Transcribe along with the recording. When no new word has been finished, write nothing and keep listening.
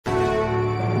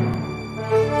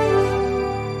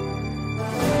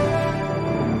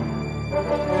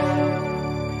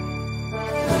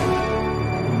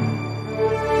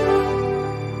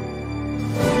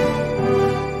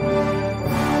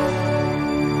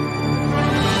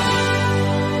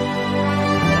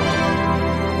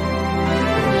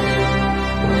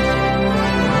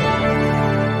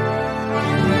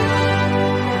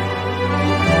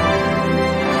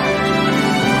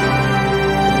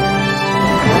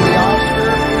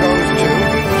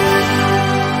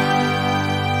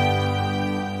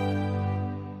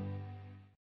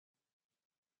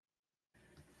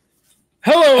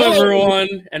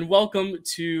everyone, and welcome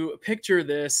to Picture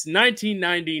This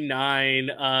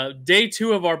 1999, day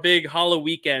 2 of our big Halloween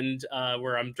weekend,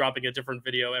 where I'm dropping a different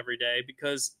video every day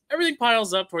because everything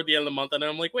piles up toward the end of the month, and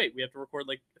I'm like, wait, we have to record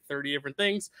like 30 different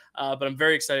things, but I'm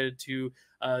very excited to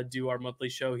do our monthly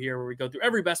show here where we go through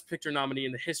every Best Picture nominee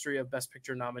in the history of Best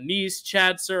Picture nominees.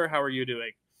 Chad, sir, how are you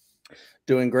doing?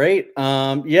 Doing great.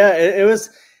 It was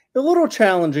a little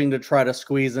challenging to try to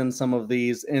squeeze in some of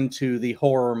these into the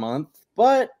horror month,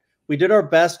 but we did our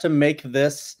best to make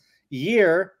this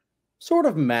year sort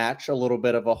of match a little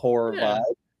bit of a horror vibe.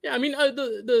 Yeah, I mean,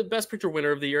 the Best Picture winner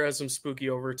of the year has some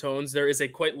spooky overtones. There is a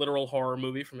quite literal horror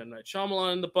movie from M. Night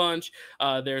Shyamalan in the bunch.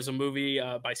 There's a movie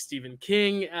by Stephen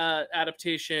King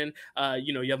adaptation.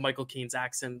 You have Michael Caine's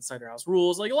accent, Cider House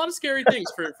Rules. Like a lot of scary things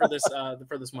for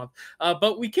this month.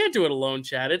 But we can't do it alone,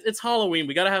 Chad. It's Halloween.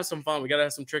 We got to have some fun. We got to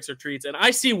have some tricks or treats. And I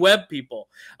see Webb people.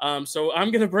 So I'm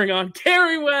going to bring on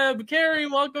Kerri Webb. Kerri,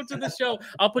 welcome to the show.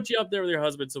 I'll put you up there with your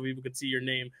husband so people can see your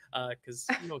name because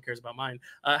no one cares about mine.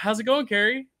 How's it going,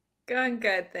 Kerri? Going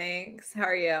good, thanks. How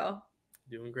are you?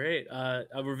 Doing great.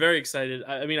 We're very excited.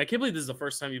 I mean, I can't believe this is the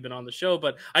first time you've been on the show,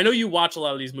 but I know you watch a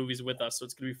lot of these movies with us, so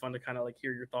it's going to be fun to kind of like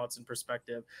hear your thoughts and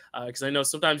perspective. Because I know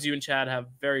sometimes you and Chad have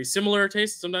very similar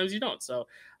tastes, sometimes you don't. So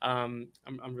I'm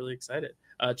really excited.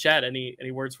 Chad,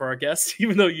 any words for our guests,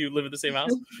 even though you live in the same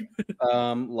house?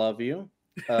 Love you.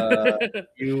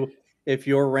 If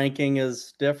your ranking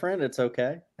is different, it's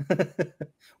okay.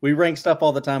 We rank stuff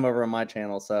all the time over on my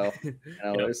channel, so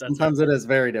sometimes it is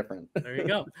very different. There you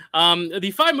go.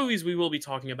 The 5 movies we will be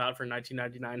talking about for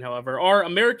 1999, however, are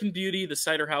American Beauty, The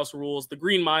Cider House Rules, The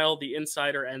Green Mile, The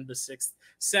Insider, and The Sixth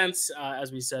Sense.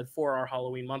 As we said, for our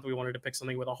Halloween month, we wanted to pick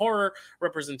something with a horror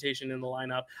representation in the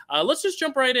lineup. Let's just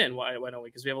jump right in. Why don't we?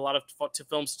 Because we have a lot of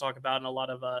films to talk about and a lot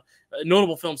of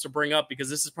notable films to bring up, because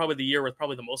this is probably the year with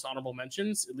probably the most honorable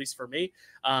mentions, at least for me.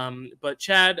 But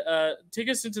Chad, take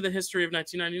us into the history of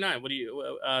 1999. What do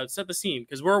you set the scene?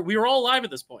 Because we were all live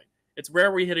at this point. It's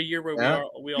rare we hit a year where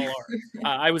we all are.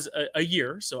 I was a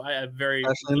year, so I have very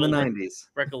especially in the 90s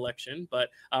recollection. But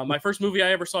my first movie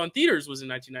I ever saw in theaters was in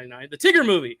 1999, the Tigger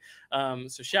movie.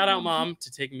 So shout out, Mom,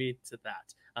 to take me to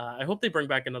that. I hope they bring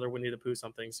back another Winnie the Pooh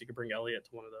something, so you could bring Elliot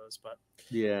to one of those. But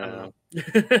yeah.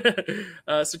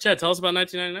 So Chad, tell us about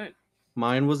 1999.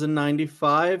 Mine was in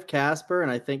 95, Casper, and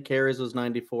I think Kerri's was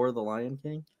 94, The Lion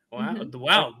King. Wow! Mm-hmm.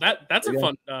 Wow! That's a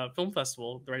fun film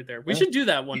festival right there. We should do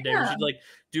that one day. We should like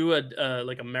do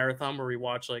a marathon where we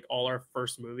watch like all our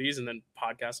first movies and then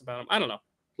podcast about them. I don't know.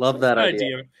 Love that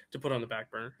idea to put on the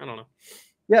back burner. I don't know.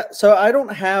 Yeah, so I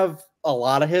don't have a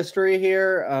lot of history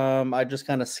here. I just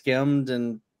kind of skimmed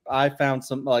and I found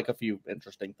a few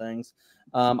interesting things.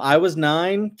 I was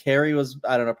 9. Kerri was,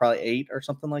 I don't know, probably 8 or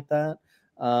something like that.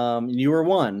 You were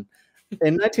 1.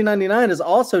 And 1999 is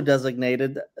also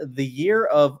designated the year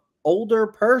of older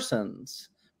persons,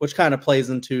 which kind of plays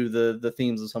into the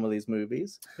themes of some of these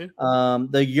movies.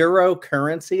 The euro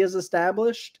currency is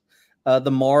established. The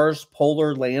Mars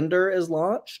polar lander is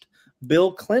launched.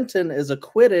 Bill Clinton is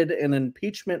acquitted in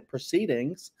impeachment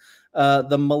proceedings.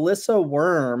 The Melissa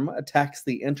worm attacks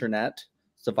the internet.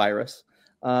 It's a virus.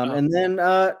 And then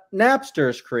Napster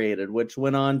is created, which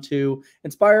went on to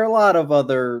inspire a lot of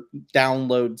other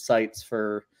download sites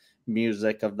for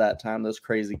music of that time. Those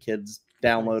crazy kids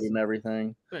downloading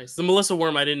everything. Nice. The Melissa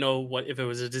worm, I didn't know if it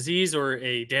was a disease or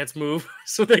a dance move.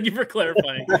 So thank you for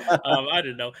clarifying. I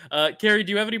didn't know. Kerri,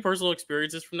 do you have any personal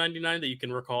experiences from 99 that you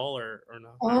can recall or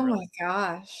not? Oh my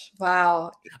gosh.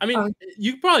 Wow. I mean,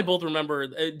 you probably both remember.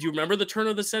 Do you remember the turn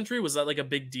of the century? Was that like a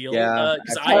big deal? Yeah.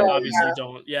 Because I obviously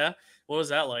don't. Yeah. What was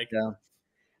that like? Yeah.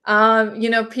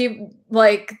 People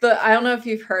like I don't know if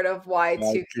you've heard of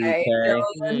Y2K.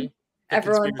 Mm-hmm.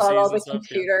 Everyone thought all the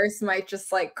computers might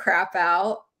just like crap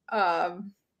out.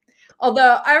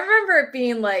 Although I remember it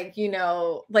being like,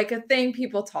 like a thing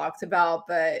people talked about,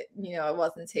 but it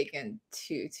wasn't taken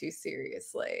too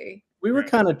seriously. We were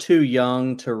kind of too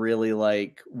young to really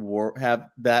like have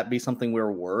that be something we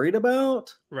were worried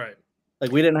about. Right.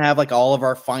 Like we didn't have like all of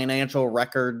our financial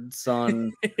records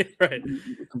on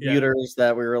computers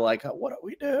that we were like, what do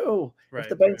we do? If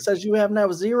the bank says you have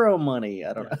now 0 money,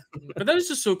 I don't know. But that was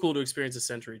just so cool to experience a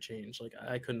century change. Like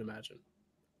I couldn't imagine.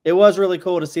 It was really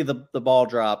cool to see the ball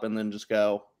drop and then just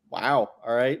go, wow,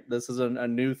 all right, this is a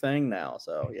new thing now.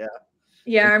 So yeah.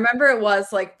 Yeah, I remember it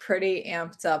was like pretty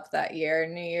amped up that year,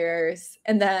 New Year's.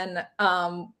 And then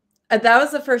that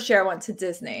was the first year I went to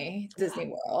Disney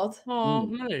World. Oh,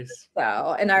 nice.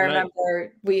 So, and I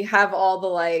remember we have all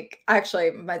the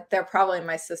actually they're probably in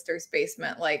my sister's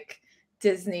basement, like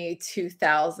Disney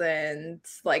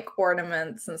 2000s like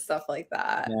ornaments and stuff like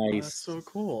that. Nice. Oh, that's so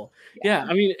cool. Yeah,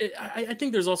 I mean, I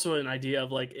think there's also an idea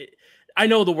of like, I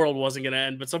know the world wasn't going to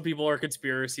end, but some people are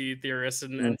conspiracy theorists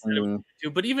and said it was too.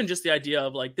 But even just the idea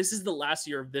of like, this is the last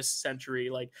year of this century.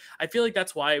 Like, I feel like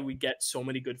that's why we get so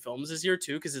many good films this year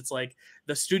too, because it's like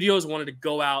the studios wanted to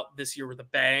go out this year with a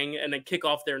bang and then kick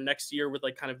off their next year with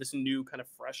like kind of this new kind of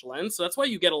fresh lens. So that's why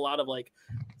you get a lot of like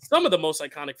some of the most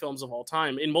iconic films of all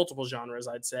time in multiple genres,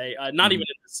 I'd say. Not even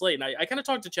in the slate. And I kind of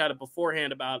talked to Chad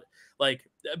beforehand about like,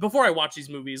 before I watch these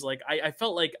movies, like I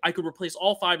felt like I could replace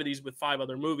all 5 of these with 5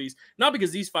 other movies, not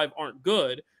because these 5 aren't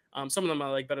good. Some of them I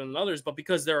like better than others, but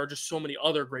because there are just so many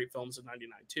other great films in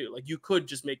 '99 too. Like you could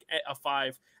just make a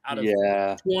 5 out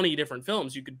of 20 different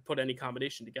films. You could put any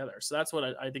combination together. So that's what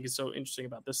I think is so interesting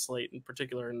about this slate in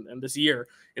particular and this year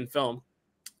in film.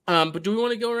 But do we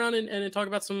want to go around and talk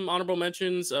about some honorable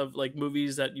mentions of like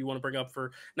movies that you want to bring up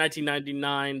for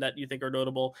 1999 that you think are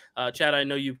notable? Chad, I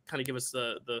know you kind of give us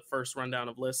the first rundown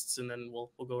of lists, and then we'll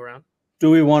go around. Do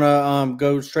we want to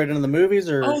go straight into the movies,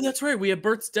 or? Oh, that's right. We have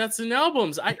births, deaths, and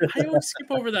albums. I always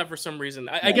skip over that for some reason.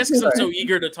 I guess because I'm so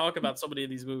eager to talk about so many of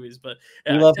these movies. But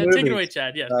take it away,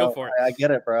 Chad. Yeah, go for it. I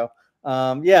get it, bro.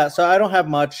 Yeah. So I don't have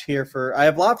much here I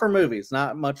have a lot for movies,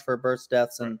 not much for births,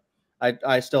 deaths, and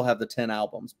I still have the 10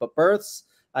 albums. But births,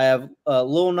 I have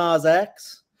Lil Nas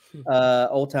X,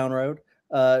 Old Town Road,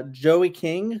 Joey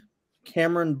King,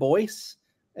 Cameron Boyce,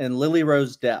 and Lily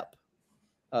Rose Depp.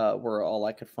 Were all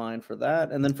I could find for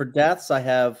that. And then for deaths, I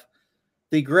have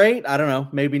the great, I don't know,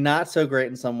 maybe not so great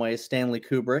in some ways, Stanley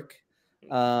Kubrick,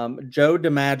 Joe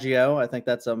DiMaggio. I think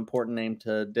that's an important name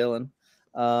to Dylan.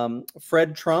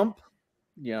 Fred Trump.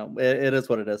 You know, it is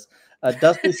what it is.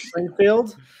 Dusty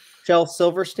Springfield, Shel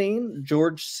Silverstein,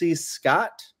 George C.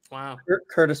 Scott. Wow.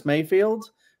 Curtis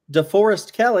Mayfield,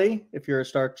 DeForest Kelly, if you're a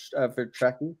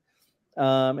Trekkie.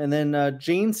 And then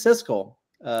Gene Siskel.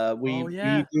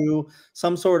 We do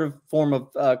some sort of form of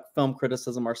film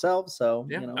criticism ourselves. So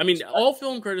yeah, you know, I mean, all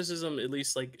film criticism, at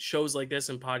least like shows like this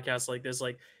and podcasts like this,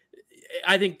 like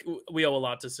I think we owe a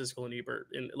lot to Siskel and Ebert,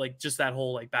 and like just that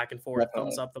whole like back and forth,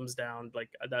 thumbs up, thumbs down, like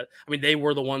that. I mean, they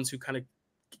were the ones who kind of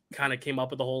came up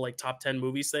with the whole like top 10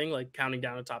 movies thing, like counting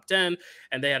down to top 10,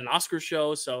 and they had an Oscar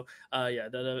show. So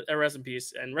rest in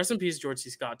peace, and rest in peace George C.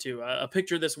 Scott too. A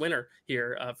picture this winter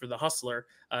here for The Hustler,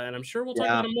 and I'm sure we'll talk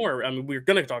about him more. I mean, we're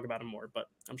gonna talk about him more, but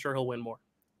I'm sure he'll win more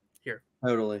here.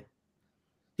 Totally.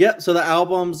 Yeah, so the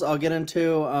albums I'll get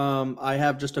into. I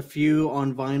have just a few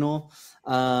on vinyl.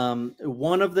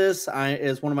 One of this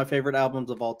is one of my favorite albums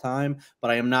of all time,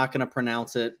 but I am not going to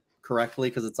pronounce it correctly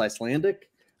because it's Icelandic.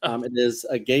 It is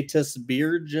Agatis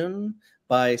Björgen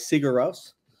by Sigur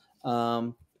Rós.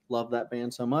 Love that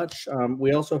band so much.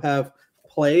 We also have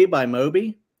Play by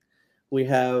Moby. We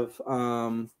have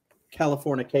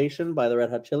Californication by the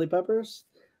Red Hot Chili Peppers.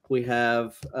 We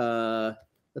have,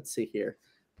 let's see here,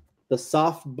 The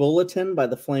Soft Bulletin by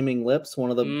the Flaming Lips, one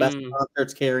of the best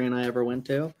concerts Kerri and I ever went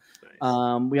to.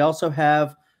 Nice. We also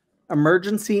have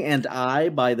Emergency and I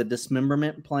by the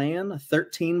Dismemberment Plan,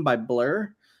 13 by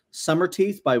Blur, Summer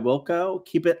Teeth by Wilco,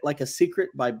 Keep It Like a Secret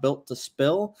by Built to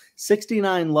Spill,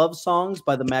 69 Love Songs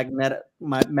by the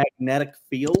Magnetic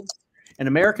Field, and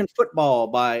American Football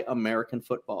by American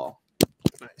Football.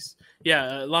 Nice.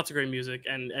 Yeah, lots of great music.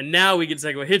 And now we can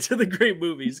segue into the great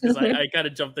movies because I kind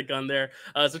of jumped the gun there.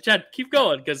 So Chad, keep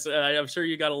going because I'm sure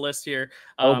you got a list here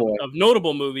of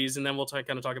notable movies, and then we'll kind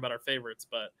of talk about our favorites.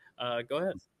 But go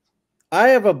ahead. I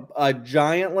have a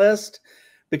giant list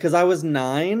because I was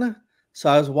 9. So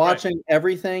I was watching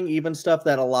everything, even stuff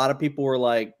that a lot of people were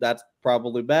like, that's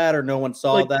probably bad or no one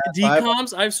saw like that.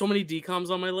 DComs? I have so many DComs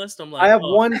on my list. I'm like, I have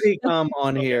one DCom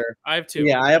on here. I have 2.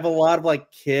 Yeah, I have a lot of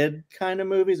like kid kind of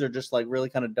movies or just like really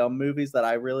kind of dumb movies that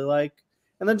I really like.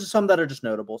 And then just some that are just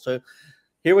notable. So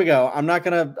here we go. I'm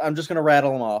just going to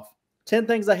rattle them off. 10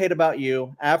 Things I Hate About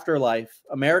You, Afterlife,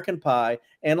 American Pie,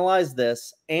 Analyze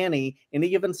This, Annie, Any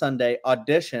Given Sunday,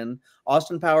 Audition,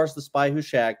 Austin Powers, The Spy Who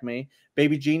Shagged Me,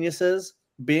 Baby Geniuses,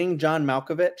 Being John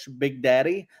Malkovich, Big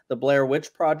Daddy, The Blair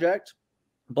Witch Project,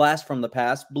 Blast from the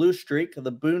Past, Blue Streak,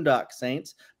 The Boondock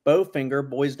Saints, Bowfinger,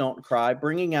 Boys Don't Cry,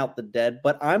 Bringing Out the Dead,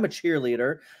 But I'm a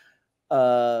Cheerleader,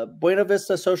 Buena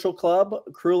Vista Social Club,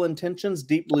 Cruel Intentions,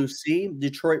 Deep Blue Sea,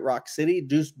 Detroit Rock City,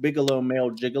 Deuce Bigelow,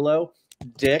 Male Gigolo,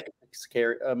 Dick,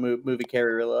 a movie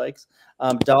Kerri really likes,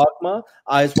 Dogma,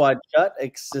 Eyes Wide Shut,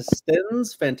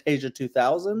 Existence, Fantasia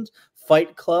 2000,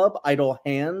 Fight Club, Idle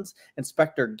Hands,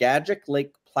 Inspector Gadget,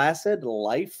 Lake Placid,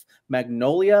 Life,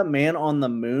 Magnolia, Man on the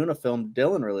Moon, a film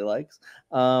Dylan really likes,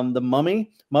 The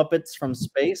Mummy, Muppets from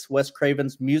Space, Wes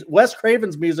Craven's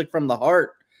music from the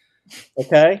heart,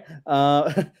 Okay.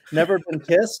 Never Been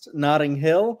Kissed, Notting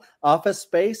Hill, Office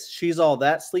Space, She's All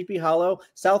That, Sleepy Hollow,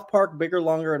 South Park, Bigger,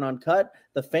 Longer, and Uncut,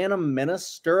 The Phantom Menace,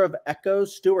 Stir of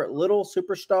Echoes, Stuart Little,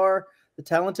 Superstar, The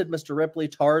Talented Mr. Ripley,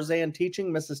 Tarzan,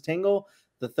 Teaching Mrs. Tingle,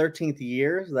 The 13th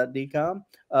Year, is that DCOM,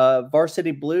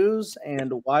 Varsity Blues,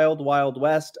 and Wild Wild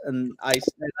West. And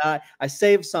I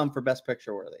saved some for Best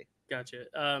Picture worthy. Gotcha.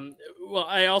 Well,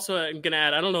 I also am going to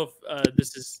add, I don't know if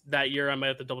this is that year. I might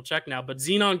have to double check now, but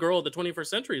Xenon Girl of the 21st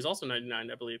Century is also 99,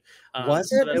 I believe.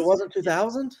 Was it? It wasn't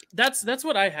 2000? That's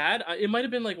what I had. It might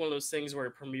have been like one of those things where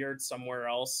it premiered somewhere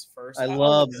else first. I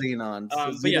love Xenon.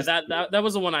 But yeah, that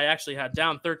was the one I actually had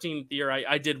down. 13th year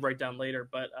I did write down later,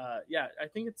 but yeah, I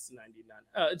think it's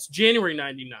 99. It's January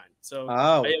 99.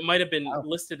 So it might have been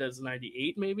listed as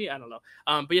 98 maybe. I don't know.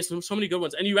 But yes, so many good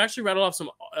ones. And you actually rattled off some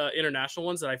international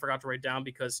ones that I forgot to write down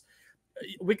because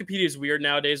Wikipedia is weird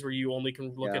nowadays where you only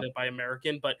can look at it by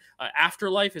American, but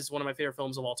Afterlife is one of my favorite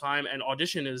films of all time, and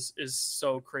Audition is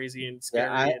so crazy and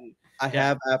scary. I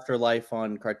have Afterlife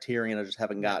on Criterion. I just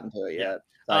haven't gotten to it yet.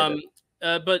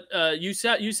 But you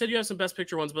said you have some Best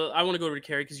Picture ones, but I want to go to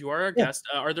Kerri because you are our guest.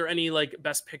 Are there any like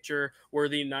Best Picture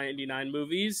worthy 99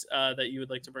 movies that you would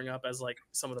like to bring up as like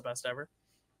some of the best ever?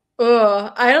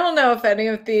 Oh, I don't know if any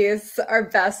of these are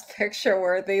Best Picture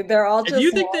worthy. They're all just. If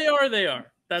you think they are, they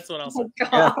are. That's what I'll say.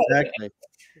 Yeah, exactly.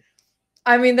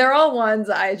 I mean, they're all ones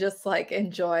I just like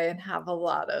enjoy and have a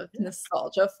lot of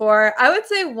nostalgia for. I would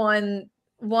say one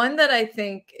that I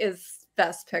think is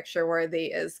Best Picture worthy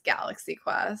is Galaxy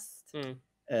Quest.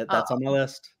 That's on my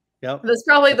list. Yep. That's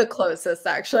probably the closest,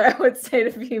 actually, I would say,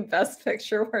 to being Best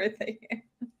Picture worthy.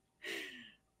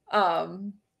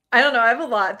 I don't know. I have a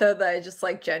lot though that I just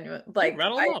like genuine like.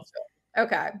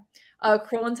 Okay.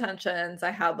 Cruel Intentions.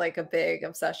 I had like a big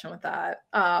obsession with that.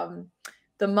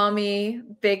 The Mummy,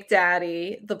 Big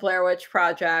Daddy, The Blair Witch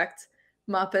Project,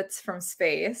 Muppets from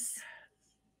Space,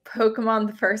 Pokemon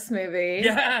the first movie.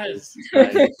 Yes.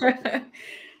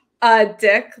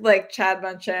 Dick, like Chad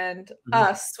mentioned.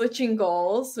 Switching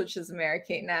Goals, which is a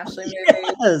Mary-Kate and Ashley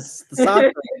movie. Yes. The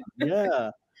soccer one.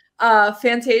 Yeah.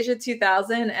 Fantasia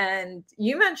 2000, and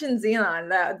you mentioned Xenon.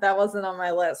 That wasn't on my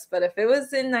list, but if it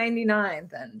was in 99,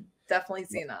 then definitely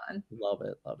Xenon. Love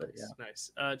it. Yeah.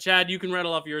 Nice. Chad, you can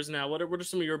rattle off yours now. What are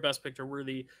some of your Best Picture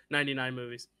worthy 99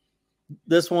 movies?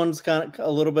 This one's kind of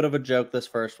a little bit of a joke, this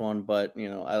first one, but you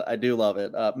know, I do love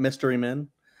it. Mystery Men,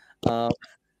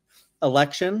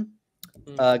 Election,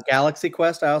 Galaxy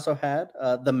Quest. I also had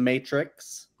The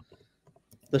Matrix,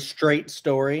 The Straight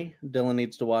Story. Dylan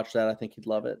needs to watch that. I think he'd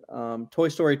love it. Toy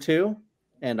Story 2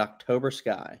 and October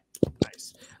Sky.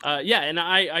 Nice. Yeah, and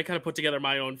I kind of put together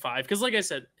my own 5 because, like I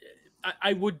said,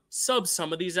 I would sub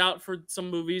some of these out for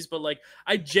some movies, but like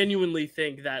I genuinely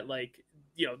think that like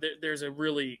there's a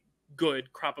really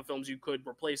good crop of films you could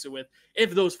replace it with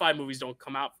if those 5 movies don't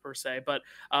come out per se. But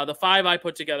the 5 I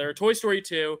put together: Toy Story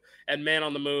 2 and Man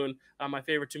on the Moon, my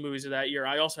favorite 2 movies of that year.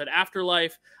 I also had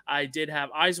Afterlife. I did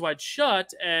have Eyes Wide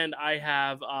Shut, and I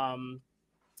have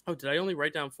oh, did I only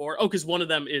write down 4? Oh, because one of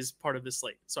them is part of this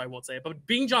slate, so I won't say it. But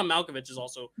Being John Malkovich is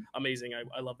also amazing.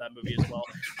 I love that movie as well.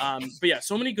 But yeah,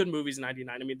 so many good movies in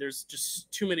 99. I mean, there's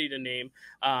just too many to name.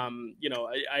 I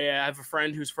have a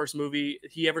friend whose first movie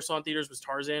he ever saw in theaters was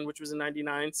Tarzan, which was in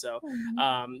 99. So,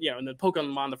 and then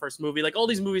Pokemon, the first movie. Like all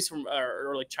these movies from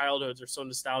or like childhoods are so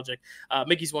nostalgic.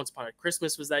 Mickey's Once Upon a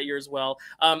Christmas was that year as well.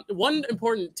 One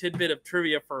important tidbit of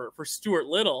trivia for Stuart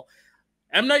Little: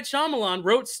 M. Night Shyamalan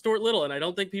wrote Stuart Little, and I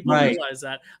don't think people realize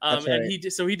that. And he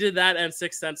did that and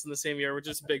Sixth Sense in the same year, which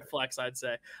is a big flex, I'd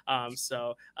say.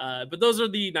 But those are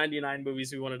the 99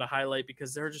 movies we wanted to highlight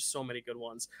because there are just so many good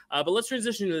ones. But let's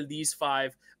transition to these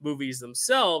 5 movies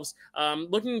themselves.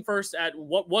 Looking first at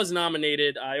what was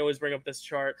nominated, I always bring up this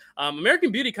chart.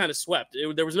 American Beauty kind of swept.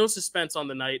 There was no suspense on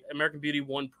the night. American Beauty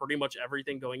won pretty much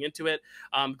everything going into it.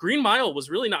 Green Mile was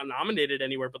really not nominated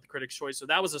anywhere but the Critics' Choice, so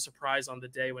that was a surprise on the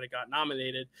day when it got nominated.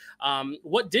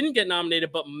 What didn't get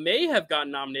nominated but may have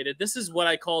gotten nominated, this is what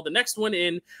I call the next one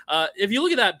in. If you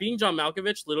look at that, Being John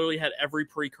Malkovich literally had every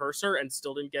precursor and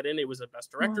still didn't get in. It was a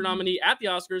Best Director nominee at the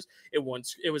Oscars. It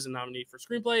was a nominee for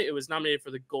Screenplay. It was nominated for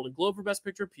the Golden Globe for Best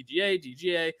Picture, PGA,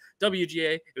 DGA,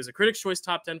 WGA. It was a Critics' Choice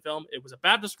Top 10 film. It was a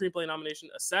BAFTA Screenplay nomination,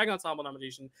 a SAG Ensemble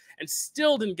nomination, and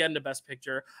still didn't get into Best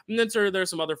Picture. And then there's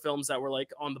some other films that were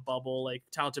like on the bubble, like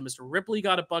Talented Mr. Ripley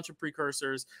got a bunch of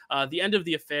precursors. The End of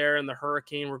the Affair and The Hurt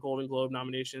Hurricane were Golden Globe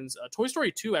nominations. Toy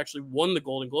Story 2 actually won the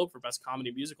Golden Globe for Best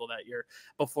Comedy Musical that year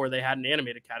before they had an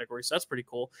animated category, so that's pretty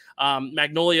cool.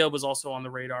 Magnolia was also on the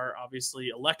radar, obviously.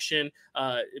 Election,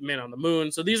 Man on the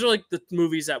Moon. So these are like the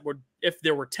movies that would, if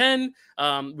there were 10,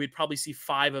 we'd probably see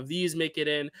 5 of these make it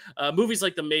in. Movies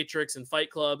like The Matrix and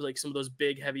Fight Club, like some of those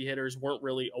big heavy hitters, weren't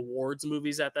really awards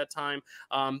movies at that time.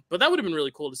 But that would have been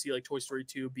really cool to see like Toy Story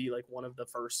 2 be like one of the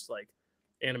first like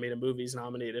animated movies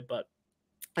nominated, but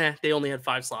they only had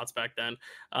 5 slots back then.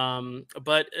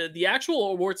 But the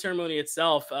actual award ceremony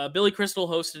itself, Billy Crystal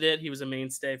hosted it. He was a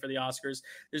mainstay for the Oscars.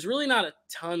 There's really not a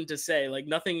ton to say, like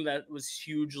nothing that was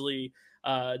hugely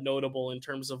notable in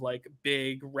terms of like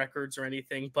big records or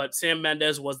anything, but Sam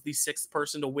Mendes was the 6th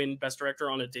person to win Best Director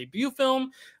on a debut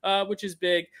film, which is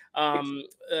big.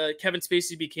 Kevin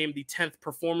Spacey became the 10th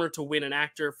performer to win an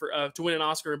Oscar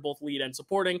in both lead and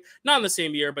supporting, not in the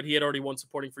same year, but he had already won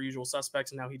supporting for Usual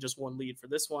Suspects, and now he just won lead for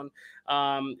this one.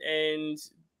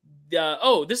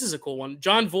 This is a cool one.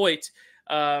 Jon Voight,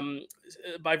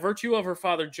 by virtue of her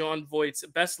father Jon Voight's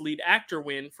Best Lead Actor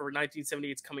win for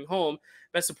 1978's Coming Home,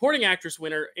 Best Supporting Actress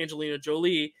winner Angelina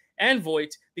Jolie and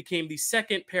Voight became the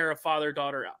 2nd pair of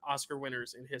father-daughter Oscar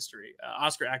winners in history,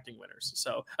 Oscar acting winners.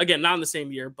 So again, not in the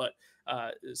same year, but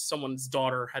someone's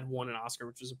daughter had won an Oscar,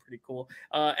 which was a pretty cool.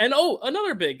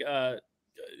 Another big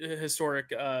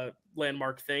historic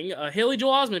landmark thing. Haley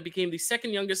Joel Osment became the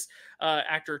 2nd youngest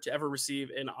actor to ever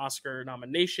receive an Oscar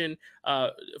nomination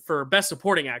for Best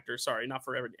Supporting Actor. Sorry, not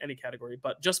for any category,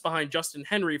 but just behind Justin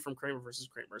Henry from Kramer vs.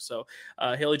 Kramer. So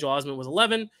Haley Joel Osment was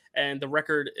 11, and the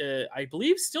record, I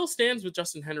believe, still stands with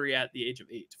Justin Henry at the age of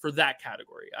 8 for that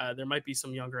category. There might be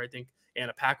some younger. I think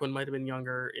Anna Paquin might have been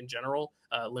younger in general.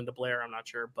 Linda Blair, I'm not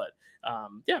sure, but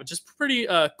just pretty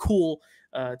cool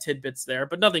tidbits there,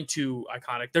 but nothing too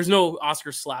iconic. There's no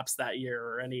Oscar slaps that year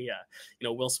or any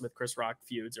Will Smith Chris Rock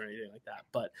feuds or anything like that,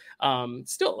 but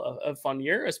still a fun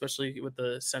year, especially with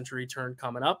the century turn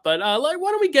coming up. But why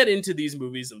don't we get into these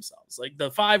movies themselves? Like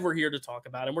the 5 we're here to talk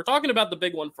about, and we're talking about the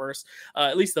big one first,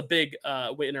 at least the big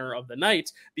winner of the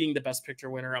night being the Best Picture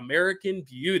winner, American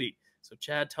Beauty. So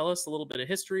Chad, tell us a little bit of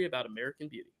history about American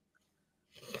Beauty.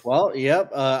 Well,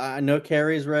 yep. I know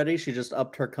Kerri's ready. She just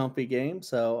upped her comfy game.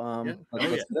 So let's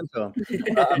get into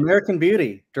them. American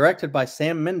Beauty, directed by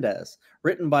Sam Mendes,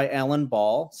 written by Alan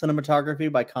Ball,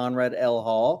 cinematography by Conrad L.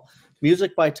 Hall,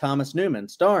 music by Thomas Newman,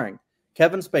 starring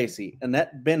Kevin Spacey,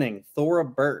 Annette Bening, Thora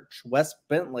Birch, Wes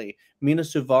Bentley, Mina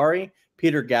Suvari,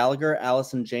 Peter Gallagher,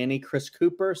 Allison Janney, Chris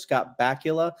Cooper, Scott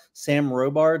Bakula, Sam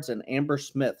Robards, and Amber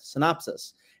Smith.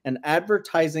 Synopsis: an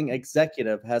advertising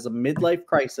executive has a midlife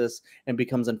crisis and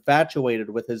becomes infatuated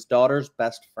with his daughter's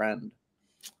best friend.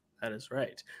 That is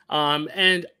right.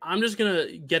 And I'm just going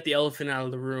to get the elephant out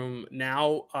of the room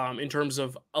now in terms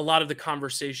of a lot of the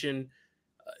conversation,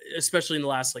 especially in the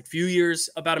last few years,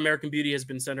 about American Beauty has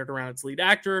been centered around its lead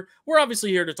actor. We're obviously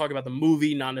here to talk about the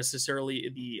movie, not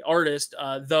necessarily the artist,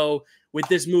 though with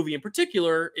this movie in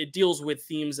particular, it deals with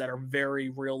themes that are very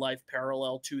real life,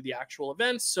 parallel to the actual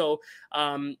events. So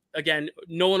again,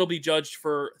 no one will be judged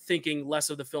for thinking less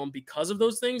of the film because of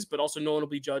those things, but also no one will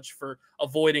be judged for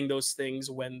avoiding those things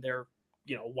when they're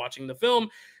watching the film.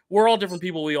 We're all different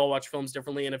people. We all watch films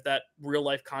differently. And if that real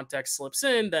life context slips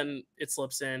in, then it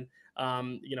slips in.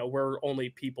 We're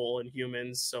only people and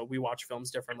humans, so we watch films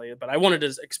differently. But I wanted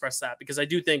to express that because I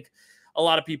do think a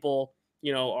lot of people,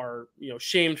 are,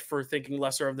 shamed for thinking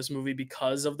lesser of this movie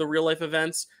because of the real life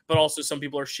events. But also some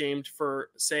people are shamed for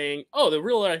saying, oh, the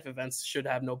real life events should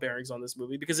have no bearings on this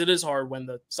movie, because it is hard when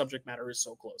the subject matter is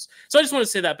so close. So I just want to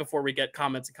say that before we get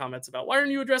comments about why aren't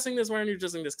you addressing this? Why aren't you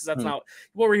addressing this? Because that's not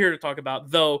what we're here to talk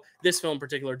about. Though this film in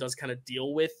particular does kind of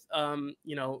deal with,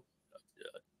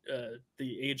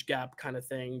 the age gap kind of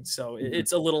thing. So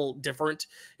it's a little different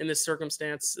in this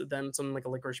circumstance than something like a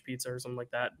Licorice Pizza or something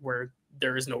like that, where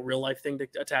there is no real life thing to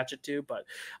attach it to. But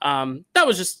that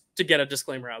was just to get a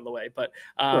disclaimer out of the way. But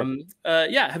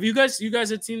have you guys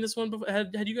had seen this one before?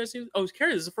 Had you guys seen? Oh,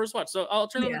 Kerri, this is the first watch. So I'll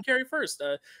turn over to Kerri first.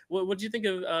 What did you think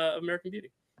of American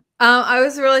Beauty? I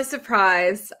was really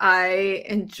surprised. I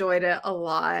enjoyed it a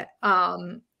lot.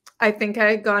 I think I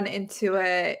had gone into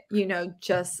it,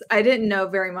 I didn't know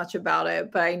very much about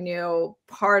it, but I knew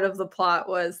part of the plot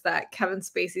was that Kevin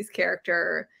Spacey's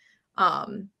character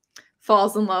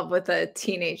falls in love with a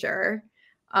teenager.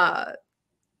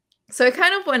 So I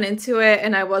kind of went into it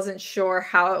and I wasn't sure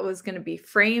how it was going to be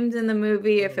framed in the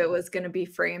movie, if it was going to be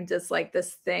framed as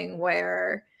this thing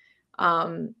where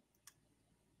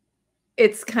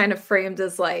it's kind of framed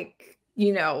as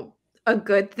a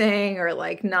good thing or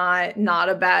not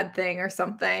a bad thing or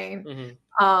something.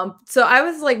 So I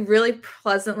was really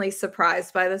pleasantly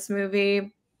surprised by this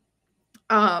movie.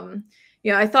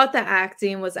 Yeah, I thought the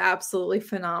acting was absolutely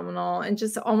phenomenal, and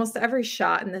just almost every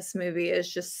shot in this movie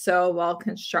is just so well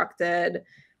constructed.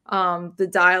 The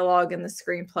dialogue and the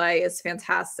screenplay is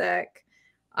fantastic.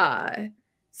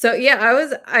 So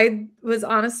yeah, I was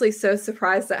honestly so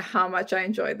surprised at how much I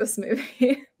enjoyed this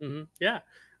movie. Yeah.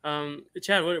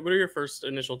 Chad, what are your first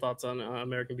initial thoughts on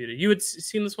American Beauty? You had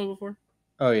seen this one before?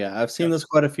 Oh yeah, I've seen this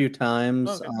quite a few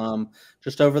times. Okay.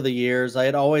 Just over the years, I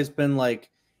had always been like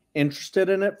interested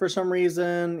in it for some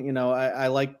reason. You know, I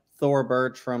like Thora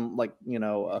Birch from like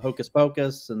Hocus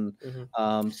Pocus and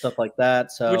stuff like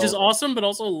that. So which is awesome, but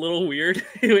also a little weird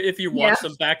if you watch Yeah.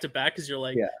 them back to back because you're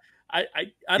like, yeah. I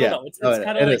don't know. It's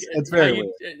kind of like it's how very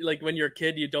you weird. like when you're a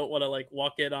kid, you don't want to like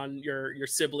walk in on your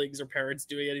siblings or parents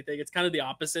doing anything. It's kind of the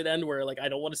opposite end where like I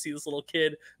don't want to see this little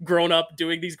kid grown up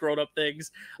doing these grown up things.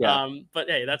 Yeah. But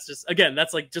hey, that's just again,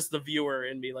 that's like just the viewer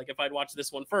in me. Like if I'd watched this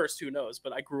one first, who knows?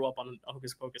 But I grew up on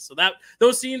Hocus Pocus, so that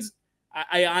those scenes,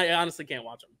 I honestly can't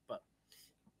watch them. But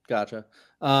gotcha.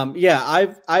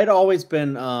 Yeah, I'd always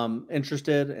been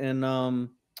interested in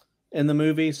the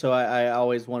movie, so I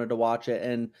always wanted to watch it,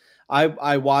 and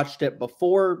I watched it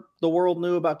before the world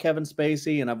knew about Kevin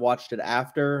Spacey, and I've watched it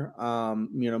after.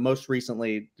 Most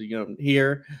recently,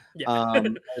 here. yeah.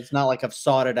 It's not like I've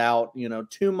sought it out,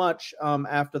 too much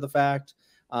after the fact.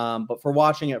 But for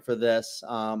watching it for this,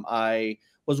 I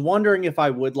was wondering if I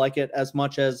would like it as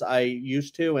much as I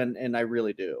used to, and I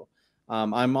really do.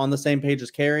 I'm on the same page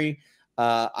as Kerri.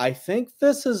 I think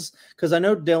this is because I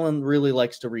know Dylan really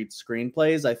likes to read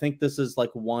screenplays. I think this is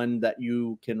like one that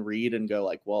you can read and go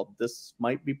like, well, this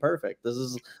might be perfect. This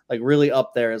is like really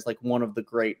up there as like one of the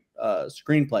great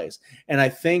screenplays. And I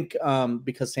think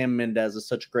because Sam Mendes is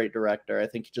such a great director, I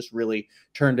think he just really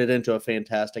turned it into a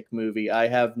fantastic movie. I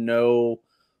have no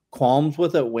qualms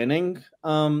with it winning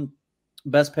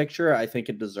Best Picture. I think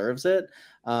it deserves it.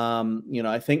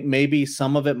 I think maybe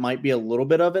some of it might be a little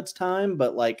bit of its time,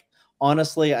 but like,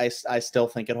 honestly, I still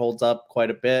think it holds up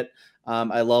quite a bit.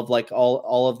 I love like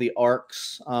all of the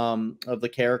arcs of the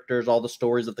characters, all the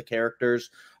stories of the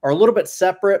characters are a little bit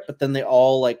separate, but then they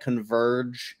all like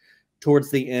converge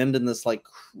towards the end in this like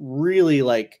really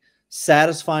like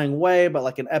satisfying way, but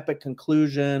like an epic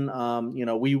conclusion.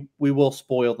 We will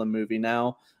spoil the movie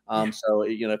now. So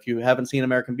if you haven't seen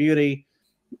American Beauty,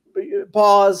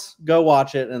 pause, go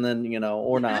watch it, and then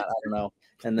or not, I don't know.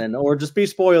 And then, or just be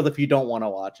spoiled if you don't want to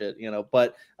watch it,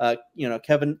 But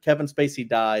Kevin Spacey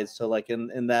dies, so like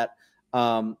in that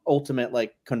ultimate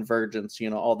like convergence,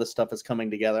 all this stuff is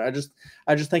coming together.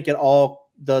 I just think it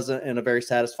all does it in a very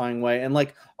satisfying way, and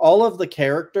like all of the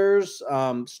characters'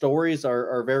 stories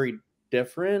are very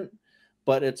different,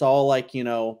 but it's all like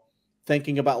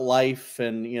thinking about life,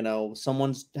 and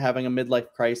someone's having a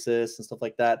midlife crisis and stuff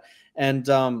like that, and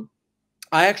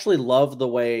I actually love the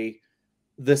way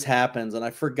this happens, and I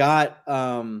forgot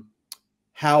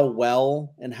how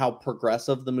well and how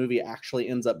progressive the movie actually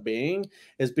ends up being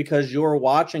is because you're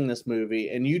watching this movie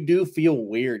and you do feel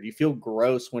weird. You feel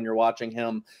gross when you're watching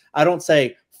him. I don't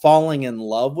say falling in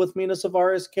love with Mina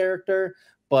Savara's character,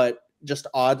 but just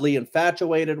oddly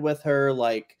infatuated with her.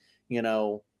 Like,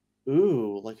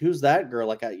 ooh, like who's that girl?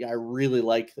 Like I really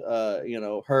like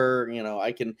her.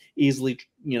 I can easily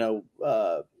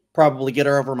probably get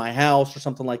her over my house or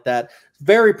something like that.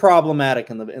 Very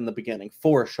problematic in the beginning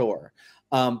for sure.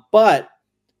 But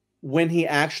when he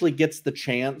actually gets the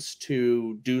chance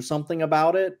to do something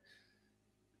about it,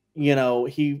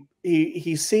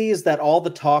 he sees that all the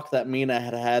talk that Mina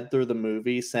had through the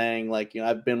movie, saying like,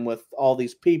 I've been with all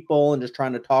these people and just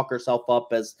trying to talk herself up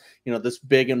as, this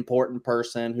big important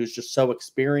person who's just so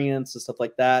experienced and stuff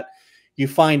like that. You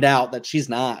find out that she's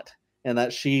not, and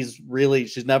that she's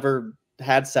never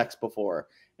had sex before.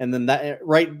 And then that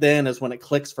right then is when it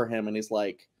clicks for him, and he's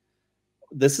like,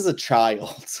 this is a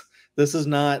child. This is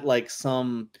not like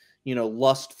some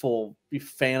lustful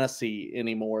fantasy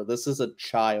anymore. This is a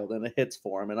child, and it hits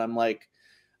for him. And I'm like,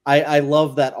 I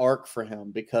love that arc for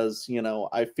him, because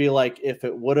I feel like if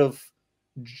it would have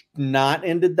not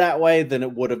ended that way, then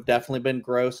it would have definitely been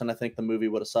gross, and I think the movie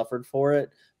would have suffered for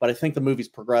it. But I think the movie's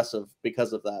progressive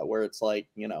because of that, where it's like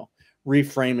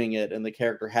reframing it, and the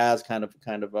character has kind of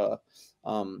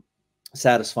a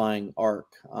satisfying arc.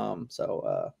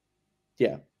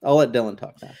 Yeah, I'll let Dylan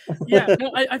talk now. Yeah,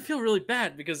 no, I feel really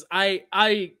bad because I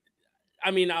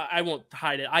mean, I won't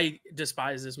hide it. I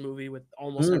despise this movie with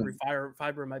almost every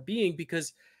fiber of my being,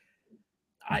 because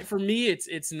for me,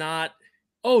 it's not,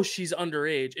 oh, she's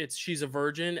underage. It's she's a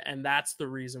virgin, and that's the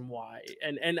reason why.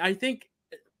 And I think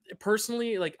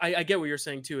personally, like I get what you're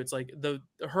saying too. It's like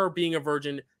her being a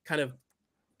virgin kind of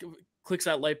clicks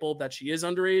that light bulb that she is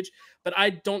underage, but I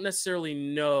don't necessarily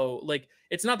know. Like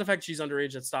it's not the fact she's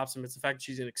underage that stops him. It's the fact that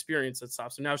she's inexperienced that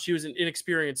stops him. Now, she was an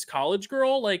inexperienced college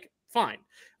girl, like, fine.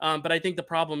 But I think the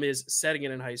problem is setting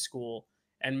it in high school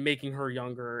and making her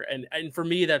younger. And for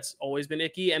me, that's always been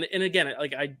icky. And again,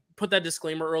 like, I put that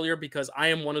disclaimer earlier because I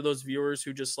am one of those viewers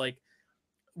who just, like,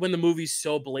 when the movie's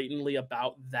so blatantly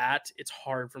about that, it's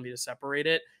hard for me to separate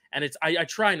it. And I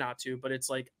try not to, but it's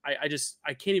like, I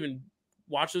can't even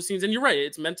watch those scenes. And you're right,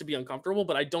 it's meant to be uncomfortable,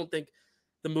 but I don't think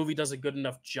the movie does a good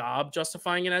enough job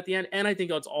justifying it at the end. And I think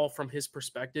it's all from his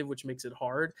perspective, which makes it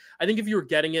hard. I think if you were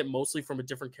getting it mostly from a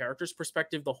different character's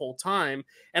perspective the whole time,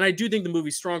 and I do think the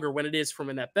movie's stronger when it is from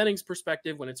Annette Bening's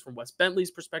perspective, when it's from Wes Bentley's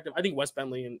perspective. I think Wes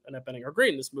Bentley and Annette Bening are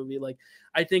great in this movie. Like,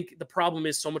 I think the problem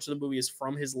is so much of the movie is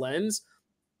from his lens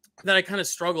that I kind of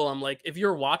struggle. I'm like, if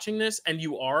you're watching this and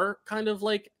you are kind of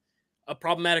like a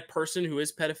problematic person who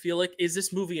is pedophilic, is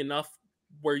this movie enough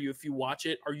where if you watch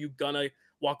it, are you gonna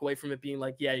walk away from it being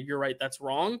like, yeah, you're right, that's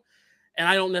wrong? And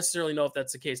I don't necessarily know if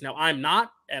that's the case. Now, I'm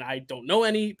not, and I don't know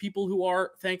any people who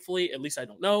are, thankfully. At least I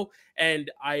don't know. And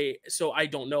I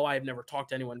don't know. I've never talked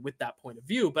to anyone with that point of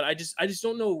view, but I just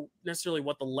don't know necessarily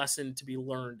what the lesson to be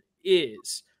learned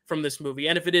is from this movie.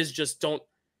 And if it is just don't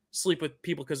sleep with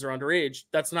people because they're underage,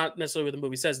 that's not necessarily what the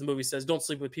movie says. The movie says don't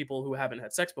sleep with people who haven't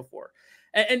had sex before.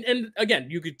 And again,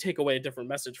 you could take away a different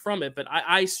message from it, but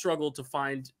I struggle to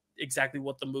find exactly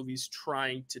what the movie's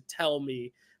trying to tell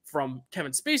me from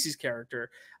Kevin Spacey's character.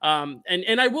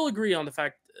 And I will agree on the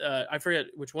fact, I forget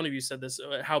which one of you said this,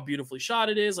 how beautifully shot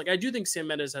it is. Like, I do think Sam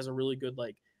Mendes has a really good,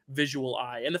 like, visual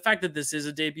eye. And the fact that this is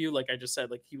a debut, like I just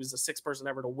said, like, he was the 6th person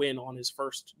ever to win on his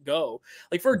first go.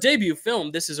 Like, for a debut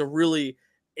film, this is a really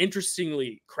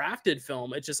interestingly crafted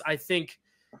film. It just, I think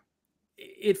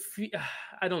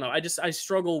I don't know. I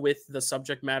struggle with the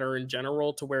subject matter in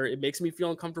general to where it makes me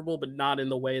feel uncomfortable, but not in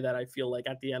the way that I feel like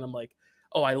at the end I'm like,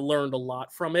 oh, I learned a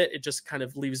lot from it. It just kind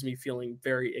of leaves me feeling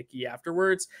very icky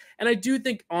afterwards. And I do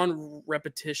think on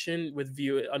repetition with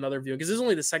another viewing, because this is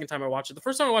only the second time I watched it. The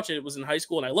first time I watched it was in high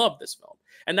school, and I loved this film.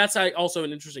 And that's also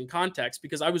an interesting context,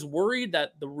 because I was worried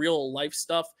that the real life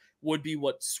stuff would be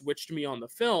what switched me on the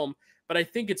film. But I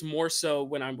think it's more so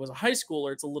when I was a high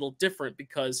schooler, it's a little different,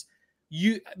 because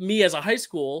me as a high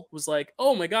school was like,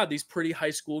 oh my God, these pretty high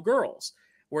school girls.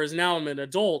 Whereas now I'm an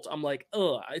adult, I'm like,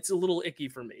 ugh, it's a little icky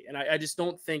for me. And I just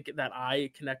don't think that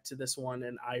I connect to this one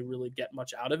and I really get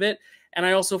much out of it. And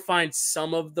I also find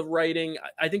some of the writing,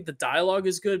 I think the dialogue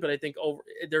is good, but I think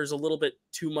there's a little bit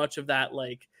too much of that,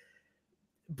 like,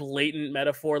 blatant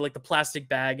metaphor, like the plastic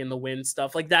bag in the wind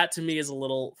stuff. Like, that to me is a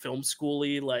little film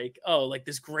schooly, like, oh, like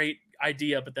this great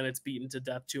idea, but then it's beaten to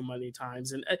death too many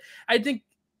times. And I think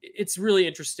it's really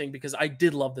interesting, because I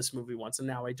did love this movie once and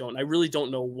now I don't. I really don't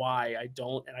know why I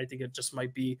don't. And I think it just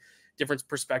might be different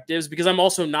perspectives, because I'm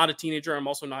also not a teenager. I'm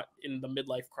also not in the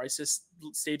midlife crisis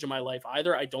stage of my life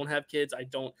either. I don't have kids. I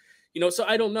don't, so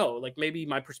I don't know. Like, maybe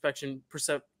my perspective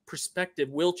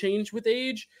will change with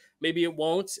age. Maybe it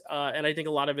won't. And I think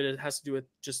a lot of it has to do with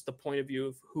just the point of view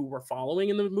of who we're following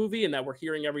in the movie, and that we're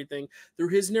hearing everything through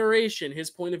his narration, his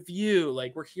point of view.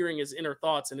 Like, we're hearing his inner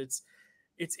thoughts, and it's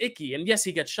icky. And yes,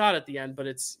 he gets shot at the end, but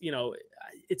it's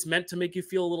meant to make you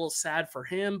feel a little sad for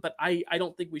him. But I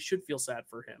don't think we should feel sad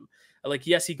for him. Like,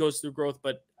 yes, he goes through growth,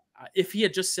 but if he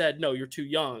had just said, no, you're too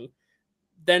young,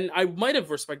 then I might have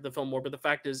respected the film more. But the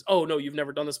fact is, oh no, you've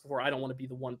never done this before, I don't want to be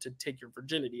the one to take your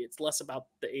virginity. It's less about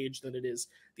the age than it is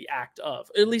the act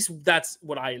of. At least that's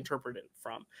what I interpret it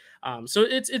from. So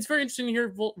it's very interesting to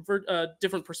hear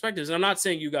different perspectives. And I'm not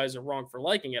saying you guys are wrong for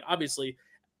liking it. Obviously,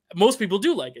 most people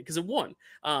do like it because it won.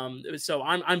 So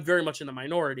I'm very much in the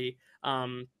minority.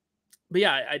 But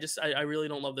yeah, I really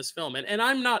don't love this film. And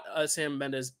I'm not a Sam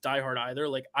Mendes diehard either.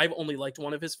 Like, I've only liked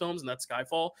one of his films, and that's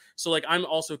Skyfall. So, like, I'm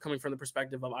also coming from the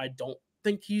perspective of I don't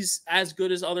think he's as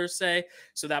good as others say.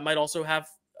 So that might also have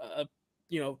a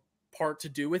part to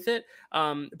do with it.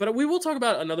 But we will talk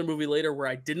about another movie later where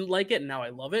I didn't like it and now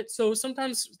I love it. So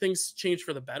sometimes things change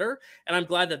for the better. And I'm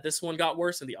glad that this one got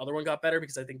worse and the other one got better,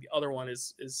 because I think the other one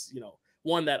is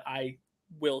one that I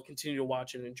will continue to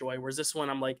watch and enjoy. Whereas this one,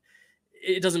 I'm like,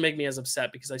 it doesn't make me as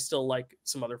upset, because I still like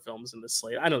some other films in this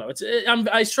slate. I don't know.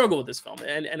 I struggle with this film,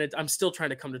 and I'm still trying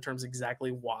to come to terms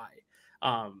exactly why.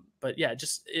 But yeah,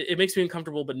 just it makes me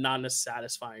uncomfortable, but not in a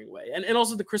satisfying way. And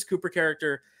also the Chris Cooper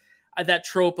character, that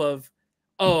trope of,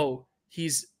 oh,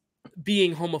 he's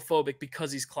being homophobic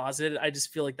because he's closeted. I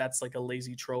just feel like that's like a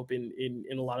lazy trope in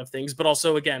a lot of things. But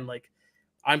also, again, like,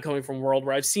 I'm coming from a world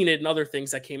where I've seen it in other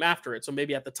things that came after it. So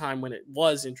maybe at the time when it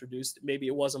was introduced, maybe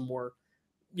it was a more,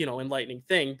 enlightening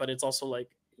thing. But it's also like,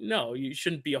 no, you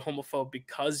shouldn't be a homophobe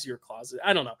because you're closeted.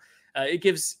 I don't know. It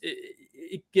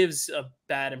gives a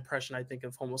bad impression, I think,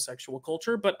 of homosexual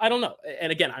culture, but I don't know.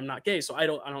 And again, I'm not gay, so I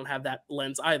don't have that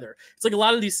lens either. It's like a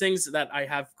lot of these things that I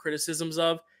have criticisms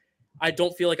of, I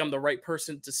don't feel like I'm the right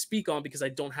person to speak on because I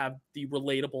don't have the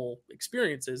relatable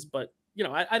experiences. But you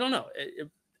know, I don't know.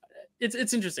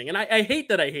 It's interesting, and I hate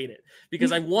that I hate it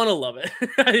because I want to love it.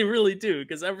 I really do,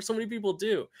 because so many people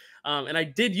do, and I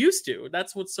did used to.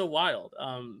 That's what's so wild.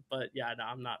 But yeah, no,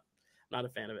 I'm not a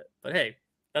fan of it. But hey,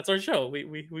 that's our show.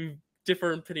 We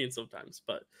differ in opinions sometimes,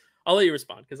 but I'll let you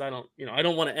respond because I don't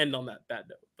want to end on that bad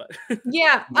note. But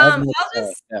yeah, I'll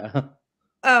just. Yeah.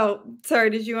 Oh, sorry.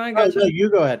 Did you want to go? No, you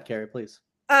go ahead, Kerri, please.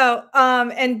 Oh,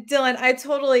 and Dylan, I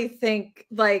totally think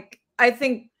I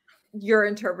think your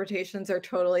interpretations are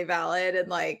totally valid,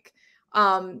 and I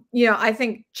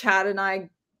think Chad and I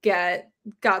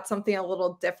got something a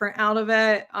little different out of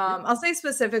it. I'll say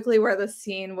specifically where the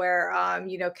scene where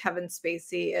Kevin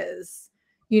Spacey is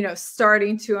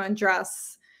starting to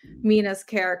undress Mina's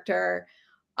character.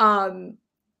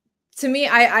 To me,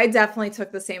 I definitely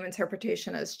took the same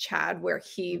interpretation as Chad, where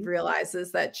he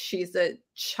realizes that she's a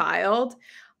child.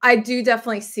 I do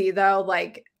definitely see, though,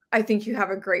 I think you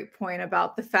have a great point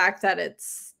about the fact that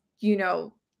it's,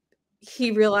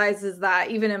 he realizes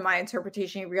that, even in my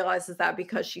interpretation, he realizes that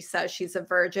because she says she's a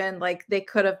virgin, they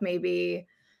could have maybe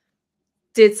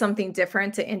did something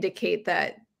different to indicate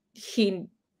that he,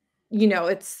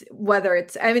 it's whether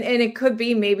it's, I mean, and it could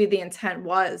be maybe the intent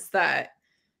was that.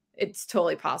 It's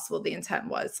totally possible the intent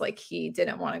was he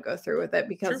didn't want to go through with it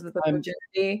because of the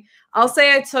virginity. I'll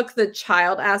say I took the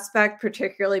child aspect,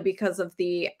 particularly because of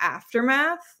the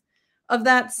aftermath of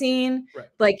that scene.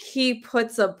 Right. He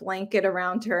puts a blanket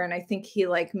around her, and I think he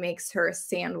makes her a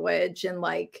sandwich, and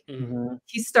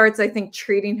he starts, I think,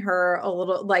 treating her a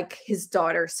little like his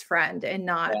daughter's friend and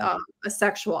not a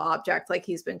sexual object like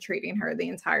he's been treating her the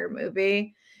entire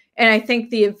movie. And I think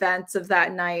the events of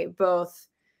that night, both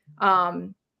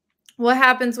what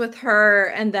happens with her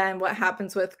and then what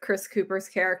happens with Chris Cooper's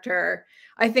character,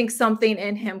 I think something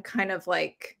in him kind of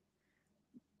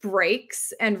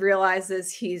breaks and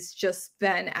realizes he's just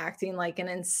been acting like an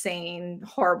insane,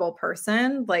 horrible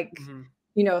person,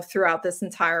 throughout this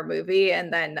entire movie.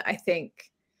 And then I think,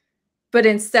 but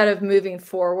instead of moving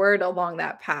forward along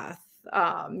that path,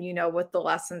 with the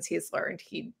lessons he's learned,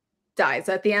 he dies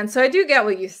at the end. So I do get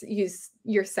what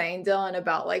you're saying, Dylan,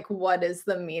 about what is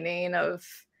the meaning of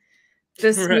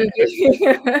this movie?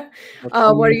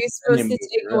 What are you supposed to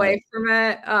take away from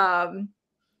it?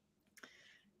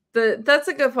 That's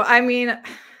a good point. I mean,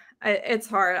 it's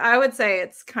hard. I would say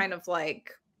it's kind of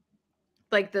like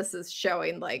this is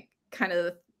showing kind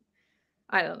of,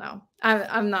 I don't know.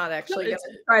 I'm not actually going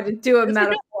to try to do a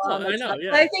metaphor on this.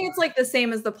 I think it's the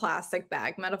same as the plastic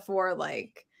bag metaphor,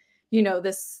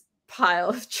 this pile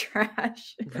of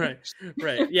trash.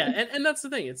 Right. Yeah. And that's the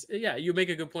thing. It's, you make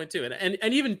a good point too.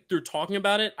 And even through talking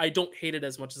about it, I don't hate it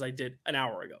as much as I did an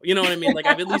hour ago. You know what I mean?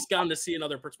 I've at least gotten to see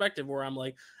another perspective where I'm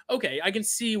okay, I can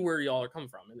see where y'all are coming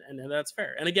from. And that's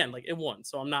fair. And again, it won.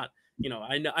 So I'm not,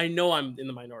 I know I'm in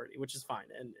the minority, which is fine.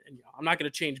 And I'm not going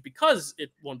to change because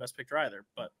it won Best Picture either,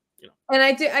 but And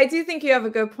I do think you have a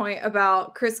good point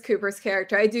about Chris Cooper's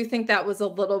character. I do think that was a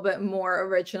little bit more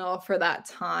original for that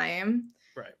time.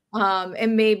 Right.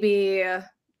 And maybe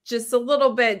just a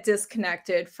little bit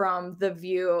disconnected from the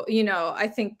view. I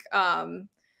think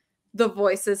the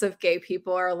voices of gay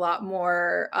people are a lot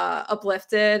more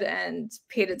uplifted and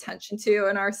paid attention to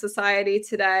in our society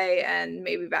today. And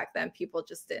maybe back then people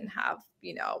just didn't have,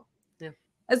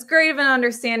 as great of an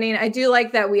understanding. I do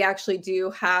like that we actually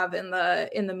do have in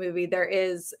the movie, there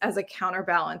is, as a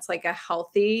counterbalance, a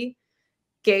healthy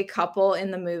gay couple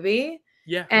in the movie.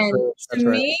 Yeah. And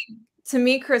to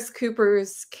me, Chris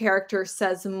Cooper's character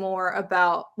says more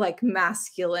about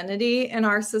masculinity in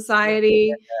our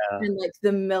society and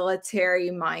the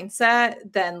military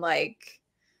mindset than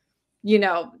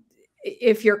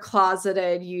if you're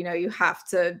closeted, you have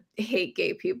to hate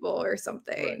gay people or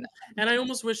something. Right. And I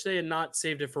almost wish they had not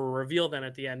saved it for a reveal then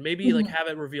at the end. Maybe have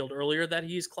it revealed earlier that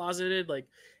he's closeted,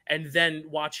 and then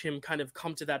watch him kind of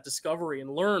come to that discovery and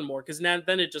learn more. Because then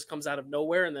it just comes out of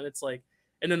nowhere, and then it's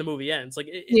and then the movie ends.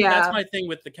 That's my thing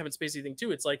with the Kevin Spacey thing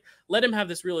too. It's let him have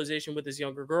this realization with this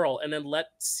younger girl, and then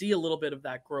see a little bit of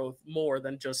that growth more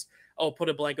than just, put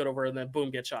a blanket over her and then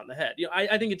boom, get shot in the head.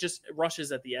 I think it just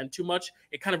rushes at the end too much.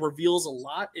 It kind of reveals a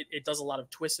lot. It does a lot of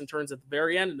twists and turns at the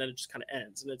very end, and then it just kind of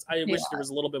ends. And I wish there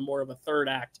was a little bit more of a third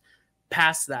act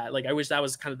past that. I wish that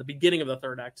was kind of the beginning of the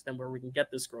third act, then where we can get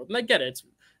this growth. And I get it. It's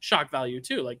shock value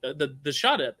too. The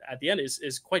shot at the end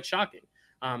is quite shocking.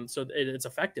 So it's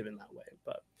effective in that way.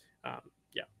 But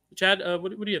Chad,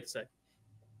 what do you have to say?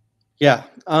 Yeah.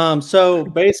 So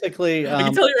basically, I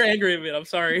can tell you're angry at me. I'm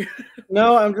sorry.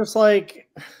 No, I'm just like,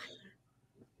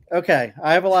 okay,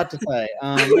 I have a lot to say.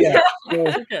 Yeah.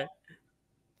 It's okay.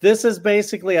 This is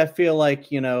basically, I feel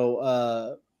like,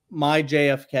 my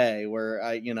JFK, where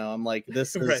I'm like,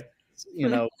 this is,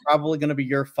 Right. probably going to be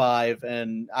your 5,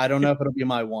 and I don't know if it'll be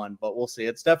my 1, but we'll see.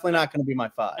 It's definitely not going to be my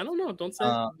 5. I don't know. Don't say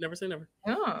never say never.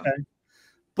 Oh. Okay.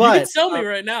 But you can sell me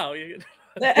right now.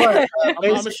 But,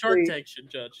 I'm a Shark Tank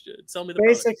judge. Sell me the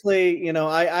basically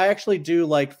product. I actually do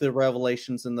like the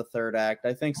revelations in the third act.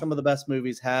 I think some of the best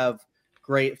movies have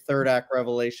great third act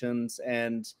revelations,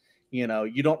 and you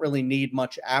don't really need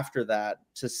much after that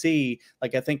to see.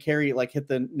 Like, I think Kerri hit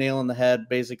the nail on the head,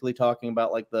 basically talking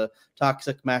about like the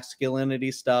toxic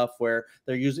masculinity stuff, where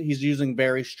he's using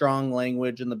very strong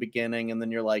language in the beginning, and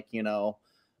then you're like,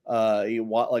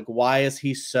 why is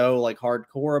he so like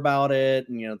hardcore about it?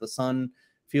 And the son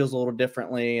feels a little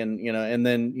differently, and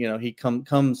then he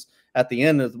comes at the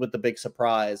end with the big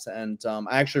surprise. And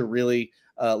I actually really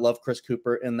love Chris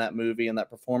Cooper in that movie and that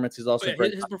performance. He's also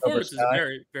great. His performance is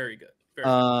very, very good.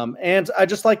 And I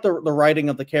just like the writing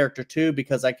of the character too,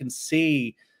 because I can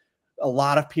see a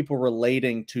lot of people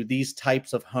relating to these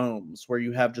types of homes where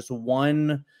you have just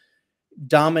one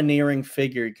domineering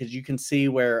figure, because you can see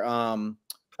where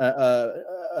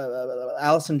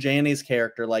Allison Janney's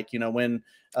character, when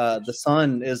the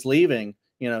son is leaving,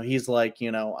 he's like,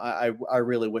 I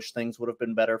really wish things would have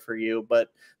been better for you. But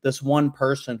this one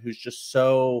person who's just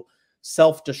so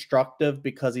self-destructive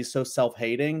because he's so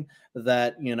self-hating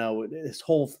that, his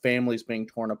whole family's being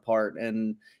torn apart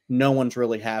and no one's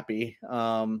really happy.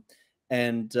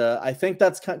 And I think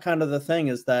that's kind of the thing,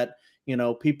 is that,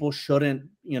 people shouldn't,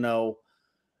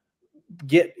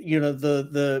 get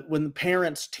the when the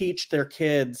parents teach their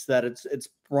kids that it's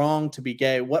wrong to be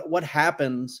gay. What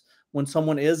happens when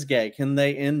someone is gay? Can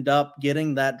they end up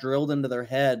getting that drilled into their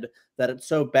head that it's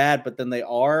so bad, but then they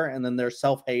are, and then they're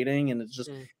self-hating, and it's just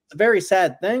it's a very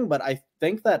sad thing. But I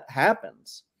think that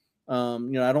happens. I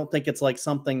don't think it's like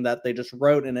something that they just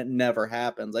wrote and it never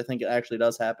happens. I think it actually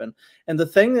does happen. And the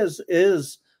thing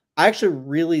is I actually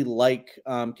really like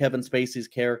Kevin Spacey's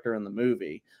character in the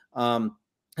movie.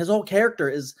 His whole character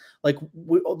is like,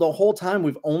 the whole time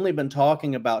we've only been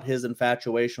talking about his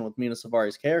infatuation with Mina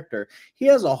Savari's character. He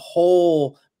has a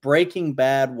whole Breaking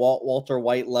Bad Walter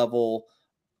White level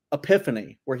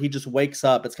epiphany where he just wakes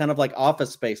up. It's kind of like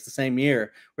Office Space the same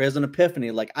year, where he has an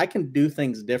epiphany, like, I can do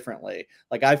things differently.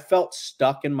 Like, I felt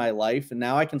stuck in my life and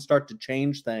now I can start to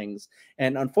change things.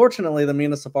 And unfortunately, the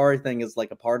Mina Savari thing is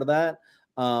like a part of that.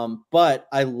 But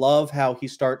I love how he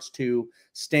starts to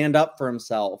stand up for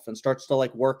himself and starts to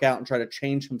like work out and try to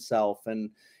change himself, and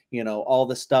all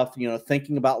this stuff,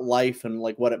 thinking about life and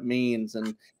like what it means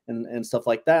and stuff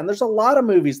like that. And there's a lot of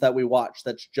movies that we watch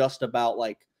that's just about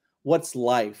like, what's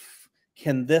life?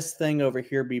 Can this thing over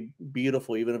here be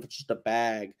beautiful, even if it's just a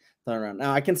bag thrown around?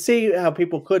 Now I can see how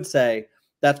people could say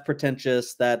that's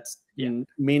pretentious, that's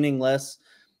meaningless.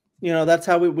 That's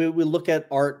how we look at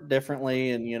art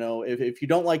differently. And, if you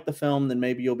don't like the film, then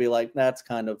maybe you'll be like, that's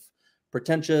kind of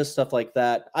pretentious, stuff like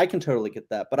that. I can totally get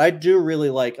that. But I do really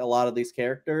like a lot of these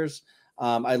characters.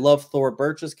 I love Thora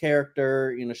Birch's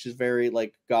character. She's very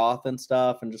like goth and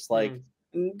stuff, and just like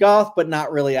goth, but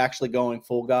not really actually going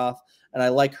full goth. And I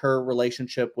like her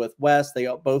relationship with Wes. They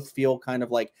both feel kind of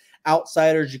like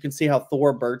outsiders. You can see how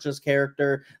Thora Birch's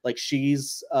character, like,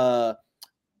 she's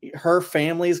her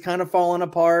family's kind of falling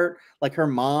apart. Like, her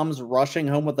mom's rushing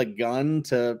home with a gun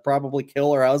to probably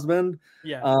kill her husband.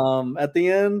 At the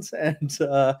end. And that's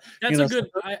a good.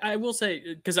 I will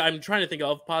say, because I'm trying to think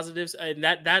of positives, and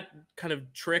that kind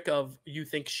of trick of, you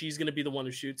think she's going to be the one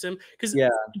who shoots him. Because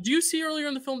do you see earlier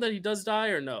in the film that he does die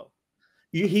or no?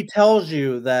 He tells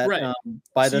you that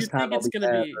by so this time it's going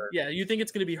to be you think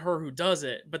it's going to be her who does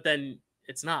it, but then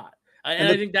it's not. And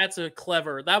I think that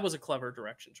was a clever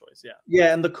direction choice.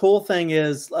 Yeah. And the cool thing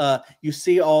is, you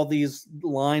see all these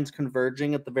lines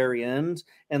converging at the very end,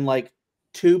 and like,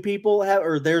 two people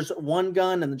there's one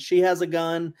gun and then she has a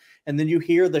gun, and then you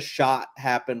hear the shot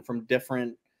happen from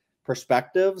different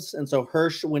perspectives. And so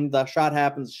when the shot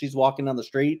happens, she's walking down the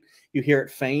street, you hear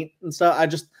it faint and stuff. I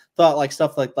just thought like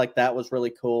stuff like that was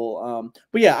really cool.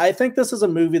 But yeah, I think this is a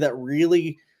movie that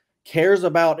really cares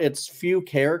about its few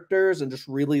characters and just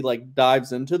really like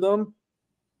dives into them.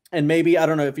 And maybe, I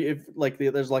don't know if like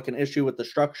there's like an issue with the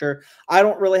structure. I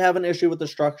don't really have an issue with the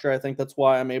structure. I think that's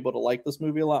why I'm able to like this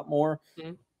movie a lot more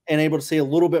and able to see a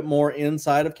little bit more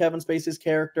inside of Kevin Spacey's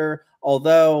character.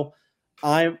 Although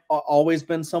I've always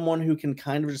been someone who can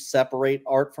kind of just separate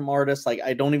art from artists. Like,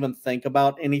 I don't even think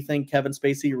about anything Kevin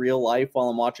Spacey real life while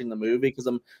I'm watching the movie because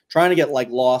I'm trying to get like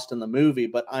lost in the movie.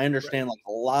 But I understand like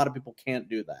a lot of people can't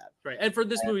do that. Right. And for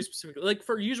this movie specifically, like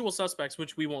for Usual Suspects,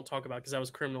 which we won't talk about because I was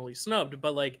criminally snubbed,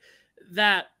 but like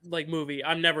that like movie,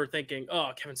 I'm never thinking,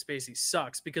 oh, Kevin Spacey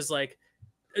sucks, because like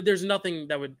there's nothing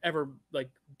that would ever like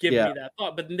give me that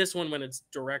thought. But in this one, when it's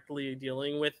directly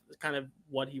dealing with kind of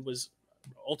what he was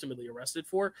ultimately arrested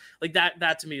for, like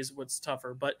that to me is what's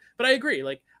tougher. But I agree,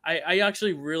 like I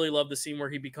actually really love the scene where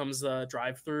he becomes the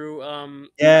drive-through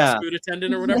food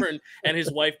attendant or whatever, and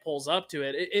his wife pulls up to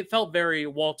it. It felt very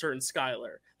Walter and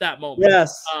Skyler, that moment.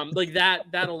 Yes. Like that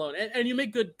alone, and you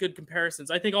make good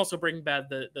comparisons. I think also Breaking Bad,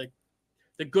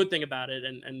 the good thing about it,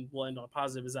 and we'll end on a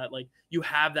positive, is that like you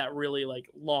have that really like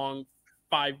long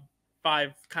five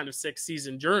kind of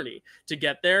 6-season journey to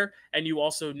get there, and you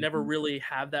also never really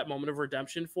have that moment of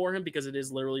redemption for him because it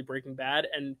is literally Breaking Bad,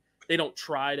 and they don't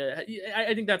try to.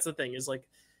 I think that's the thing, is like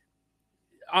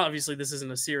obviously this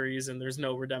isn't a series and there's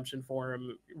no redemption for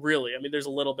him really. I mean, there's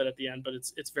a little bit at the end, but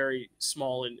it's very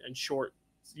small and short.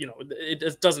 You know,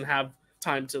 it doesn't have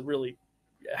time to really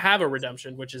have a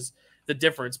redemption, which is the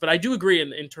difference. But I do agree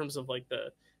in terms of like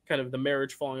the kind of the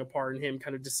marriage falling apart and him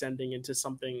kind of descending into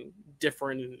something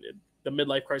different, and the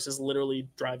midlife crisis literally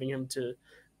driving him to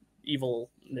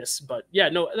evilness. But yeah,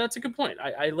 no, that's a good point.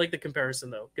 I like the comparison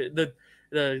though.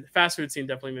 The fast food scene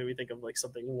definitely made me think of like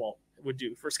something Walt would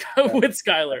do for with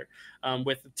Skyler.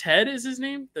 With Ted is his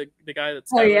name, the guy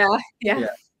that's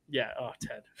yeah. Oh,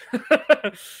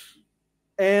 Ted.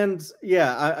 And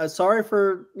yeah, I sorry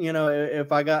for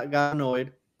if I got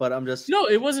annoyed, but I'm just no,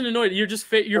 it wasn't annoyed. You're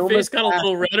just your face got a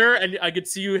little redder, and I could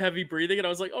see you heavy breathing, and I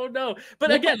was like, oh no.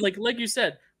 But again, like you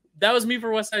said, that was me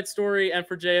for West Side Story and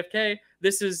for JFK.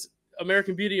 This is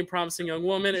American Beauty and Promising Young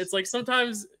Woman. It's like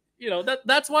sometimes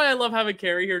that's why I love having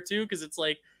Kerri here too, because it's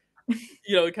like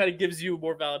it kind of gives you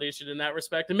more validation in that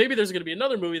respect. And maybe there's going to be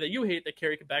another movie that you hate that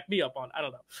Kerri could back me up on. I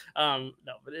don't know.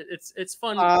 No, but it's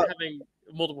fun having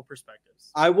multiple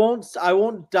perspectives. I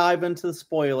won't dive into the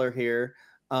spoiler here,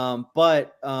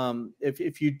 but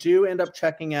if you do end up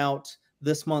checking out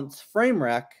this month's Frame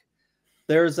Wreck,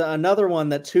 there's another one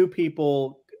that two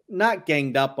people not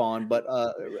ganged up on, but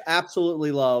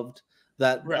absolutely loved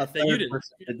that a third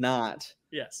person did not.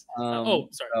 Yes.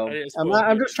 Sorry. So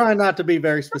I'm just trying not to be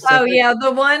very specific. Oh yeah,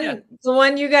 the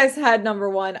one you guys had number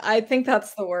one. I think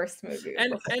that's the worst movie.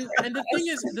 And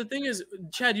the thing is,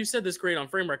 Chad, you said this great on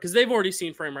Frame Wreck, because they've already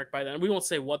seen Frame Wreck by then. We won't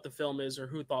say what the film is or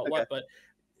who thought what, but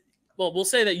we'll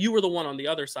say that you were the one on the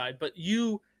other side, but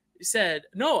you said,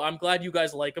 no, I'm glad you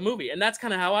guys like a movie. And that's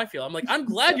kind of how I feel. I'm like, I'm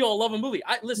glad you all love a movie.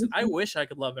 I wish I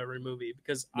could love every movie,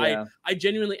 because I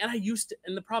genuinely, and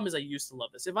the problem is I used to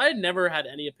love this. If I had never had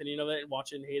any opinion of it and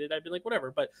watch it and hate it, I'd be like, whatever.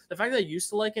 But the fact that I used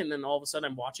to like it and then all of a sudden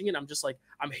I'm watching it, I'm just like,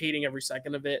 I'm hating every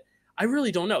second of it. I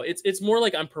really don't know. It's more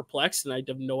like I'm perplexed and I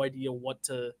have no idea what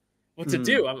to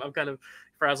do. I'm kind of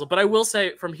frazzled. But I will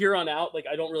say, from here on out, like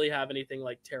I don't really have anything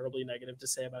like terribly negative to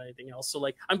say about anything else. So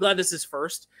like I'm glad this is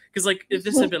first, because like if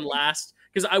this had been last,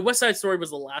 because West Side Story was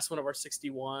the last one of our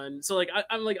 61. So like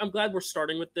I'm glad we're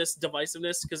starting with this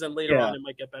divisiveness, because then later on it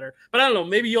might get better. But I don't know,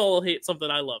 maybe you all will hate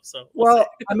something I love. So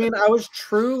I mean, I was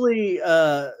truly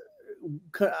I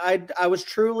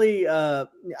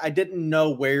didn't know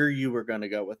where you were going to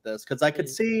go with this, because I could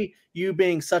see you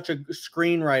being such a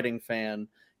screenwriting fan,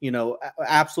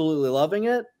 absolutely loving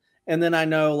it. And then I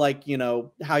know, like,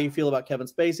 how you feel about Kevin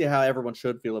Spacey, how everyone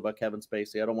should feel about Kevin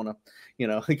Spacey. I don't want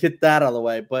to, get that out of the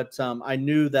way. But I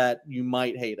knew that you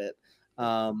might hate it.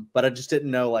 But I just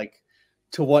didn't know, like,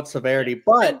 to what severity.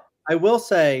 But I will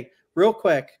say, real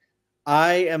quick,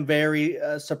 I am very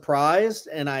surprised,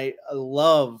 and I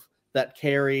love that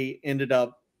Kerri ended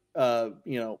up,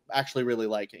 actually really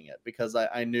liking it, because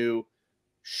I knew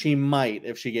she might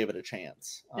if she gave it a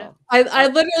chance. I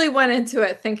literally went into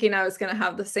it thinking I was going to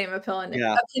have the same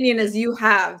opinion as you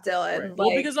have, Dylan. Right.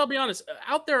 Well, because I'll be honest,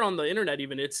 out there on the internet,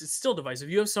 even it's still divisive.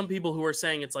 You have some people who are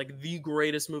saying it's like the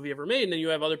greatest movie ever made, and then you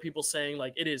have other people saying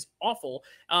like it is awful.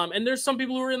 And there's some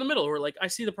people who are in the middle who are like, I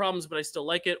see the problems, but I still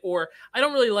like it, or I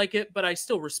don't really like it, but I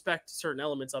still respect certain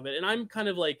elements of it. And I'm kind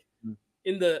of like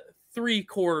in the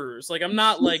 3/4. Like I'm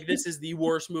not like this is the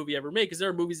worst movie ever made, because there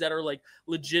are movies that are like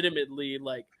legitimately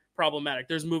like problematic.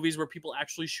 There's movies where people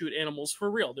actually shoot animals for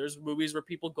real. There's movies where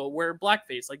people go wear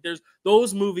blackface. Like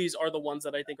those movies are the ones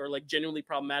that I think are like genuinely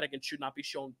problematic and should not be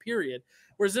shown, period.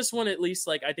 Whereas this one, at least,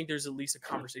 like, I think there's at least a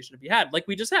conversation to be had, like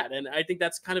we just had. And I think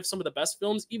that's kind of some of the best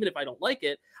films. Even if I don't like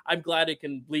it, I'm glad it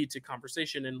can lead to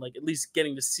conversation and like at least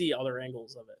getting to see other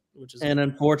angles of it, which is. And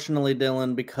unfortunately,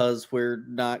 Dylan, because we're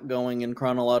not going in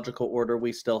chronological order,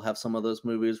 we still have some of those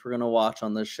movies we're going to watch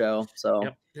on this show. So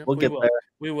we'll get there.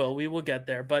 We will get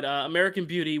there. But American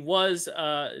Beauty was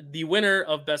the winner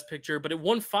of Best Picture, but it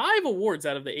won 5 awards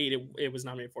out of the 8 it was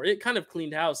nominated for. It kind of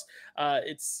cleaned house.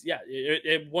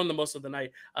 It won the most of the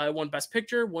night. It won Best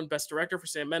Picture, won Best Director for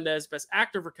Sam Mendes, Best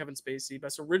Actor for Kevin Spacey,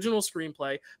 Best Original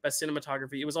Screenplay, Best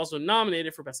Cinematography. It was also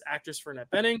nominated for Best Actress for Annette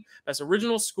Bening, Best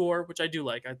Original Score, which I do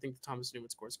like. I think the Thomas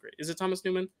Newman score is great. Is it Thomas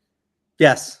Newman?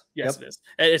 Yes. Yes, It is.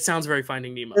 It sounds very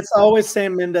Finding Nemo. It's always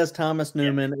Sam Mendes, Thomas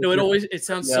Newman. No, it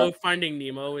sounds so Finding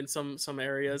Nemo in some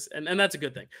areas, and that's a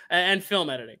good thing. And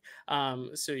film editing.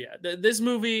 So yeah, this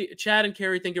movie, Chad and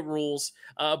Kerri think it rules.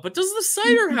 But does the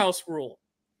Cider House rule?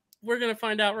 We're gonna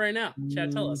find out right now.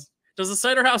 Chad, tell us. Does the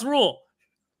Cider House rule?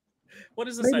 What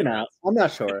is the Cider House? I'm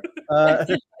not sure.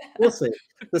 We'll see.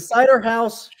 The Cider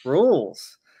House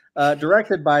rules.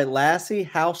 Directed by Lassie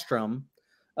Hallstrom.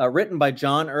 Written by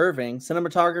John Irving,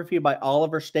 cinematography by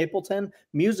Oliver Stapleton,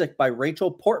 music by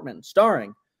Rachel Portman,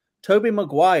 starring Tobey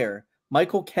Maguire,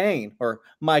 Michael Caine. I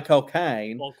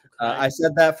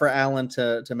said that for Alan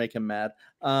to make him mad.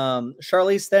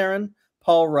 Charlize Theron,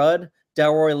 Paul Rudd,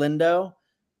 Delroy Lindo,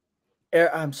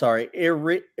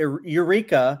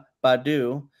 Eureka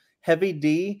Badu, Heavy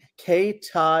D, K.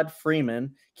 Todd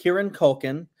Freeman, Kieran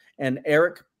Culkin, and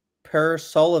Eric Per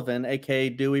Sullivan, aka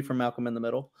Dewey from Malcolm in the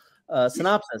Middle.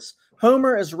 Synopsis.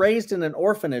 Homer is raised in an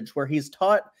orphanage where he's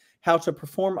taught how to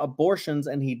perform abortions,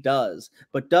 and he does,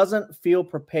 but doesn't feel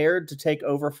prepared to take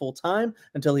over full time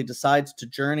until he decides to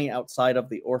journey outside of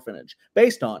the orphanage.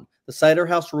 Based on The Cider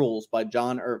House Rules by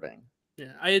John Irving.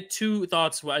 Yeah, I had 2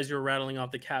 thoughts as you were rattling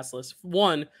off the cast list.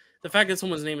 One, the fact that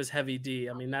someone's name is Heavy D,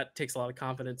 I mean, that takes a lot of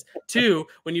confidence. 2,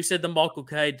 when you said the Michael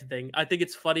Caine thing, I think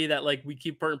it's funny that like we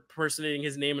keep impersonating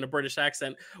his name in a British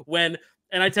accent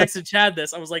and I texted Chad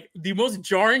this. I was like, the most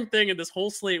jarring thing in this whole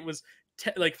slate was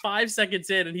like 5 seconds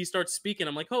in, and he starts speaking.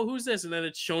 I'm like, oh, who's this? And then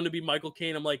it's shown to be Michael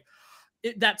Caine. I'm like,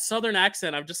 that Southern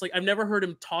accent. I'm just like, I've never heard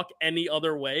him talk any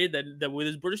other way than with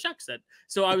his British accent.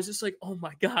 So I was just like, oh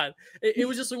my god, it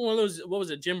was just like one of those. What was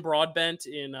it? Jim Broadbent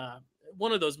in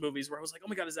one of those movies where I was like, oh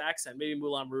my god, his accent. Maybe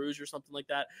Moulin Rouge or something like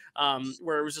that.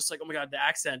 Where it was just like, oh my god, the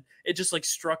accent. It just like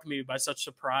struck me by such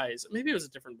surprise. Maybe it was a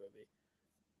different movie.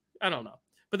 I don't know.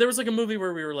 But there was like a movie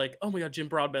where we were like, oh my god, Jim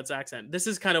Broadbent's accent. This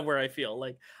is kind of where I feel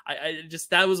like I just,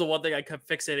 that was the one thing I kept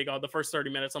fixating on the first 30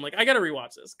 minutes. I'm like, I got to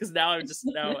rewatch this because now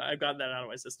I've gotten that out of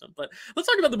my system. But let's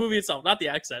talk about the movie itself, not the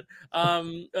accent.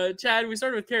 Chad, we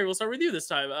started with Kerri. We'll start with you this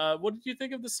time. What did you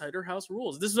think of the Cider House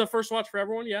Rules? This is a first watch for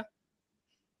everyone, yeah?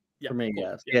 For me, cool.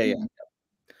 Yes.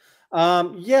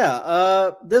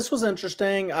 Yeah. This was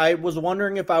interesting. I was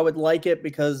wondering if I would like it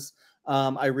because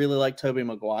I really like Tobey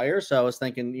Maguire, so I was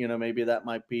thinking, maybe that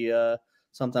might be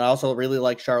something. I also really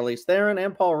like Charlize Theron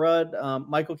and Paul Rudd.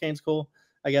 Michael Caine's cool,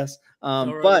 I guess. I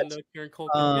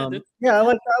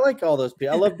like all those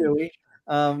people. I love Dewey.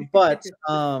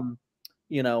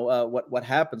 What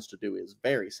happens to Dewey is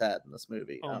very sad in this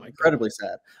movie. Incredibly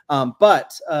sad. I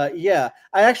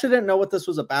actually didn't know what this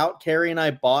was about. Kerri and I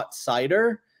bought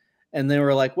cider, and they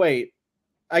were like, "Wait,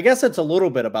 I guess it's a little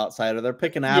bit about cider. They're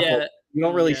picking apple." Yeah. You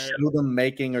don't really show them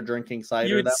making or drinking cider.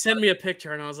 You would send me a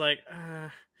picture, and I was like,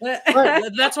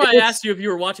 that's why I asked you if you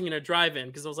were watching in a drive-in,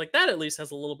 because I was like, that at least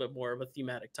has a little bit more of a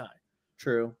thematic tie.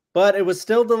 True. But it was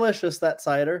still delicious, that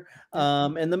cider.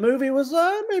 And the movie was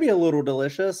maybe a little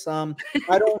delicious. I'm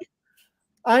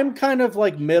kind of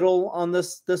like middle on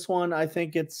this one. I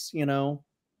think it's,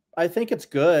 I think it's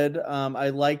good. I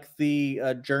like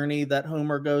the journey that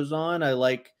Homer goes on. I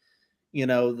like,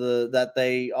 that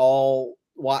they all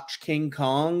watch King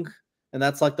Kong, and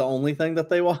that's like the only thing that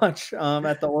they watch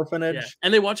at the orphanage. Yeah.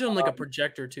 And they watch it on like a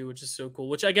projector too, which is so cool.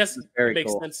 Which I guess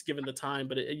makes sense given the time.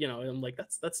 But I'm like,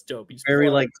 that's dope. He's very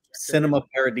like Cinema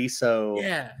Paradiso.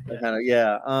 Yeah. But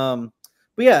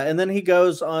yeah, and then he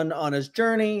goes on his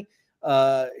journey.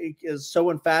 He is so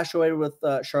infatuated with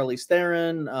Charlize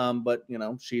Theron, but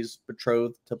she's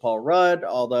betrothed to Paul Rudd.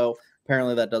 Although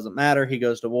apparently that doesn't matter. He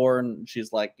goes to war, and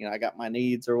she's like, I got my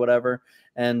needs or whatever.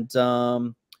 And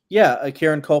Kieran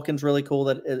Culkin's really cool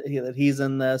that he's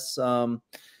in this. A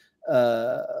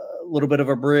little bit of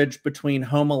a bridge between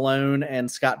Home Alone and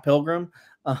Scott Pilgrim.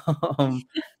 And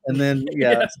then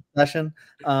Succession.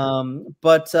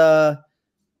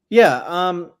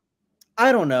 I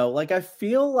I don't know. Like, I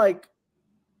feel like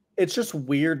it's just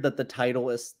weird that the title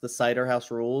is the Cider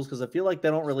House Rules, because I feel like they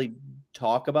don't really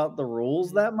talk about the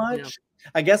rules that much. Yeah.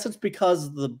 I guess it's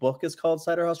because the book is called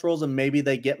Cider House Rules, and maybe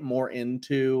they get more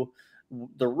into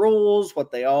the rules,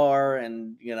 what they are,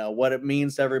 and what it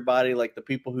means to everybody, like the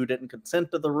people who didn't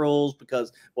consent to the rules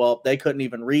because, well, they couldn't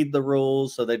even read the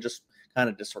rules, so they just kind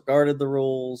of disregarded the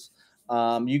rules.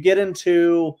 You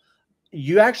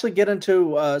actually get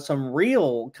into some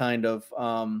real kind of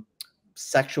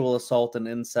sexual assault and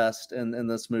incest in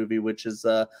this movie, which is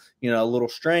a little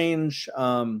strange.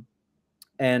 And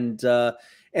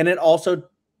it also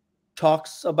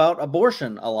talks about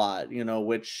abortion a lot,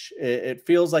 which it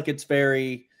feels like it's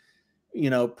very,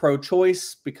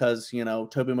 pro-choice, because,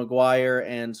 Tobey Maguire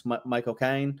and Michael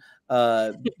Caine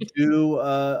do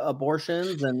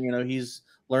abortions, and, he's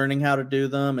learning how to do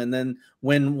them. And then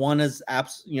when one is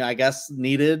I guess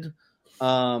needed,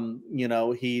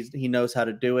 he knows how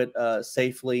to do it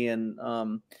safely and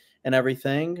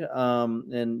everything.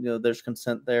 And there's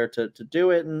consent there to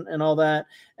do it and all that.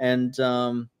 And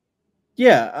I'm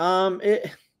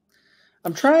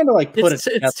trying to like put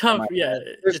it's tough. Yeah,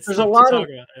 there's a lot of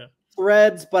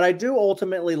threads, but I do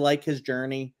ultimately like his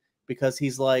journey, because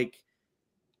he's like,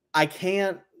 I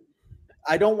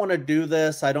don't want to do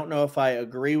this. I don't know if I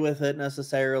agree with it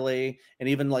necessarily. And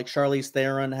even like Charlize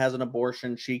Theron has an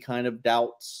abortion. She kind of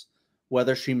doubts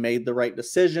whether she made the right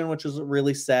decision, which is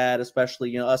really sad,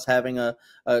 especially, us having a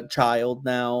child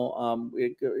now,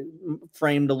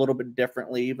 framed a little bit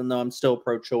differently, even though I'm still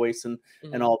pro-choice and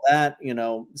all that,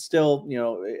 still,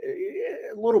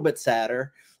 a little bit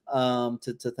sadder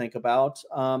to think about.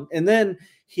 And then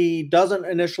he doesn't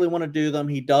initially want to do them.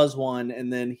 He does one,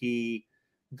 and then he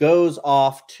goes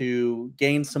off to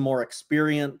gain some more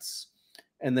experience,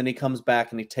 and then he comes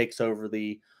back and he takes over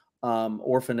the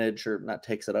orphanage, or not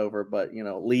takes it over, but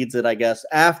leads it, I guess,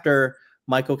 after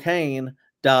Michael Caine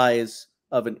dies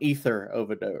of an ether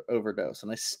overdose.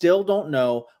 And I still don't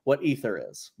know what ether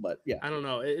is, but yeah, I don't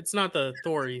know. It's not the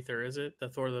Thor ether, is it? The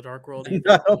Thor the Dark World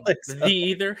ether? I don't think so. The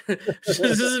ether. This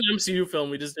is an MCU film.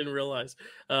 We just didn't realize.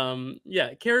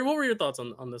 Yeah, Kerri, what were your thoughts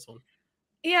on this one?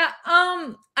 Yeah,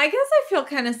 I guess I feel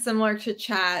kind of similar to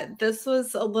Chad. This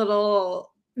was a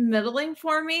little middling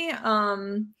for me.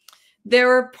 There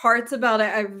were parts about it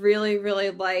I really,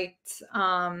 really liked.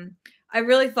 I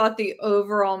really thought the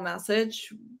overall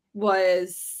message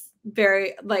was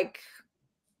very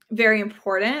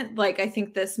important. Like, I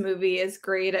think this movie is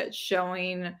great at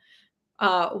showing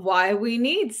why we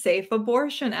need safe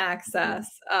abortion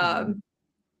access. Not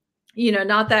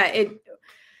that it,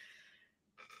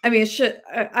 I mean,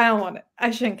 I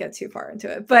shouldn't get too far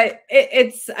into it, but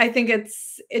I think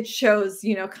it shows,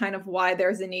 kind of why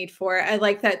there's a need for it. I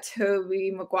like that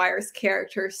Tobey Maguire's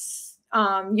character,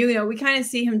 we kind of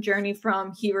see him journey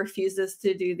from, he refuses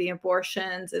to do the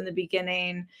abortions in the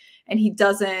beginning, and he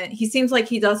seems like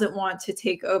he doesn't want to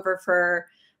take over for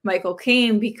Michael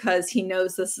Caine, because he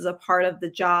knows this is a part of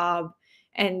the job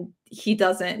and he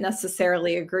doesn't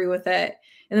necessarily agree with it.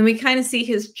 And then we kind of see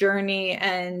his journey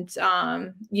and,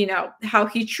 how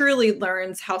he truly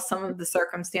learns how some of the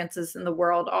circumstances in the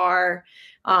world are.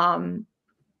 I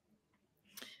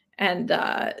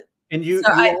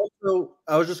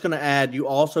was just going to add, you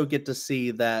also get to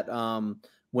see that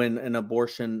when an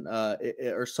abortion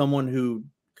or someone who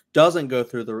doesn't go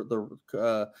through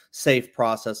the safe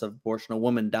process of abortion, a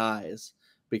woman dies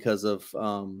because of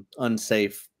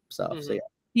unsafe stuff. Mm-hmm. So yeah.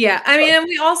 Yeah, I mean, and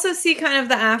we also see kind of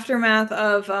the aftermath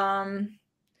of,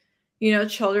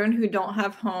 children who don't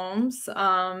have homes.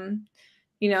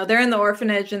 They're in the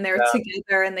orphanage and they're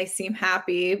together and they seem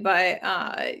happy, but,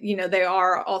 they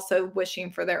are also wishing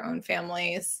for their own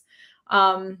families.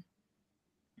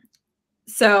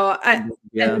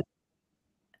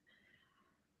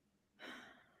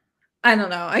 I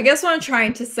don't know. I guess what I'm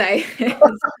trying to say is, I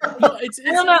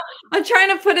don't know. I'm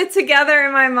trying to put it together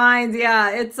in my mind.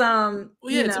 Yeah, it's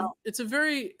it's a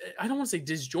very, I don't want to say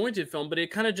disjointed film, but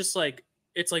it kind of just like,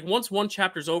 it's like once one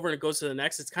chapter's over and it goes to the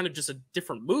next, it's kind of just a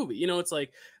different movie. It's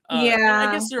like,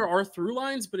 I guess there are through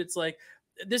lines, but it's like,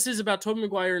 this is about Tobey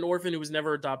Maguire, an orphan who was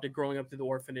never adopted, growing up through the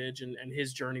orphanage and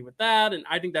his journey with that. And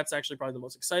I think that's actually probably the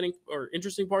most exciting or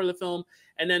interesting part of the film.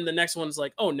 And then the next one's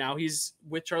like, oh, now he's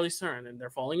with Charlize Theron and they're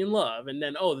falling in love. And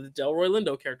then, oh, the Delroy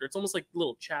Lindo character. It's almost like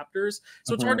little chapters.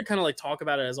 So it's hard to kind of like talk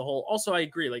about it as a whole. Also, I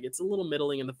agree. Like, it's a little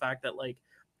middling in the fact that, like,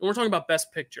 when we're talking about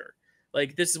Best Picture,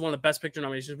 like, this is one of the Best Picture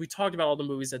nominations. We talked about all the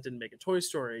movies that didn't make it. Toy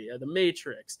Story, The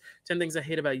Matrix, 10 Things I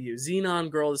Hate About You, Xenon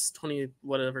Girl is 20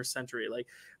 whatever century. Like,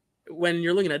 when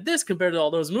you're looking at this compared to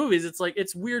all those movies, it's like,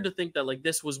 it's weird to think that like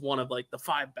this was one of like the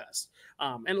 5 best.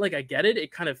 And like, I get it.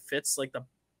 It kind of fits like the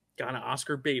kind of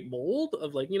Oscar bait mold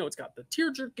of like, it's got the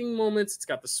tear jerking moments, it's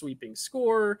got the sweeping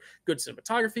score, good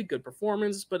cinematography, good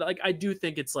performance, but like I do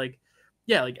think it's like,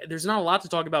 yeah, like there's not a lot to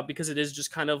talk about because it is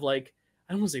just kind of like,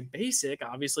 I don't want to say basic,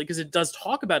 obviously, because it does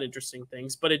talk about interesting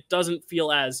things, but it doesn't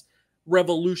feel as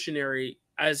revolutionary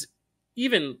as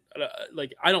even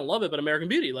like, I don't love it, but American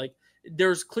Beauty, like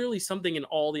there's clearly something in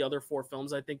all the other 4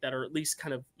 films I think that are at least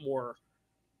kind of more,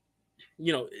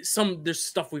 there's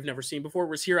stuff we've never seen before.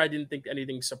 Whereas here, I didn't think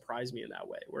anything surprised me in that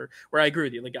way. Where I agree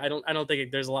with you. Like I don't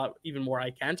think there's a lot even more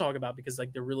I can talk about because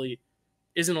like there really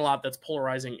isn't a lot that's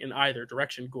polarizing in either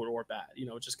direction, good or bad.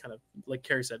 It's just kind of like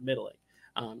Kerri said, middling,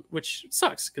 which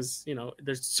sucks because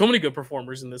there's so many good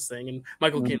performers in this thing, and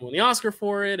Michael Caine won the Oscar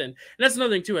for it, and that's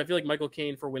another thing too. I feel like Michael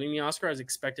Caine for winning the Oscar, I was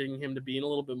expecting him to be in a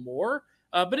little bit more,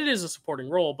 but it is a supporting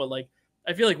role. But like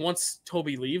I feel like once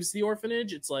Toby leaves the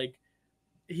orphanage, it's like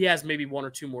he has maybe 1 or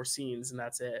 2 more scenes and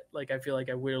that's it. Like I feel like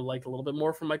I would have liked a little bit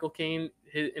more from Michael Caine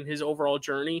in his overall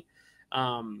journey,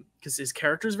 because his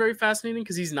character is very fascinating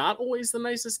because he's not always the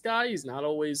nicest guy. He's not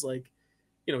always like,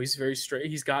 he's very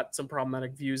straight. He's got some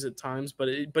problematic views at times, but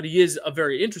he is a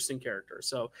very interesting character.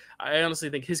 So I honestly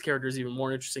think his character is even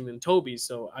more interesting than Toby's.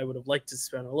 So I would have liked to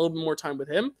spend a little bit more time with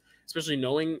him, especially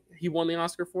knowing he won the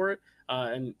Oscar for it,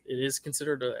 and it is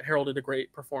considered heralded a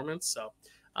great performance. So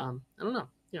I don't know.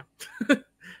 Yeah.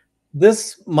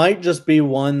 This might just be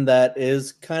one that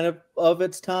is kind of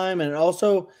its time, and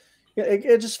also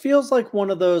it just feels like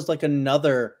one of those, like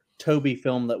another Toby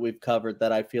film that we've covered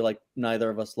that I feel like neither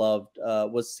of us loved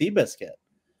was Seabiscuit.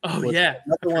 Oh yeah,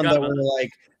 another one that we're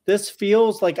like, this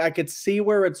feels like I could see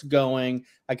where it's going.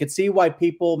 I could see why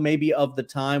people maybe of the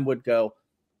time would go,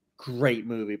 great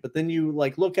movie, but then you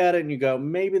like look at it and you go,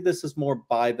 maybe this is more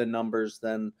by the numbers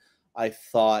than I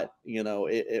thought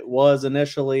it was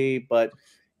initially. But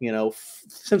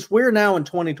since we're now in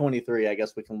 2023, I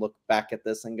guess we can look back at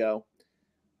this and go,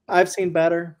 I've seen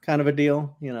better, kind of a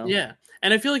deal, Yeah,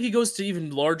 and I feel like he goes to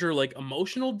even larger, like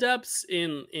emotional depths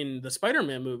in the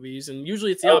Spider-Man movies, and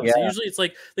usually it's the opposite. Yeah. Usually it's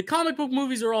like the comic book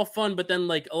movies are all fun, but then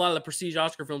like a lot of the prestige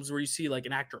Oscar films where you see like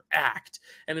an actor act,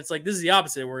 and it's like this is the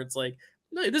opposite, where it's like,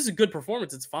 no, this is a good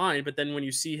performance, it's fine, but then when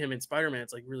you see him in Spider-Man,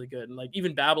 it's like really good, and like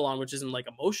even Babylon, which isn't like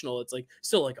emotional, it's like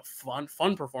still like a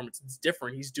fun performance. It's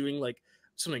different. He's doing like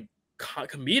something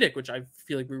comedic, which I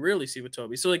feel like we rarely see with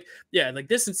Toby. So like, yeah, like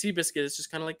this and Seabiscuit is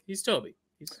just kind of like he's Toby.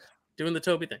 He's doing the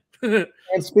Toby thing.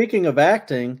 And speaking of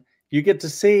acting, you get to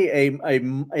see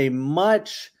a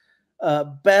much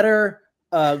better,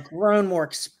 grown, more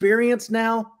experienced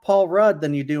now Paul Rudd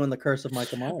than you do in The Curse of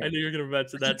Michael Myers. I knew you were going to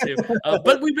mention that too.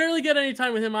 But we barely get any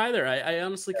time with him either. I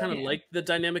honestly kind of like the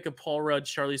dynamic of Paul Rudd,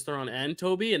 Charlize Theron, and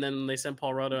Toby. And then they sent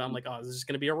Paul Rudd, and I'm like, oh, this is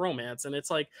going to be a romance. And it's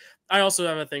like, I also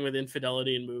have a thing with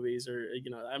infidelity in movies, or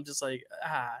I'm just like,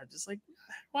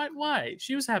 why?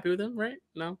 She was happy with him, right?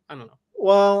 No, I don't know.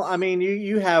 Well, I mean,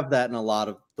 you have that in a lot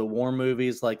of the war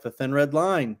movies, like The Thin Red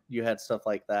Line. You had stuff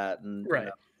like that, and right.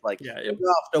 Like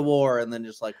off to war, and then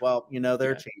just like, well,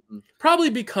 they're cheating. Probably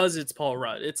because it's Paul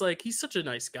Rudd. It's like he's such a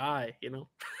nice guy,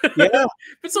 Yeah,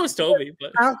 but so is Toby.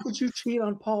 But how could you cheat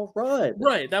on Paul Rudd?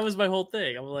 Right, that was my whole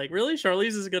thing. I'm like, really,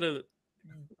 Charlize is gonna?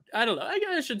 I don't know.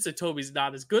 I shouldn't say Toby's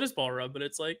not as good as Paul Rudd, but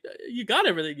it's like you got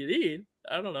everything you need.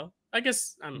 I don't know. I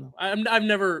guess I don't know. I've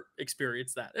never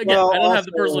experienced that. Again, I don't have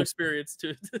the personal experience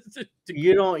to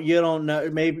you don't know.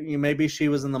 Maybe she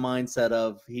was in the mindset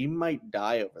of he might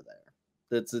die over there.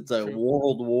 It's a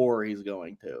world war he's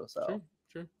going to. So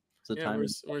true. It's a time.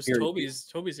 Where's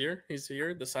Toby's here? He's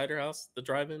here. The Cider House, the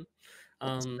drive-in.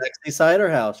 Sexy Cider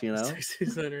House, Sexy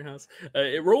Cider House.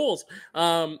 It rules.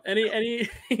 Any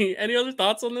other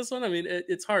thoughts on this one? I mean,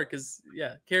 it's hard because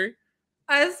Kerri.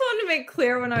 I just wanted to make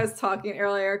clear when I was talking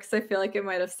earlier, because I feel like it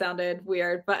might have sounded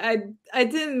weird, but I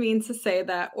didn't mean to say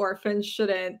that orphans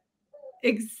shouldn't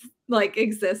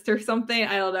exist or something.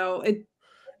 I don't know.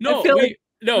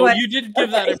 You did give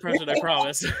that impression, I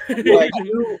promise.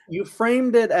 You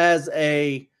framed it as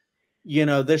a,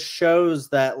 this shows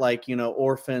that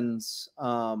orphans,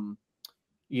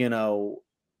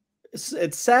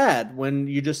 it's sad when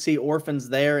you just see orphans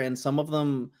there and some of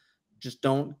them just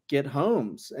don't get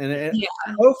homes. And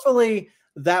hopefully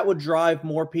that would drive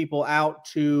more people out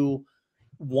to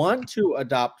want to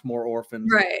adopt more orphans.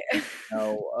 Right.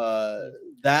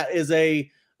 That is a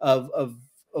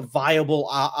viable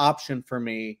option for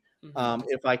me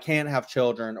if I can't have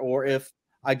children, or if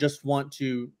I just want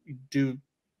to do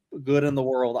good in the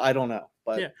world. I don't know.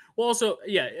 But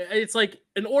it's like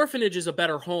an orphanage is a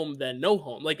better home than no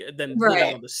home, than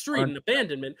living on the street and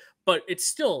abandonment, but it's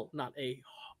still not a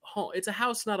home. It's a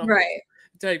house, not a home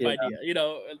type idea.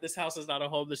 This house is not a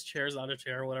home, this chair is not a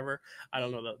chair, or whatever. I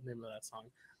don't know the name of that song.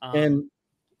 And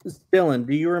Dylan,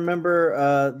 do you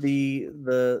remember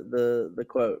the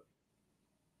quote?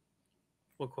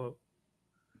 What quote?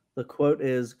 The quote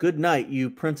is, "Good night, you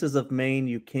princes of Maine,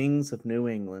 you kings of New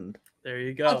England." There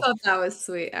you go. I thought that was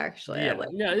sweet, actually.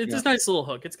 Yeah, it's a nice little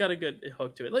hook. It's got a good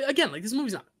hook to it. Like again, like this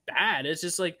movie's not bad. It's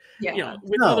just like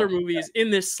with other movies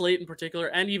in this slate in particular,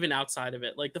 and even outside of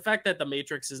it, like the fact that The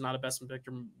Matrix is not a Best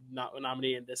Picture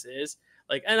nominee, and this is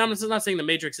like, and I'm not saying The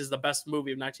Matrix is the best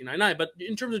movie of 1999, but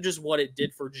in terms of just what it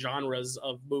did for genres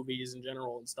of movies in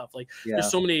general and stuff, like there's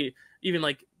so many, even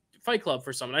like Fight Club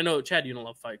for some. And I know Chad, you don't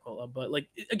love Fight Club, but like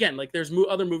again, like there's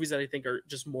other movies that I think are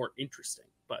just more interesting.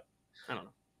 But I don't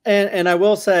know. And I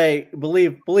will say,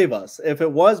 believe us, if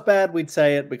it was bad, we'd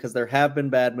say it, because there have been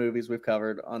bad movies we've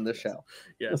covered on this show.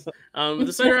 Yes.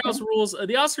 The Cider House Rules,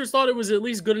 the Oscars thought it was at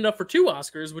least good enough for 2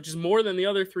 Oscars, which is more than the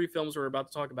other 3 films we're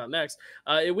about to talk about next.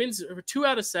 It wins 2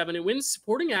 out of 7. It wins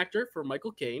supporting actor for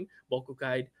Michael Caine,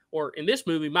 or in this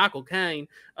movie, Michael Caine.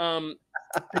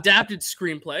 Adapted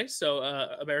screenplay, so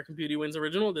American Beauty wins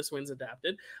original, this wins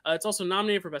adapted. It's also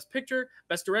nominated for Best Picture,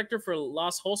 Best Director for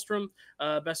Lars Holmström,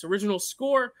 Best Original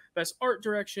Score, Best Art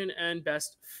Direction, and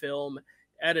Best Film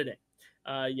Editing.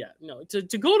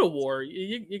 To go to war,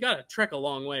 you gotta trek a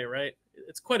long way, right?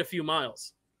 It's quite a few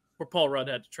miles where Paul Rudd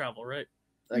had to travel, right?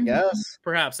 I guess.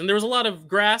 Perhaps. And there was a lot of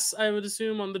grass, I would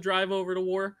assume, on the drive over to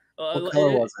war. What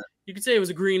color was it? You could say it was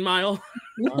a green mile.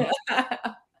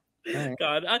 Right.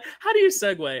 God, how do you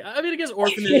segue? I mean, I guess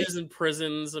orphanages and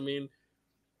prisons. I mean,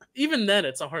 even then,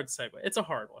 it's a hard segue. It's a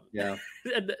hard one. Yeah,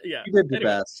 yeah. You did the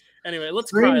best. Anyway,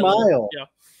 let's Green cry. Mile. Yeah.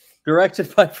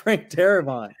 Directed by Frank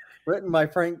Darabont. Written by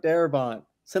Frank Darabont.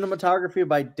 Cinematography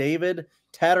by David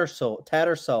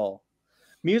Tattersall.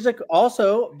 Music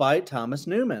also by Thomas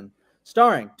Newman.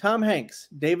 Starring Tom Hanks,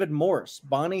 David Morse,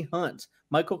 Bonnie Hunt,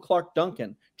 Michael Clark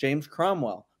Duncan, James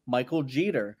Cromwell, Michael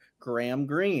Jeter, Graham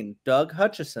Greene, Doug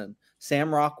Hutchison,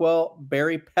 Sam Rockwell,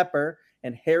 Barry Pepper,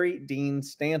 and Harry Dean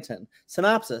Stanton.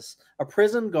 Synopsis: a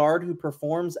prison guard who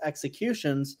performs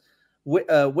executions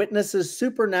witnesses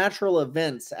supernatural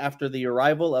events after the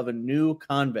arrival of a new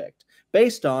convict.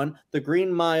 Based on The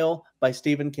Green Mile by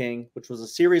Stephen King, which was a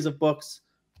series of books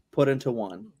put into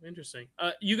one. Interesting.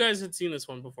 You guys had seen this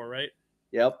one before, right?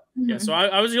 Yep. Yeah, so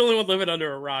I was the only one living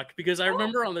under a rock, because I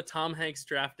remember on the Tom Hanks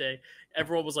draft day,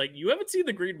 everyone was like, "You haven't seen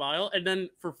The Green Mile?" And then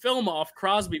for Film Off,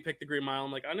 Crosby picked The Green Mile.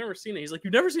 I'm like, "I've never seen it." He's like,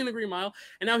 "You've never seen The Green Mile?"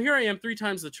 And now here I am, 3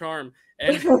 times the charm.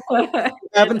 And you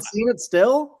haven't seen it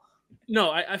still?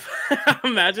 No, I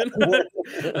imagine.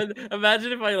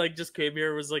 Imagine if I like just came here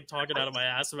and was like talking out of my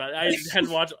ass about it. I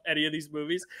hadn't watched any of these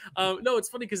movies. No, it's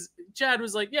funny because Chad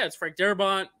was like, "Yeah, it's Frank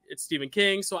Darabont, it's Stephen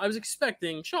King," so I was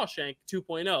expecting Shawshank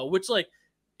 2.0, which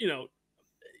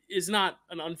is not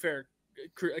an unfair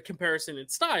comparison in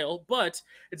style, but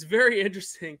it's very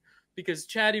interesting because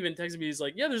Chad even texted me. He's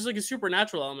like, "Yeah, there's like a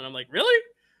supernatural element." I'm like, "Really?"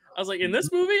 I was like, "In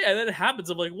this movie?" And then it happens.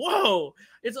 I'm like, "Whoa!"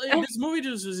 It's like this movie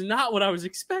just was not what I was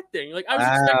expecting. Like I was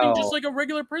expecting just like a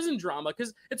regular prison drama,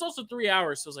 because it's also 3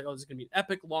 hours. So I was like, "Oh, this is gonna be an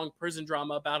epic long prison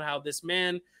drama about how this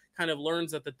man kind of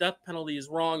learns that the death penalty is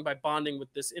wrong by bonding with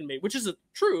this inmate," which is a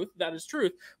truth. That is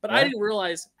truth. But I didn't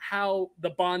realize how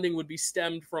the bonding would be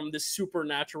stemmed from this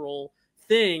supernatural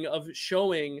thing of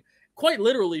quite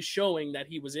literally showing that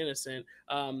he was innocent,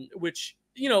 which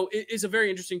is a very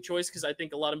interesting choice, because I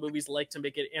think a lot of movies like to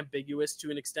make it ambiguous to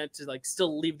an extent, to like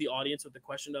still leave the audience with the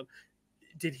question of,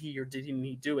 did he or didn't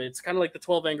he do it? It's kind of like the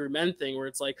 12 Angry Men thing, where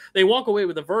it's like they walk away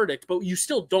with a verdict, but you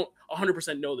still don't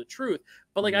 100% know the truth.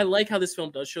 But like I like how this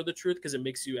film does show the truth, because it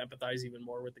makes you empathize even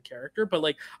more with the character. But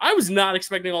like I was not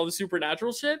expecting all the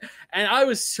supernatural shit, and I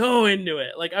was so into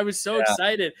it. Like I was so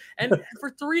excited. And for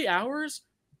 3 hours,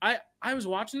 I was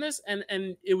watching this, and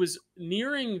it was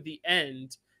nearing the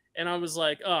end. And I was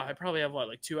like, "Oh, I probably have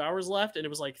 2 hours left," and it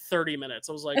was like 30 minutes.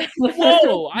 I was like,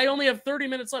 "Whoa, I only have 30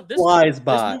 minutes left." This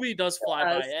movie does fly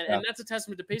by, and that's a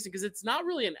testament to pacing, because it's not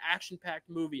really an action-packed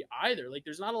movie either. Like,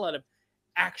 there's not a lot of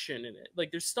action in it.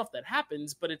 Like, there's stuff that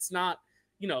happens, but it's not,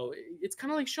 it's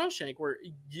kind of like Shawshank, where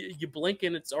you blink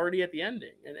and it's already at the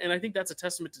ending. And I think that's a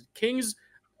testament to King's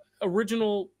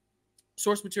original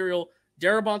source material,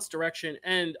 Darabont's direction,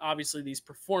 and obviously these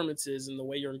performances and the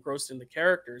way you're engrossed in the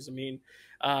characters. I mean,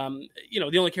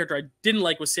 the only character I didn't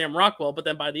like was Sam Rockwell, but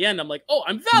then by the end, I'm like, "Oh,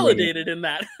 I'm validated in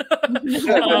that." I'm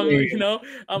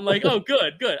like, "Oh,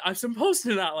 good. I'm supposed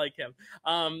to not like him."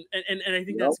 And I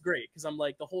think that's great, because I'm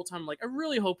like, the whole time, I'm like, I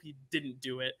really hope he didn't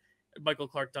do it, Michael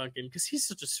Clark Duncan, because he's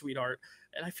such a sweetheart,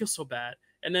 and I feel so bad.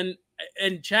 And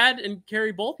Chad and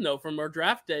Kerri both know from our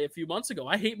draft day a few months ago,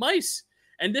 I hate mice.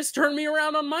 And this turned me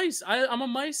around on mice. I'm a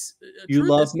mice. You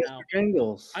love Mr. Now.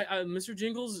 Jingles. Mr.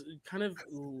 Jingles kind of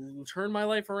turned my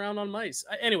life around on mice.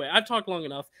 Anyway, I've talked long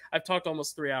enough. I've talked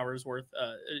almost 3 hours worth,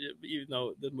 even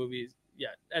though the movie. Yeah.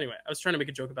 Anyway, I was trying to make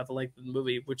a joke about the length of the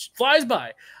movie, which flies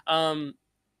by.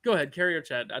 Go ahead, Kerri or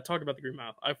Chad. I talked about the Green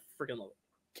Mile. I freaking love it.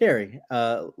 Kerri,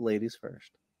 ladies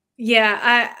first.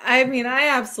 Yeah, I mean, I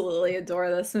absolutely adore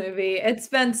this movie. It's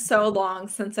been so long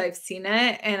since I've seen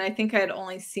it, and I think I had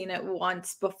only seen it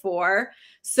once before.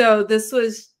 So this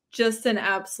was just an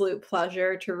absolute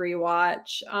pleasure to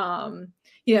rewatch.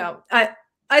 You know,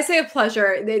 I say a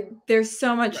pleasure. There's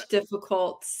so much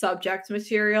difficult subject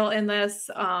material in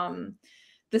this.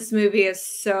 This movie is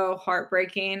so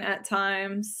heartbreaking at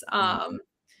times. But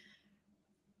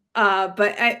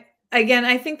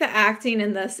I think the acting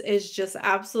in this is just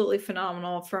absolutely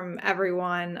phenomenal from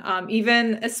everyone.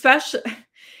 Especially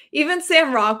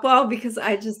Sam Rockwell, because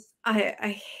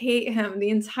I hate him the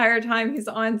entire time he's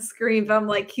on screen, but I'm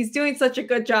like, he's doing such a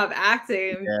good job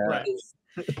acting. Yeah.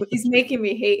 He's making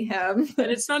me hate him.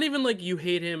 And it's not even like you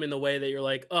hate him in the way that you're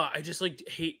like, oh, I just like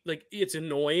hate, like it's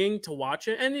annoying to watch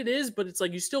it. And it is, but it's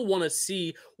like you still want to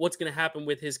see what's going to happen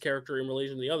with his character in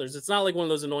relation to the others. It's not like one of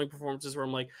those annoying performances where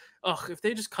I'm like, oh, if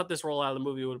they just cut this role out of the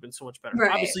movie, it would have been so much better.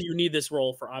 Right. Obviously, you need this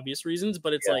role for obvious reasons,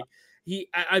 but it's like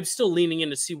I'm still leaning in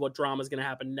to see what drama is going to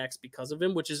happen next because of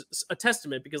him, which is a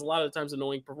testament, because a lot of the times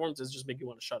annoying performances just make you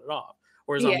want to shut it off.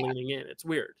 Whereas I'm leaning in. It's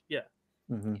weird. Yeah.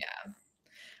 Mm-hmm. Yeah.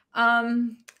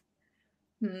 I'm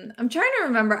trying to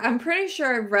remember. I'm pretty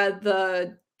sure I read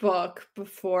the book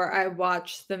before I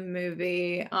watched the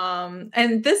movie.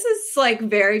 And this is like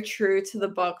very true to the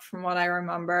book from what I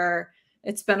remember.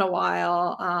 It's been a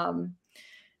while.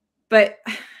 But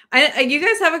you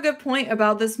guys have a good point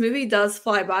about this movie does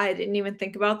fly by. I didn't even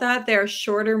think about that. There are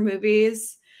shorter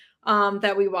movies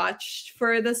that we watched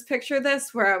for this picture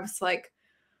this where I was like,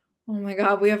 oh my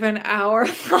God, we have an hour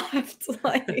left.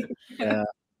 Like, yeah.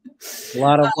 A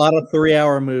lot of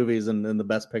 3-hour movies in the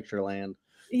Best Picture land.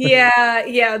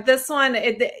 Yeah. This one,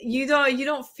 you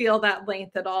don't feel that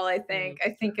length at all. I think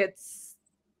it's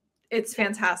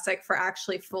fantastic for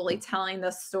actually fully telling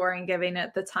the story and giving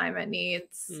it the time it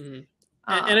needs. Mm-hmm.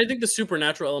 And I think the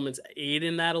supernatural elements aid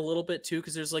in that a little bit too,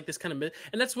 because there's like this kind of,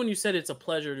 and that's when you said it's a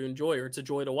pleasure to enjoy or it's a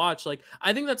joy to watch. Like,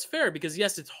 I think that's fair because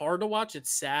yes, it's hard to watch.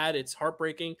 It's sad. It's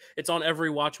heartbreaking. It's on every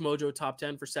Watch Mojo top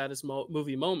 10 for saddest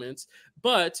movie moments.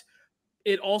 But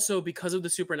it also, because of the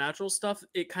supernatural stuff,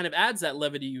 it kind of adds that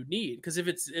levity you need. Because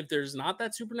if there's not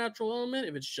that supernatural element,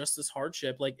 if it's just this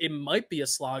hardship, like it might be a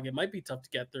slog. It might be tough to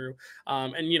get through.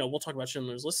 And we'll talk about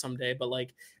Schindler's List someday, but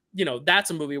like,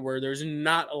 that's a movie where there's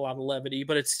not a lot of levity,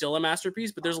 but it's still a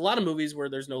masterpiece. But there's a lot of movies where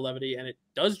there's no levity and it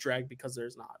does drag because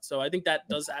there's not. So I think that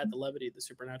does add the levity, the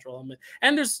supernatural element.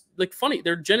 And there's like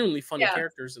they're genuinely funny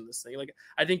characters in this thing. Like,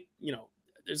 I think,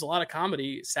 there's a lot of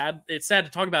comedy. It's sad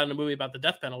to talk about in a movie about the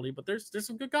death penalty, but there's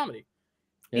some good comedy.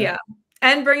 Yeah.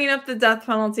 And bringing up the death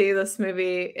penalty, this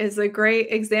movie is a great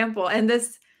example. And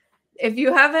this, if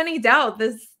you have any doubt,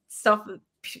 this stuff,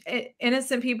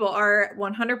 innocent people are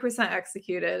 100%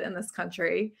 executed in this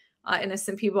country.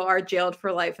 Innocent people are jailed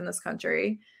for life in this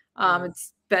country.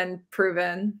 It's been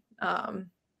proven.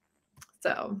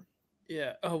 So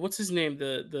yeah. Oh, what's his name?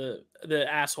 The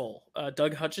asshole,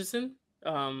 Doug Hutchison.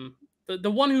 The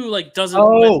one who like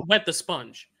doesn't wet the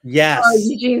sponge. Yes.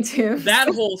 Eugene Toombs. That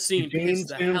whole scene pissed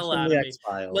the hell out of me.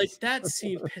 X-Files. Like that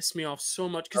scene pissed me off so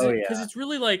much because it's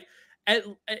really like,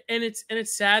 and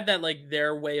it's sad that like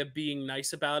their way of being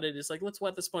nice about it is like, let's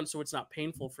wet the sponge so it's not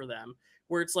painful for them.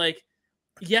 Where it's like,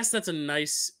 yes, that's a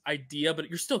nice idea, but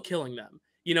you're still killing them.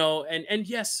 And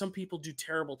yes, some people do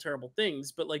terrible, terrible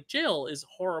things, but like jail is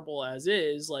horrible as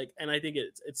is. Like, and I think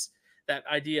it's that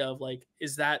idea of like,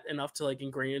 is that enough to like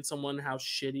ingrain in someone how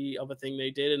shitty of a thing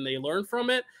they did and they learn from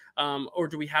it? Or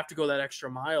do we have to go that extra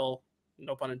mile,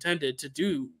 no pun intended, to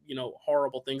do,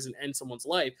 horrible things and end someone's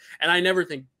life? And I never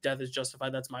think death is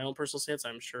justified. That's my own personal stance.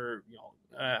 I'm sure,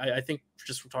 I think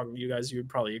just from talking to you guys, you would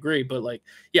probably agree, but like,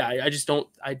 yeah, I just don't,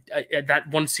 that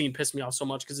one scene pissed me off so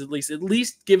much because at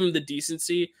least give him the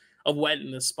decency of wetting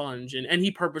the sponge, and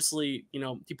he purposely,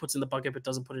 he puts in the bucket but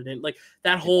doesn't put it in. Like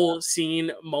that whole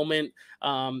scene moment,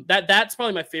 that's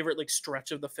probably my favorite like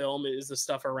stretch of the film is the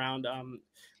stuff around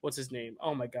what's his name?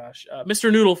 Oh my gosh,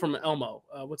 Mr. Noodle from Elmo.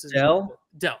 What's his name?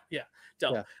 Dell. Yeah,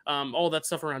 Dell. Yeah. All that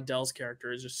stuff around Dell's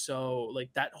character is just so like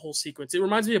that whole sequence. It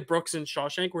reminds me of Brooks and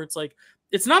Shawshank, where it's like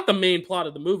it's not the main plot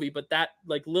of the movie, but that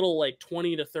like little like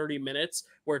 20 to 30 minutes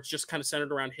where it's just kind of centered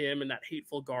around him and that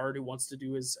hateful guard who wants to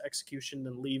do his execution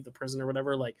and leave the prison or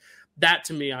whatever. Like that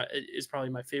to me is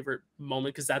probably my favorite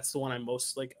moment because that's the one I'm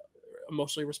most like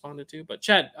emotionally responded to. But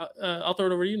Chad, I'll throw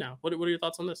it over to you now. What are your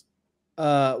thoughts on this?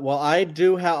 Well, I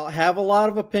do have a lot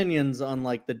of opinions on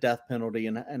like the death penalty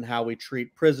and how we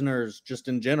treat prisoners just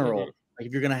in general. Like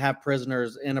if you're gonna have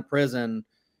prisoners in a prison,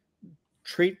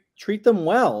 treat them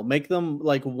well, make them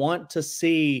like want to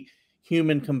see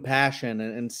human compassion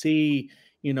and see,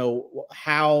 you know,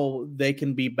 how they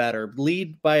can be better.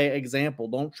 Lead by example.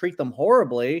 Don't treat them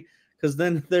horribly, because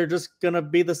then they're just gonna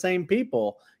be the same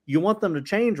people. You want them to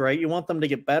change, right? You want them to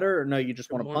get better, or no, you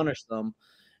just want to punish them.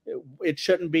 It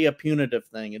shouldn't be a punitive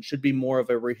thing. It should be more of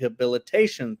a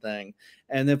rehabilitation thing.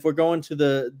 And if we're going to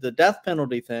the death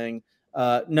penalty thing,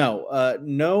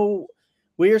 no,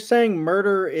 we are saying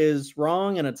murder is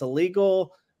wrong and it's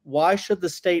illegal. Why should the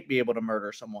state be able to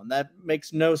murder someone? That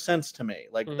makes no sense to me.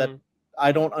 Like that,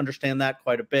 I don't understand that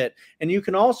quite a bit. And you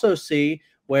can also see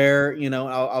where, you know,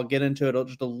 I'll get into it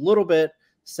just a little bit,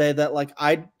 say that like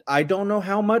I don't know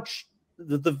how much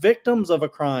the victims of a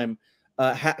crime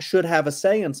should have a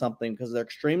say in something, because they're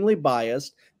extremely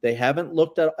biased. They haven't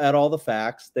looked at all the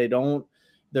facts.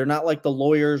 They're not like the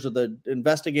lawyers or the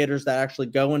investigators that actually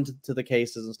go into the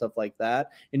cases and stuff like that.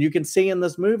 And you can see in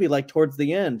this movie, like towards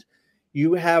the end,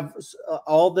 you have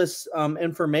all this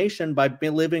information by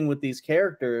living with these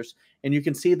characters, and you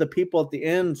can see the people at the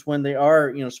end when they are,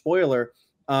 you know, spoiler,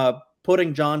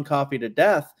 putting John Coffey to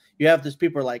death. You have these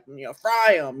people like, you know,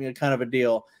 fry him, you know, kind of a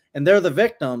deal, and they're the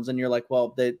victims, and you're like,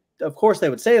 well, of course they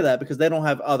would say that because they don't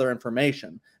have other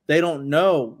information. They don't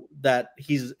know that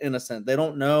he's innocent. They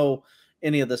don't know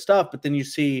any of the stuff. But then you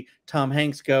see Tom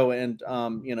Hanks go and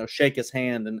you know, shake his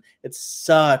hand, and it's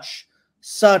such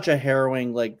a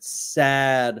harrowing, like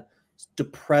sad,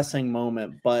 depressing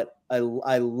moment. But I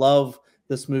love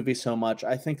this movie so much.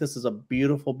 I think this is a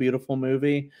beautiful, beautiful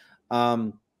movie.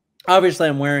 Obviously,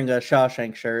 I'm wearing a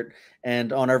Shawshank shirt,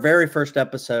 and on our very first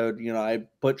episode, you know, I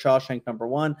put Shawshank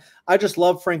 #1. I just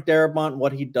love Frank Darabont,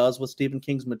 what he does with Stephen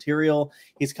King's material.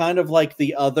 He's kind of like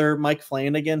the other Mike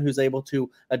Flanagan, who's able to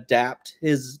adapt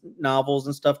his novels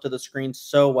and stuff to the screen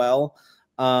so well,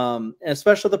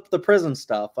 especially the prison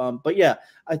stuff. But yeah,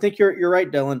 I think you're right,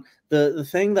 Dylan. The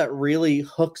thing that really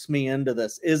hooks me into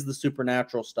this is the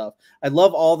supernatural stuff. I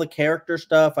love all the character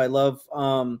stuff. I love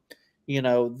you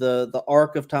know, the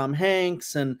arc of Tom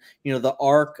Hanks, and, you know, the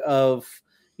arc of,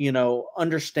 you know,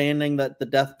 understanding that the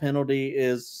death penalty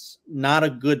is not a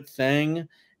good thing.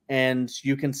 And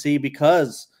you can see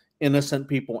because innocent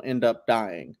people end up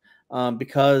dying,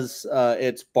 because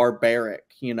it's barbaric,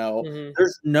 you know,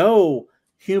 there's no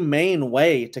humane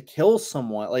way to kill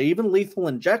someone. Like even lethal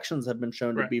injections have been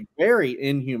shown to be very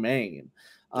inhumane.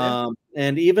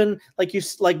 And even like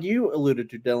you alluded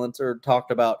to, Dylan, or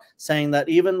talked about, saying that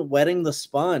even wetting the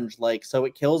sponge, like, so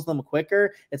it kills them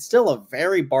quicker, it's still a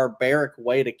very barbaric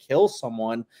way to kill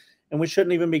someone, and we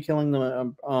shouldn't even be killing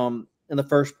them in the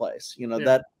first place. You know,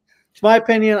 that's my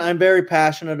opinion. I'm very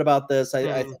passionate about this. I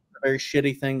think it's a very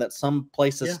shitty thing that some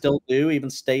places still do, even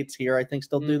states here, I think,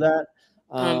 still do that.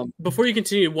 Before you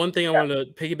continue, one thing I wanted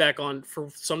to piggyback on for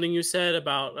something you said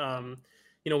about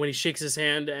you know, when he shakes his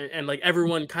hand and like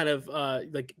everyone kind of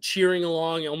like cheering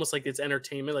along, almost like it's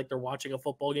entertainment, like they're watching a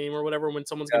football game or whatever when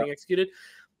someone's getting executed.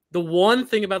 The one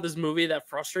thing about this movie that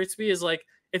frustrates me is like,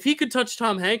 if he could touch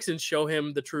Tom Hanks and show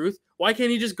him the truth, why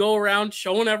can't he just go around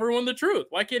showing everyone the truth?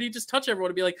 Why can't he just touch everyone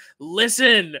and be like,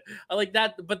 listen, I like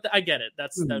that? But I get it.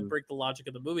 That break the logic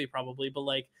of the movie probably. But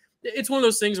like, it's one of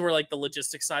those things where like the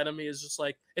logistics side of me is just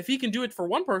like, if he can do it for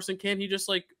one person, can't he just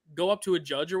like go up to a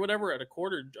judge or whatever at a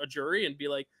court or a jury and be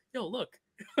like, yo, look.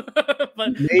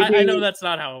 But maybe, I know that's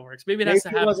not how it works. Maybe it has to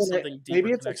have something deeper.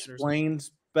 Maybe it's explained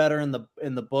better in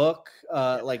the book,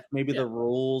 like maybe the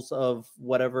rules of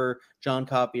whatever John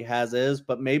Coffey has is,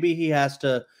 but maybe he has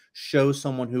to show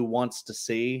someone who wants to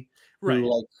see, who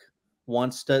like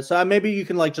wants to. So maybe you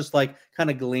can like just like kind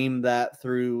of glean that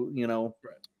through, you know,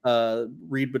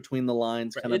 read between the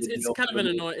lines. Kind of it's kind of an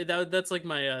annoying. That's like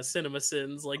my cinema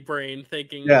sins like brain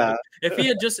thinking. Like, if he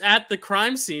had just at the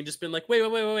crime scene just been like,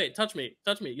 wait, touch me,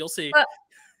 you'll see. But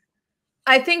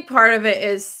I think part of it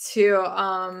is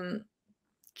to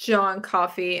John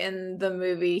Coffey in the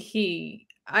movie.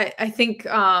 I think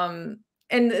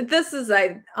and this is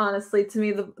honestly, to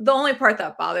me, the only part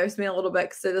that bothers me a little bit,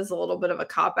 because it is a little bit of a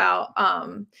cop out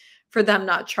for them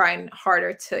not trying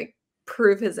harder to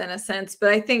prove his innocence. But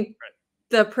I think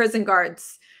the prison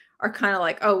guards are kind of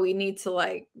like, oh, we need to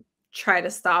like try to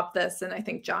stop this. And I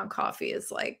think John Coffey is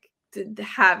like,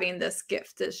 having this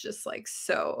gift is just like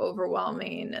so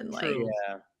overwhelming, and like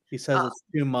he says it's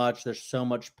too much. There's so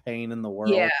much pain in the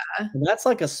world. And that's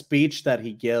like a speech that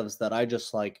he gives that I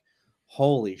just like,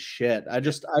 holy shit. I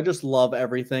just love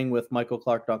everything with Michael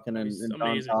Clark Duncan and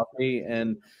John Coffey,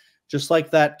 and just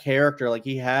like that character, like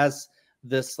he has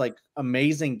this like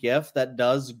amazing gift that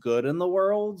does good in the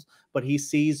world, but he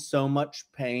sees so much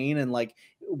pain, and like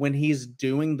when he's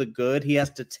doing the good, he has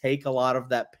to take a lot of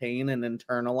that pain and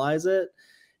internalize it.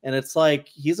 And it's like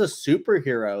he's a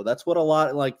superhero. That's what a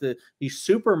lot like the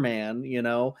Superman, you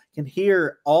know, can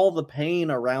hear all the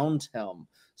pain around him.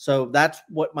 So that's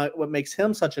what makes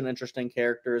him such an interesting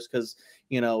character, is because,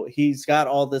 you know, he's got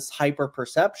all this hyper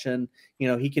perception. You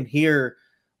know, he can hear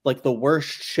like the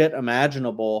worst shit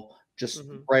imaginable just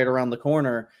right around the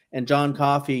corner. And John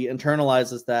Coffey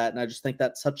internalizes that. And I just think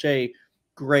that's such a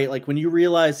great, like when you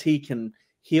realize he can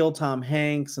heal Tom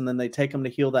Hanks, and then they take him to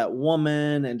heal that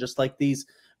woman, and just like these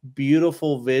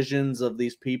beautiful visions of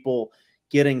these people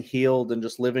getting healed and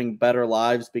just living better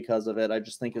lives because of it, I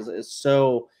just think is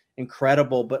so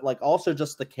incredible. But like also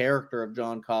just the character of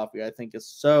John Coffey, I think is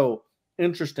so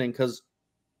interesting, because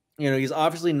you know, he's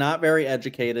obviously not very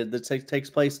educated. This takes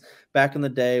place back in the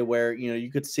day where, you know, you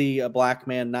could see a black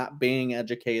man not being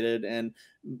educated and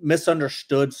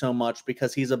misunderstood so much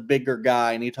because he's a bigger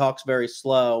guy and he talks very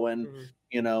slow and,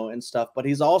 you know, and stuff. But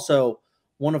he's also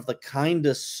one of the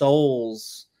kindest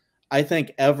souls I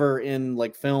think ever in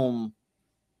like film,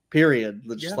 period.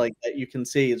 Just like that you can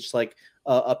see. It's just like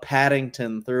a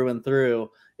Paddington through and through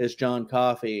is John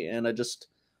Coffey. And I just,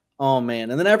 oh man.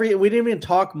 And then we didn't even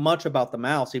talk much about the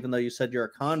mouse, even though you said you're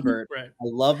a convert. Right. I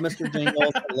love Mr.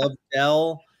 Jingles. I love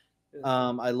Dell.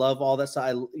 I love all that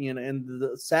stuff. You know, and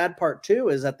the sad part too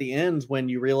is at the end when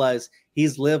you realize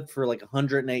he's lived for like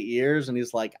 108 years, and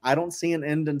he's like, I don't see an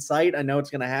end in sight. I know it's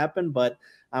going to happen, but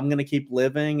I'm going to keep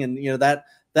living. And you know,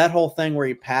 that whole thing where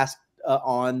he passed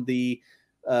on the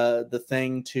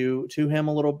thing to him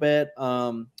a little bit,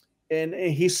 and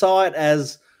he saw it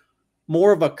as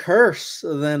more of a curse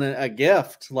than a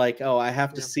gift. Like, oh, I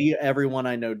have to see everyone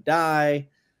I know die.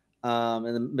 And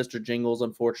then Mr. Jingles,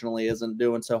 unfortunately, isn't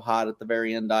doing so hot at the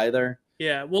very end either.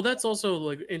 Yeah, well, that's also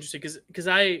like interesting because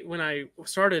when I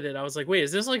started it, I was like, wait,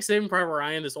 is this like Saving Private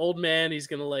Ryan? This old man, he's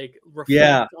gonna like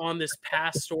reflect on this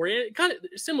past story. It kind of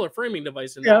similar framing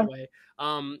device in that way.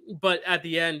 But at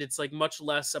the end, it's like much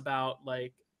less about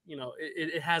like, you know,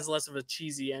 it has less of a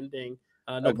cheesy ending.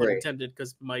 No pun intended,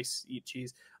 because mice eat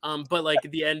cheese. But like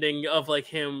the ending of like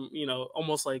him, you know,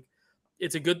 almost like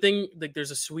it's a good thing. Like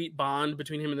there's a sweet bond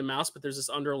between him and the mouse, but there's this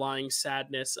underlying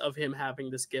sadness of him having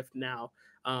this gift now.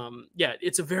 Yeah,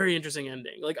 it's a very interesting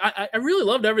ending. Like I really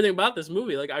loved everything about this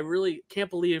movie. Like I really can't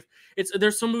believe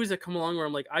there's some movies that come along where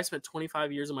I'm like, I spent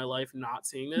 25 years of my life not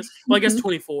seeing this. Well, I guess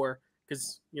 24,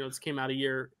 because you know this came out a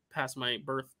year past my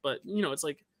birth. But you know, it's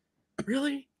like,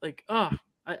 really, like,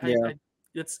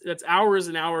 that's hours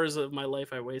and hours of my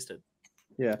life I wasted.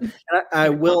 Yeah, and I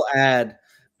will add,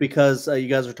 because you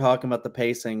guys are talking about the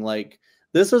pacing, like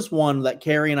this is one that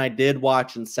Kerri and I did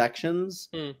watch in sections.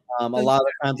 A lot of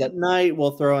the times at night,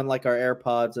 we'll throw in like our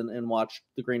AirPods and watch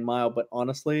The Green Mile. But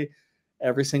honestly,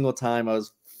 every single time I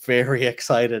was very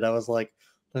excited. I was like,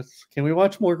 can we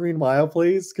watch more Green Mile,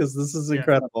 please? Because this is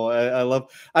incredible.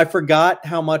 I forgot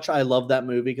how much I love that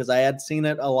movie, because I had seen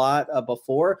it a lot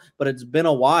before, but it's been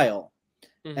a while.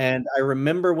 And I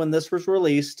remember when this was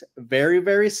released, very,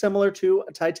 very similar to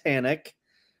Titanic,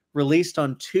 released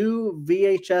on 2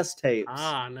 VHS tapes.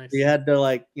 Nice. You had to,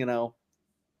 like, you know,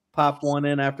 pop one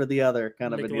in after the other,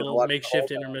 kind of a little makeshift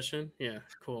intermission. Yeah,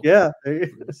 cool. Yeah.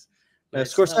 Nice.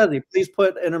 Scorsese, please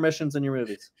put intermissions in your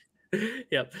movies.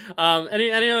 Yep.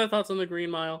 Any other thoughts on The Green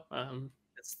Mile?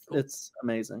 It's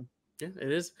amazing. Yeah,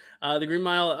 it is. The Green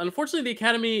Mile, unfortunately, the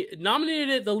Academy nominated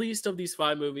it the least of these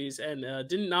 5 movies, and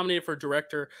didn't nominate it for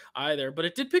director either. But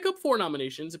it did pick up 4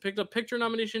 nominations. It picked up picture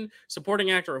nomination,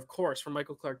 supporting actor, of course, from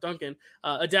Michael Clark Duncan,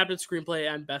 adapted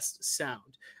screenplay, and best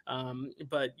sound.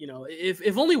 But you know,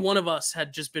 if only one of us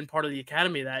had just been part of the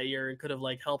Academy that year and could have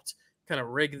like helped kind of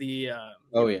rig the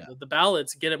the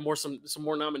ballots, get it some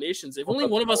more nominations. If only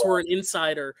one of us were an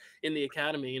insider in the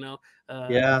Academy, you know.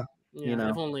 Yeah, you know,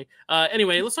 if only.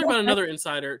 Anyway, let's talk about another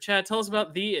insider. Chad, tell us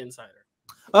about The Insider.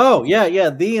 Oh, yeah,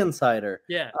 The Insider.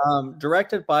 Yeah.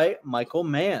 Directed by Michael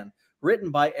Mann,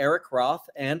 written by Eric Roth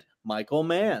and Michael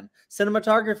Mann,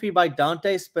 cinematography by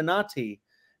Dante Spinati,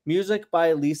 music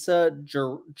by Lisa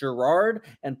Gerard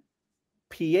and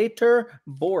Pieter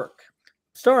Bork,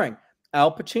 starring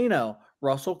Al Pacino,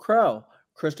 Russell Crowe,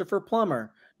 Christopher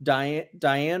Plummer,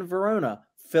 Diane Verona,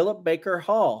 Philip Baker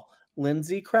Hall,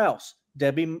 Lindsay Krause,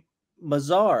 Debbie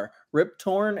Mazar, Rip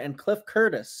Torn, and Cliff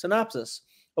Curtis. Synopsis: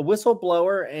 a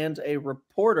whistleblower and a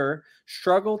reporter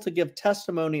struggle to give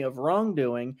testimony of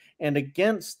wrongdoing and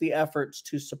against the efforts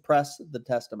to suppress the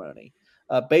testimony.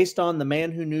 Based on The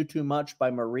Man Who Knew Too Much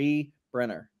by Marie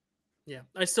Brenner. Yeah,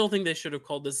 I still think they should have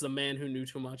called this The Man Who Knew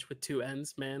Too Much with 2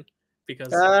 N's, man.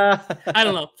 because I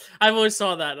don't know. I've always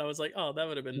saw that and I was like, oh, that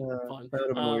would have been fun. That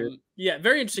would have been weird. Yeah,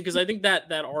 very interesting because I think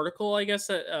that article, I guess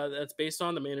that's based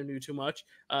on The Man Who Knew Too Much.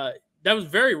 That was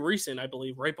very recent, I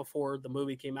believe, right before the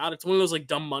movie came out. It's one of those like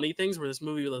dumb money things where this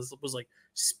movie was like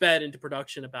sped into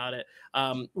production about it,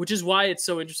 which is why it's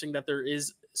so interesting that there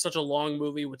is such a long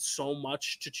movie with so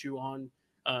much to chew on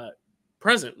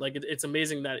present. Like it's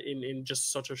amazing that in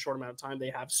just such a short amount of time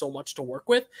they have so much to work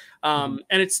with, and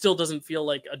it still doesn't feel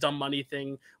like a dumb money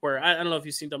thing where I don't know if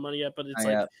you've seen Dumb Money yet, but it's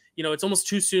it's almost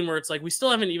too soon where it's like we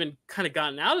still haven't even kind of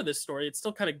gotten out of this story. It's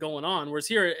still kind of going on, whereas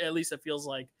here at least it feels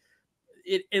like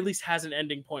it at least has an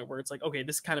ending point where it's like, okay,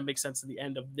 this kind of makes sense at the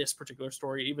end of this particular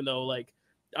story, even though like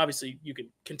obviously you can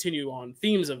continue on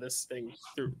themes of this thing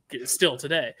through still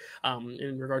today,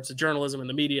 in regards to journalism and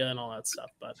the media and all that stuff.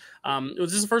 But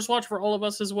was this the first watch for all of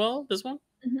us as well, this one?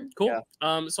 Cool.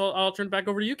 So I'll turn it back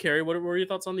over to you, Kerri. What were your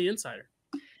thoughts on The Insider?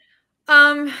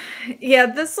 Yeah,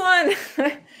 this one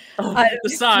the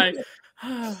sigh.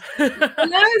 I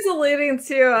was alluding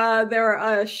to there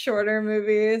were shorter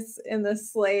movies in the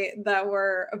slate that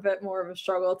were a bit more of a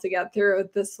struggle to get through.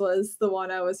 This was the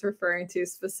one I was referring to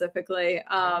specifically.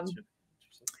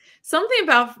 Something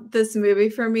about this movie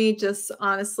for me just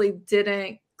honestly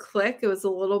didn't click. It was a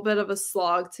little bit of a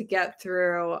slog to get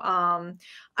through.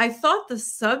 I thought the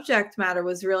subject matter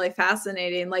was really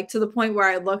fascinating, like to the point where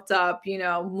I looked up,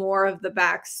 more of the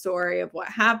backstory of what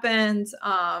happened.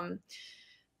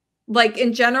 Like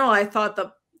in general, I thought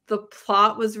the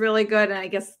plot was really good. And I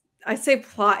guess I say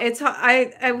plot,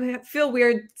 I feel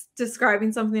weird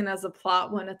describing something as a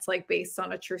plot when it's like based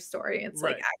on a true story. It's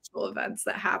like actual events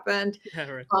that happened. Yeah,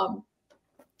 right.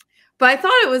 But I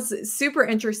thought it was super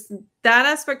interesting. That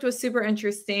aspect was super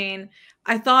interesting.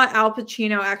 I thought Al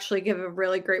Pacino actually gave a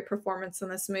really great performance in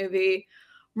this movie.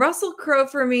 Russell Crowe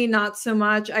for me, not so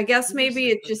much. I guess maybe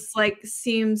it just like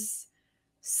seems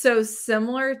so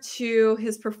similar to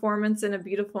his performance in A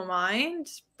Beautiful Mind,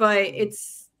 but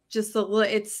it's just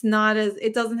it's not as,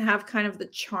 it doesn't have kind of the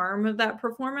charm of that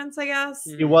performance, I guess.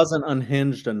 He wasn't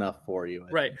unhinged enough for you.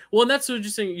 Right. Well, and that's so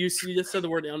interesting. You just said the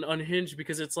word unhinged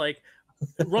because it's like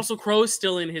Russell Crowe is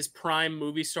still in his prime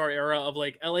movie star era of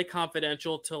like LA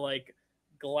Confidential to like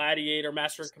Gladiator,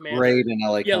 Master and Commander. Great in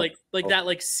LA. Yeah, like that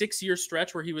 6-year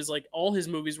stretch where he was like all his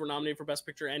movies were nominated for Best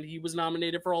Picture and he was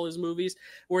nominated for all his movies.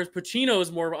 Whereas Pacino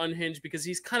is more of unhinged because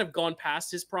he's kind of gone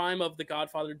past his prime of The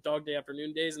Godfather, Dog Day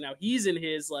Afternoon days, and now he's in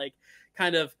his like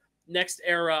kind of next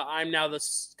era. I'm now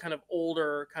this kind of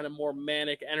older, kind of more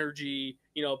manic energy.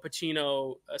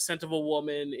 Pacino, A Scent of a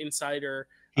Woman, Insider.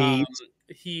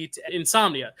 Heat,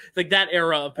 Insomnia, like that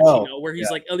era of Pacino, where he's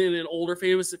like in an older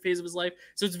phase of his life.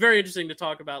 So it's very interesting to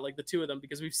talk about like the two of them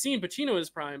because we've seen Pacino in his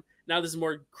prime. Now this is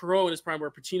more Crowe in his prime,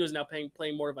 where Pacino is now playing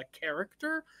more of a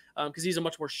character because he's a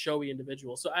much more showy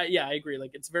individual. So I agree.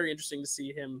 Like it's very interesting to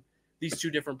see these two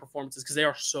different performances because they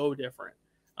are so different.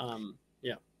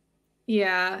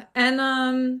 Yeah,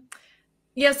 and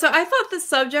so I thought the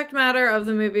subject matter of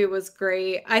the movie was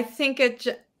great. I think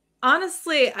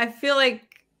honestly, I feel like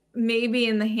maybe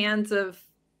in the hands of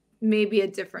maybe a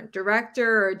different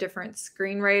director or a different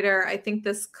screenwriter, I think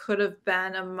this could have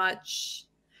been a much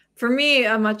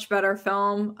better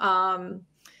film. I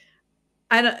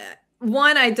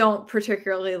don't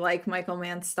particularly like Michael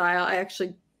Mann's style. I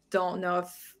actually don't know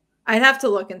if I'd have to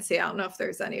look and see. I don't know if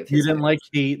there's any of his. You didn't like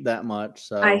Heat that much,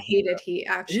 so I hated Heat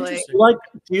actually. Do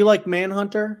you like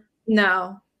Manhunter?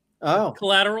 No. Oh,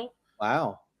 Collateral.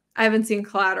 Wow. I haven't seen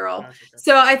Collateral.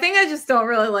 So I think I just don't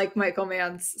really like Michael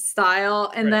Mann's style.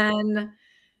 And then,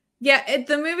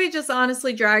 the movie just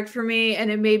honestly dragged for me. And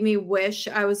it made me wish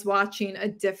I was watching a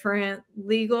different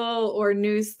legal or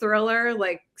news thriller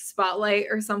like Spotlight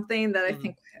or something that I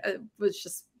think was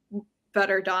just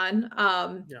better done.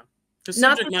 Because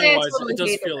subject matter wise, it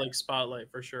does feel like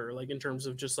Spotlight for sure. Like in terms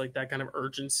of just like that kind of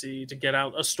urgency to get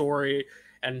out a story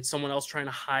and someone else trying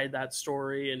to hide that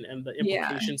story and the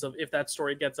implications of if that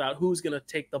story gets out, who's going to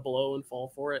take the blow and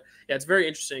fall for it. Yeah, it's very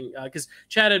interesting because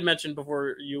Chad had mentioned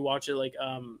before you watch it, like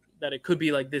that it could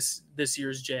be like this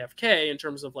year's JFK in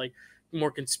terms of like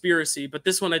more conspiracy. But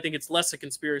this one, I think it's less a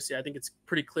conspiracy. I think it's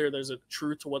pretty clear there's a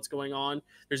truth to what's going on.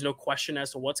 There's no question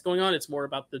as to what's going on. It's more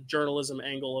about the journalism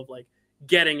angle of like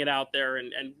getting it out there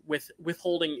and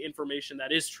withholding information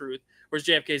that is truth, whereas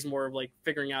JFK is more of like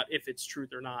figuring out if it's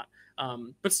truth or not.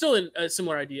 But still a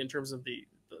similar idea in terms of the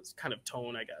kind of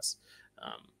tone, I guess.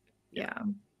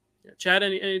 Chad,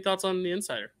 any thoughts on The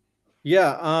Insider?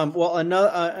 Well,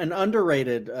 an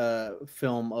underrated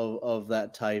film of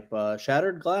that type,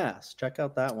 Shattered Glass. Check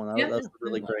out that one. That's a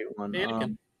really great one.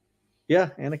 Anakin.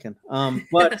 Anakin.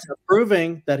 But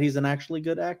proving that he's an actually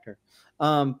good actor.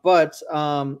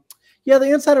 Yeah,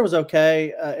 The Insider was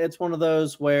okay. It's one of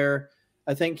those where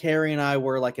I think Kerri and I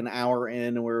were like an hour in,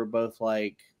 and we were both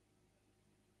like,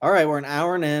 all right, we're an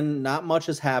hour in, not much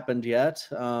has happened yet.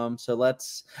 So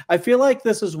let's, I feel like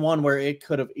this is one where it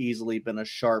could have easily been a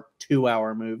sharp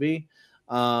 2-hour movie.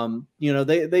 You know,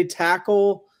 they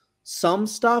tackle some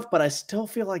stuff, but I still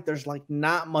feel like there's like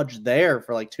not much there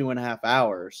for like 2.5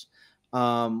 hours.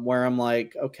 Where I'm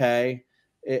like, okay,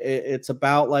 it's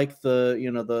about like the,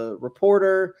 you know, the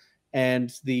reporter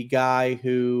and the guy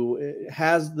who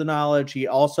has the knowledge. He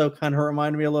also kind of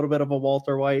reminded me a little bit of a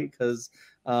Walter White because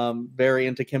very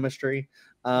into chemistry.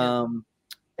 I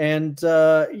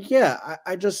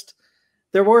just,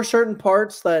 there were certain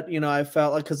parts that, you know, I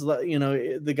felt like, because, you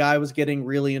know, the guy was getting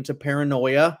really into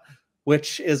paranoia,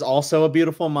 which is also a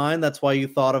beautiful mind. That's why you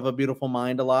thought of A Beautiful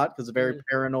Mind a lot, because a very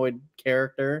paranoid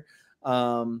character.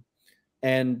 So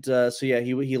yeah,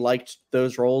 he liked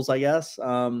those roles, I guess.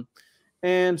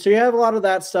 And so you have a lot of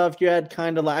that stuff. You had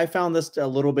kind of like, I found this a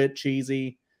little bit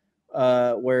cheesy,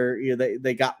 where, you know,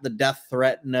 they got the death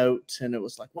threat note and it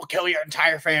was like, we'll kill your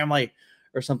entire family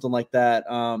or something like that.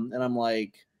 And I'm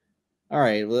like, all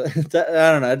right, well, I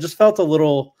don't know. It just felt a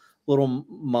little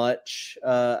much.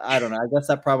 I don't know. I guess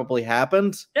that probably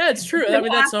happened. Yeah, it's true. I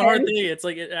mean, that's a hard thing. It's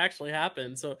like it actually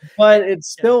happened. So, but it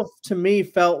still, to me,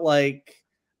 felt like,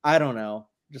 I don't know,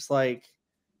 just like,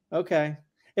 okay.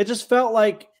 It just felt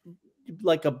like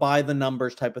a by the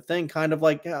numbers type of thing, kind of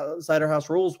like how Cider House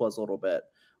Rules was a little bit.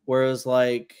 Whereas,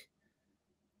 like,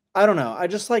 I don't know. I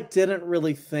just like didn't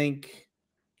really think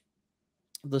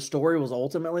the story was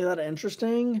ultimately that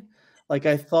interesting. Like,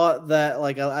 I thought that,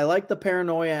 like, I like the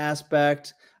paranoia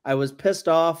aspect. I was pissed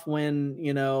off when,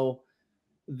 you know,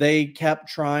 they kept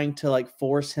trying to like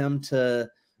force him to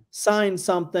sign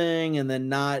something and then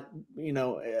not, you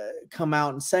know, come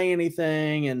out and say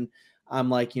anything. And I'm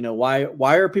like, you know,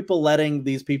 why are people letting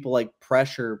these people like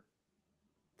pressure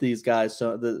these guys,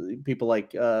 so the people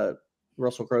like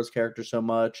Russell Crowe's character, so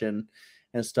much and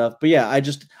stuff. But yeah, I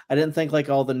didn't think like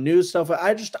all the news stuff.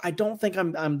 I don't think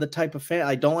I'm the type of fan.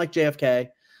 I don't like JFK.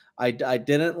 I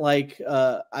didn't like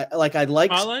I like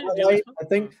Spotlight.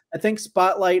 I think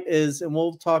Spotlight is, and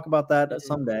we'll talk about that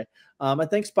someday. I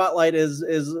think Spotlight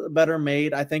is better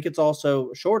made. I think it's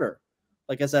also shorter.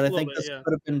 Like I said, I think this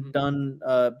could have been done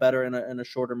better in a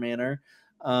shorter manner.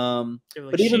 Like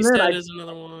but even then, is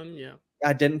another one. Yeah,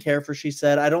 I didn't care for She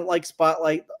Said. I don't like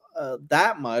Spotlight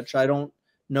that much. I don't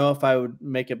know if I would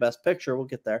make a Best Picture. We'll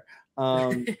get there.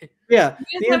 Yeah,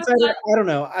 The Insider, I don't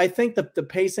know. I think the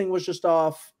pacing was just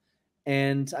off,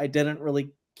 and I didn't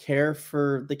really care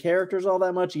for the characters all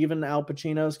that much. Even Al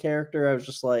Pacino's character, I was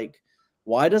just like,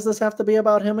 why does this have to be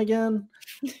about him again?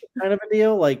 Kind of a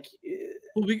deal. Like,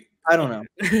 I don't know.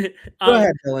 Go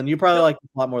ahead, Dylan. You probably like it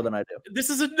a lot more than I do.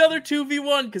 This is another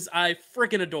 2v1 because I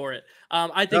freaking adore it.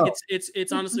 I think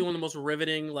it's honestly one of the most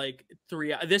riveting, like,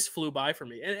 this flew by for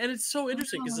me. And it's so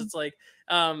interesting because it's like,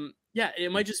 yeah,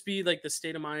 it might just be like the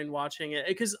state of mind watching it,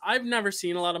 because I've never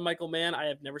seen a lot of Michael Mann. I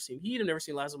have never seen Heat. I've never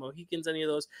seen Last of the Mohicans, any of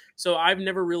those. So I've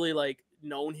never really like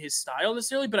known his style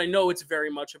necessarily, but I know it's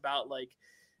very much about like,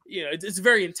 you know, it's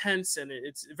very intense and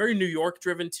it's very New York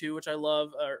driven too, which I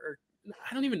love. Or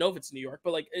I don't even know if it's New York,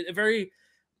 but like a very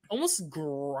almost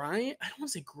grimy. I don't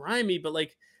want to say grimy, but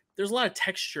like there's a lot of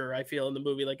texture I feel in the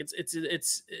movie. Like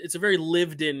it's a very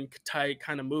lived in type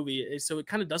kind of movie. So it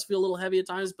kind of does feel a little heavy at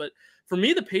times, but for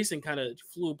me, the pacing kind of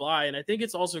flew by. And I think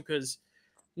it's also because,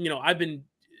 you know,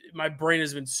 my brain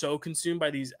has been so consumed by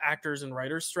these actors and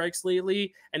writers strikes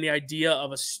lately, and the idea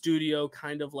of a studio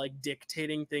kind of like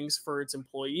dictating things for its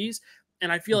employees.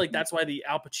 And I feel like that's why the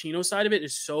Al Pacino side of it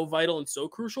is so vital and so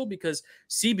crucial, because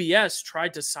CBS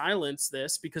tried to silence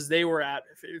this because they were at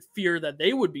fear that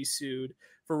they would be sued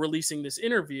for releasing this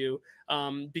interview,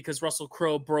 because Russell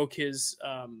Crowe broke his,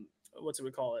 what's it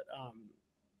we call it?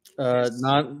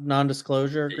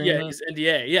 Non-disclosure agreement. Yeah, his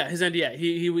NDA. Yeah, his NDA.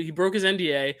 He broke his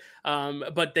NDA,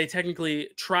 but they technically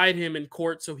tried him in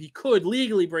court, so he could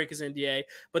legally break his NDA.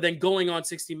 But then going on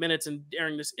 60 Minutes and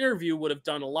airing this interview would have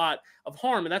done a lot of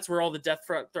harm, and that's where all the death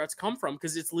threats come from,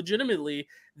 because it's legitimately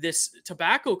this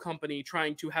tobacco company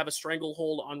trying to have a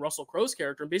stranglehold on Russell Crowe's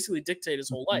character and basically dictate his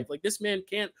whole life. Like, this man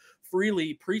can't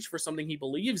freely preach for something he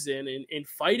believes in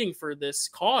fighting for this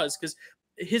cause, because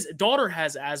his daughter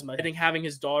has asthma. I think having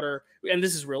his daughter, and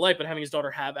this is real life, but having his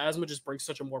daughter have asthma just brings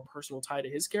such a more personal tie to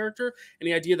his character. And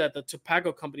the idea that the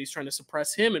tobacco company is trying to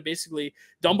suppress him, and basically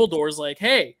Dumbledore's like,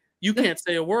 hey, you can't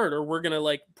say a word or we're going to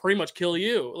like pretty much kill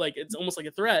you. Like, it's almost like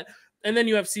a threat. And then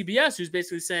you have CBS, who's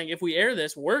basically saying, if we air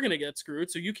this, we're going to get screwed,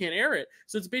 so you can't air it.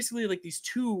 So it's basically like these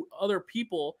two other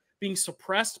people being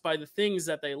suppressed by the things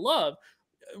that they love.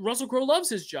 Russell Crowe loves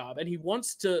his job and he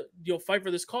wants to, fight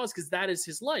for this cause because that is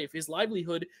his life. His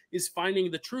livelihood is finding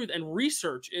the truth and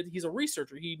research. He's a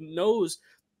researcher. He knows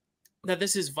that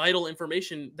this is vital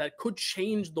information that could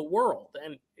change the world,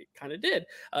 and it kind of did.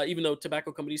 Even though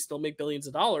tobacco companies still make billions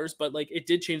of dollars, but like it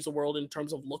did change the world in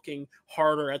terms of looking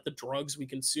harder at the drugs we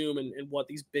consume and what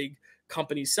these big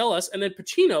companies sell us. And then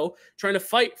Pacino trying to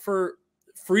fight for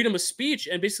freedom of speech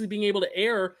and basically being able to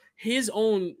air his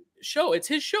own show. It's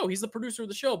his show. He's the producer of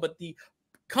the show, but the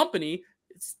company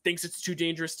thinks it's too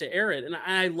dangerous to air it. And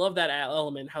I love that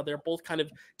element, how they're both kind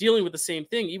of dealing with the same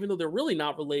thing, even though they're really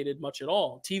not related much at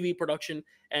all. TV production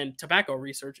and tobacco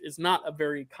research is not a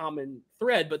very common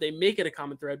thread, but they make it a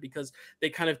common thread because they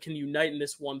kind of can unite in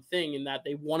this one thing, in that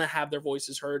they want to have their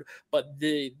voices heard, but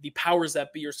the powers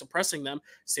that be are suppressing them.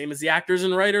 Same as the actors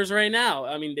and writers right now.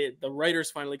 I mean, the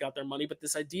writers finally got their money, but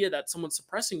this idea that someone's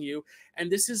suppressing you, and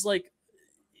this is like,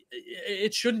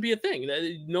 it shouldn't be a thing.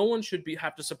 No one should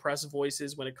have to suppress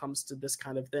voices when it comes to this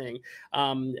kind of thing.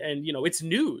 And it's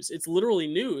news. It's literally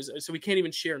news. So we can't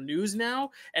even share news now.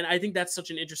 And I think that's such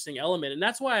an interesting element. And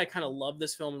that's why I kind of love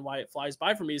this film and why it flies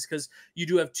by for me, is because you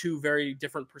do have two very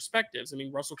different perspectives. I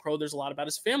mean, Russell Crowe, there's a lot about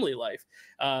his family life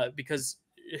because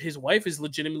his wife is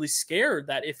legitimately scared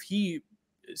that if he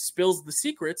spills the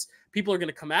secrets, people are going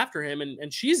to come after him,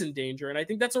 and she's in danger. And I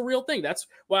think that's a real thing. That's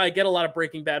why I get a lot of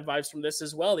Breaking Bad vibes from this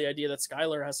as well. The idea that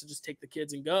Skylar has to just take the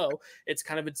kids and go. It's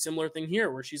kind of a similar thing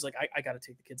here, where she's like, I got to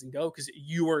take the kids and go because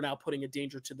you are now putting a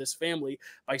danger to this family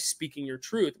by speaking your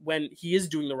truth when he is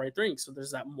doing the right thing. So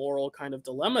there's that moral kind of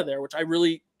dilemma there, which I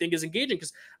really think is engaging,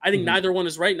 because I think neither one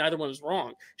is right, neither one is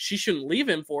wrong. She shouldn't leave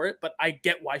him for it, but I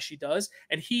get why she does.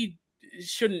 And he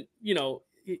shouldn't,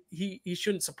 he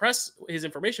shouldn't suppress his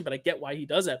information, but I get why he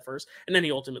does that first, and then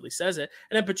he ultimately says it.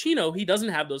 And then Pacino, he doesn't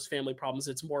have those family problems.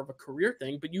 It's more of a career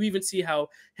thing. But you even see how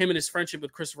him and his friendship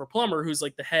with Christopher Plummer, who's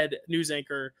like the head news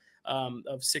anchor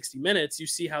of 60 Minutes, you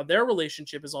see how their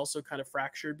relationship is also kind of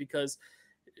fractured because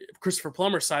Christopher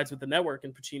Plummer sides with the network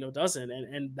and Pacino doesn't,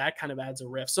 and that kind of adds a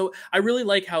rift. So I really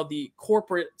like how the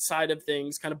corporate side of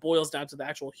things kind of boils down to the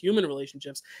actual human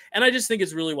relationships, and I just think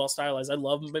it's really well stylized. I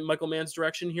love Michael Mann's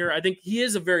direction here. I think he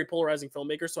is a very polarizing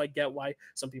filmmaker, so I get why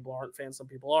some people aren't fans, some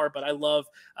people are, but I love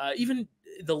even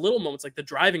the little moments, like the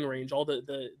driving range, all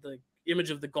the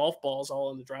image of the golf balls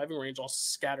all in the driving range, all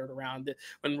scattered around.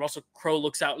 When Russell Crowe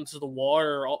looks out into the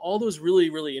water, all those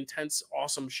really, really intense,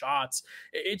 awesome shots.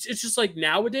 It's just like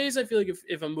nowadays, I feel like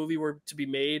if a movie were to be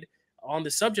made on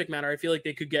the subject matter, I feel like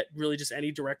they could get really just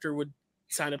any director would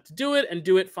sign up to do it and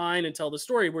do it fine and tell the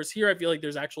story. Whereas here, I feel like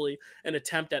there's actually an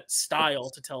attempt at style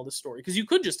to tell the story, because you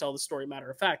could just tell the story matter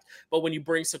of fact, but when you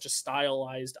bring such a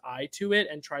stylized eye to it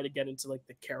and try to get into like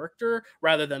the character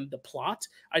rather than the plot,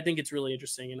 I think it's really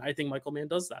interesting. And I think Michael Mann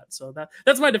does that. So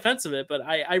that's my defense of it, but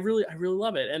I really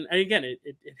love it. And again, it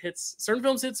hits, certain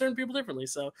films hit certain people differently.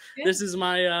 So yeah. This is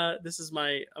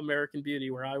my American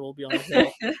Beauty, where I will be on the hill.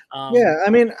 Yeah. I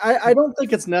mean, I don't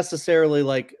think it's necessarily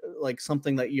like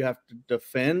something that you have to defend.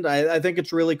 I think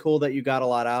it's really cool that you got a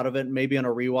lot out of it. Maybe on a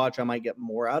rewatch, I might get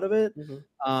more out of it.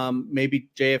 Maybe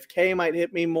JFK might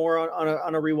hit me more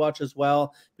on a rewatch as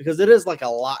well, because it is like a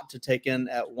lot to take in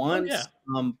at once.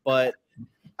 Oh, yeah. But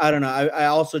I don't know. I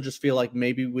also just feel like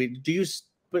maybe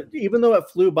but even though it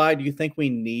flew by, do you think we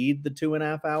need the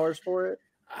 2.5 hours for it?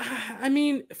 I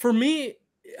mean, for me,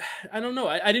 I don't know.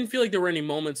 I didn't feel like there were any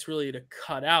moments really to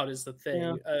cut out is the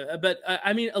thing. Yeah. But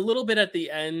I mean, a little bit at the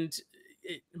end,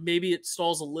 maybe it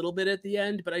stalls a little bit at the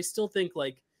end, but I still think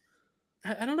like,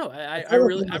 I don't know. I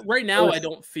really, right now, I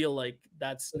don't feel like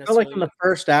that's necessarily. Like in the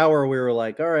first hour, we were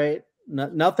like, all right,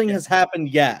 nothing has happened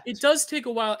yet. It does take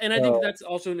a while. And I think that's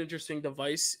also an interesting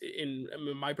device in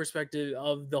my perspective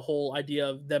of the whole idea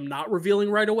of them not revealing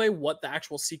right away what the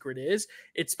actual secret is.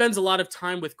 It spends a lot of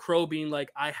time with Crowe being like,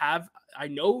 I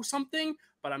know something,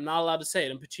 but I'm not allowed to say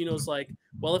it. And Pacino's like,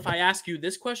 well, if I ask you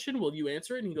this question, will you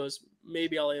answer it? And he goes,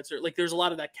 maybe I'll answer it. Like there's a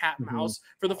lot of that cat and mouse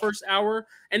for the first hour.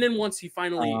 And then once he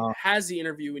finally has the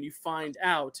interview and you find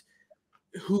out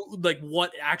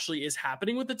what actually is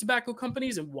happening with the tobacco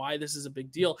companies and why this is a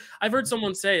big deal. I've heard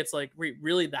someone say it's like, wait,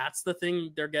 really, that's the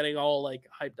thing they're getting all like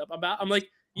hyped up about? I'm like,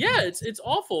 yeah, it's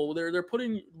awful. They're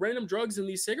putting random drugs in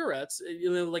these cigarettes.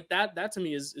 Like that to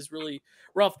me is really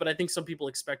rough. But I think some people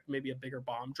expect maybe a bigger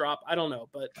bomb drop. I don't know,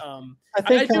 but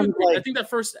I think that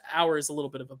first hour is a little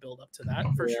bit of a build up to that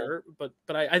for sure. But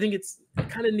I think it's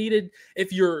kind of needed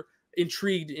if you're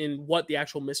intrigued in what the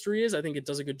actual mystery is. I think it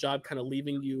does a good job kind of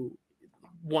leaving you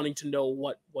wanting to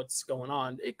know what's going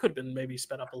on. It could have been maybe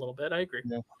sped up a little bit. I agree.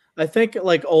 Yeah. I think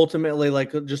like ultimately,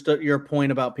 like just your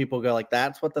point about people go like,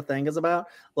 that's what the thing is about.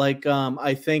 Like,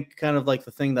 I think kind of like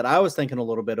the thing that I was thinking a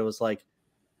little bit, it was like,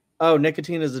 Oh,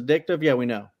 nicotine is addictive. Yeah, we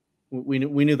know. We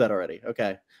knew that already.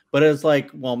 Okay, but it's like,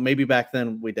 well, maybe back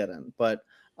then we didn't. But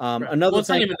Right. another well, it's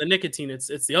thing, not even the nicotine;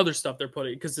 it's the other stuff they're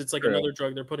putting, because it's like another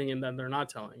drug they're putting in that they're not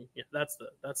telling. Yeah, that's the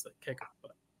kicker.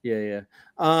 But. Yeah.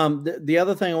 The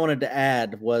other thing I wanted to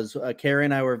add was Kerri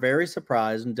and I were very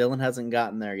surprised, and Dylan hasn't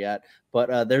gotten there yet.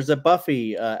 But there's a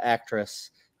Buffy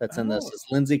actress that's in this. It's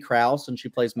Lindsay Krause, and she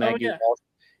plays Maggie Walsh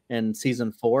in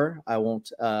season 4. I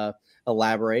won't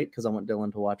elaborate because I want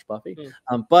Dylan to watch Buffy.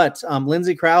 But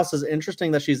Lindsay Krause is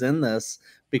interesting that she's in this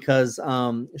because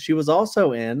she was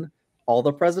also in All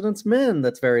the President's Men.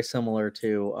 That's very similar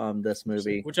to this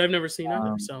movie, which I've never seen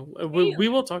either. So we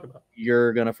will talk about.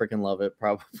 You're gonna freaking love it,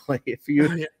 probably. If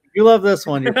you love this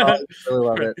one, you probably really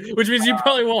love it. Which means you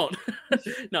probably won't.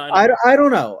 No, I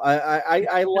don't know.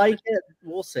 I like it.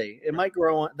 We'll see. It might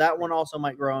grow on. That one also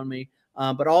might grow on me.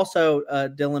 But also,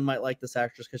 Dylan might like this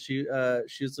actress because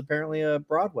she's apparently a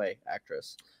Broadway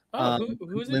actress.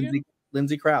 Who's it?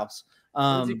 Lindsay Krause.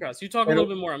 Lindsay Krause. You talk a little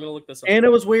bit more. I'm gonna look this up. And it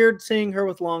was weird seeing her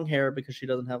with long hair because she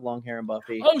doesn't have long hair in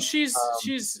Buffy. Oh, she's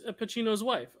Pacino's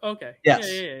wife. Okay. Yes.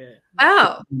 Yeah.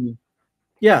 Oh.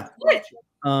 Yeah.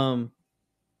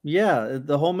 Yeah,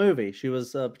 the whole movie. She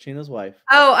was Pacino's wife.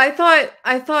 Oh, I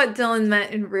thought Dylan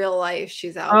meant in real life.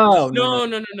 She's out. Oh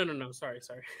no. Sorry.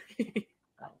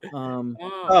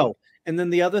 Oh, and then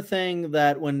the other thing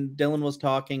that when Dylan was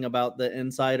talking about the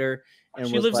insider, and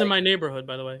she lives in my neighborhood,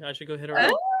 by the way. I should go hit her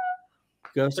up.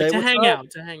 Go say to hang out.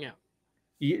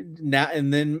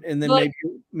 And then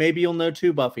maybe you'll know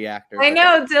 2 Buffy actors. I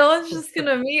know Dylan's just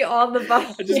gonna meet all the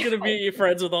Buffy. I'm just gonna be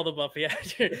friends with all the Buffy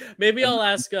actors. Maybe I'll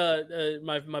ask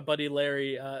my buddy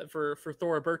Larry for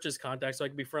Thora Birch's contact so I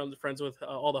can be friends with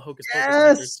all the Hocus Pocus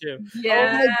actors too.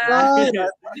 Yeah. Oh my God.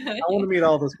 I want to meet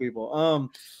all those people.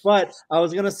 But I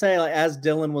was gonna say, like, as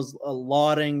Dylan was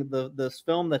lauding this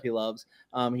film that he loves,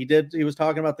 he was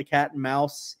talking about the cat and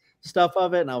mouse stuff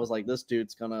of it, and I was like, this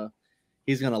dude's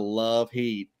he's gonna love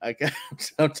Heat. I can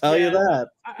tell you that.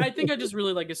 I think I just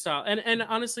really like his style, and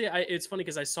honestly, it's funny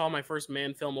because I saw my first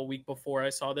Man film a week before I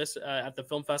saw this at the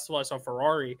film festival. I saw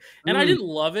Ferrari, and I didn't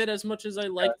love it as much as I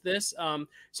liked this.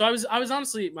 So I was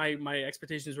honestly my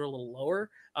expectations were a little lower.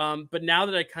 But now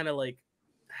that I kind of like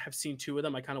have seen 2 of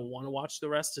them, I kind of want to watch the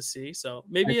rest to see. So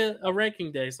maybe a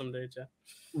ranking day someday, Jeff.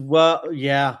 Well,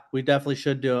 yeah, we definitely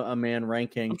should do a man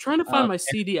ranking. I'm trying to find my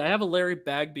CD. I have a Larry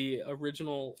Bagby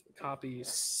original copy.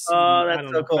 CD. Oh, that's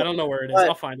so cool. I don't know where it is.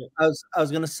 I'll find it. I was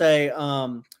gonna say,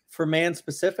 for Man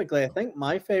specifically, I think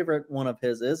my favorite one of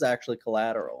his is actually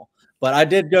Collateral. But I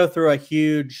did go through a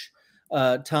huge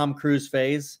Tom Cruise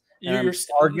phase. I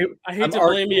hate to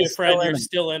blame you, friend. You're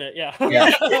still in it. Yeah.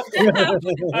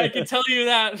 I can tell you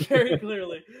that very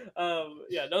clearly.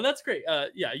 No, that's great.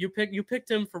 You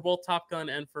picked him for both Top Gun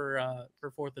and for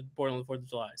Born on the 4th of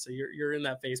July. So you're in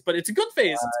that phase, but it's a good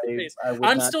phase.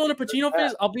 I'm still in a Pacino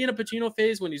phase. I'll be in a Pacino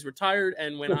phase when he's retired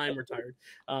and when I'm retired.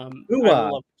 I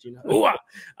love Pacino.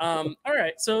 All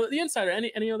right. So The Insider.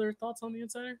 Any other thoughts on The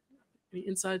Insider? Any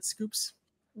inside scoops?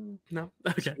 No.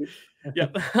 Okay. Yeah.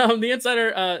 The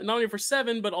Insider nominated for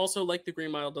 7, but also like The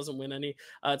Green Mile doesn't win any.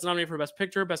 It's nominated for Best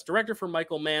Picture, Best Director for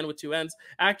Michael Mann with 2 N's,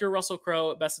 Actor Russell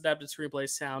Crowe, Best Adapted Screenplay,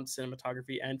 Sound,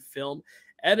 Cinematography, and Film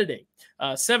Editing.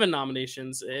 7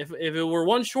 nominations. If it were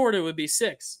one short, it would be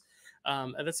 6.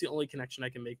 And that's the only connection I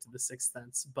can make to The Sixth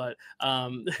Sense. But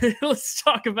let's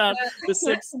talk about The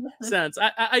Sixth Sense.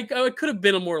 I could have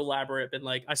been a more elaborate, been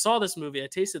like, I saw this movie, I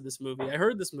tasted this movie, I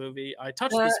heard this movie, I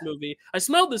touched this movie, I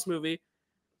smelled this movie.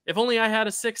 If only I had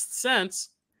a sixth sense.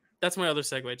 That's my other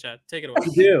segue, Chad. Take it away.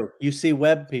 You do. You see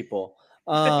web people.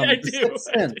 I do.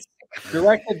 Sixth Sense.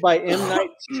 Directed by M.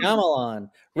 Night Shyamalan.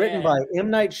 Written by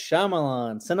M. Night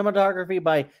Shyamalan. Cinematography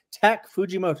by Tak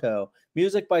Fujimoto.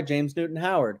 Music by James Newton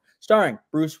Howard. Starring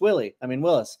Bruce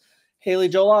Willis, Haley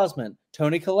Joel Osment,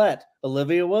 Toni Collette,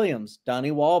 Olivia Williams,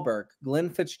 Donnie Wahlberg,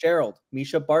 Glenn Fitzgerald,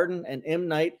 Misha Barton, and M.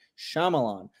 Night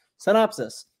Shyamalan.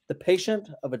 Synopsis. The patient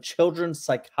of a children's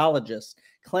psychologist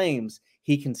claims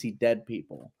he can see dead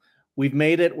people. We've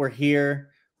made it. We're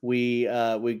here. We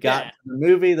got the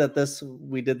movie that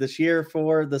we did this year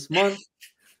for this month.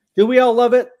 Do we all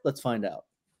love it? Let's find out.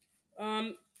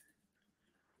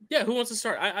 Yeah, who wants to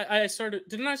start? I started.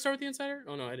 Didn't I start with The Insider?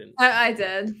 Oh no, I didn't. I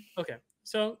did. Okay,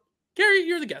 so Kerri,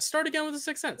 you're the guest. Start again with The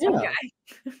Sixth Sense. Yeah. Okay.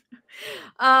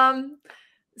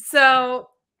 So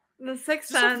The Sixth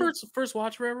Sense. First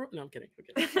watch forever? No, I'm kidding.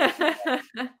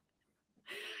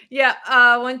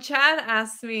 Yeah. When Chad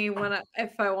asked me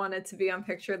if I wanted to be on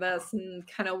Picture This and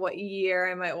kind of what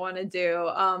year I might want to do,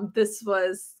 this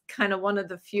was kind of one of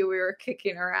the few we were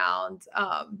kicking around.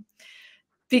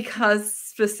 Because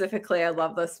specifically I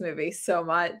love this movie so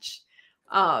much.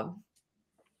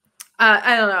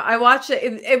 I don't know. I watched it.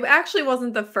 It actually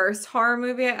wasn't the first horror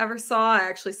movie I ever saw. I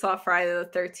actually saw Friday the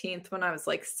 13th when I was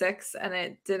like 6, and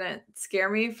it didn't scare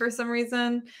me for some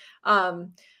reason.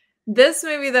 This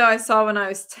movie, though, I saw when I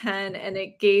was 10, and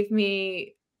it gave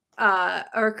me a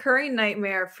recurring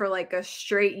nightmare for like a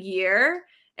straight year.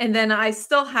 And then I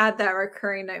still had that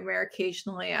recurring nightmare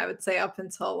occasionally, I would say up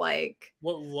until like...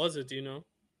 What was it? Do you know?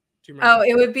 Do you remember? Oh,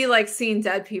 it would be like seeing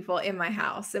dead people in my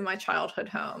house, in my childhood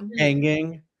home.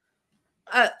 Hanging.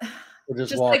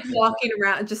 Just like walking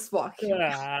around, just walking.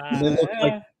 They look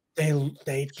like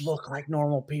they look like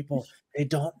normal people. They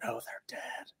don't know they're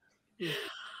dead.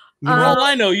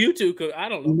 I know you two could. I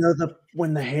don't know. You know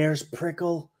when the hairs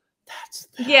prickle, that's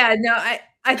them. Yeah. No,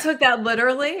 I took that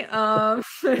literally. And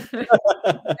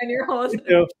you're holding.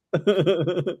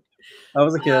 I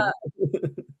was a kid.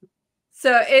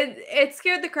 So it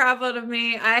scared the crap out of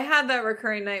me. I had that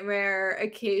recurring nightmare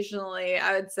occasionally.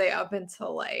 I would say up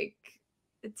until like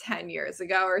 10 years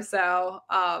ago or so.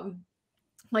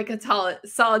 Like a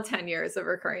solid 10 years of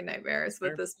recurring nightmares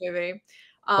with this movie.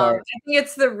 I think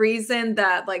it's the reason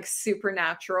that like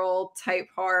supernatural type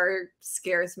horror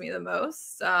scares me the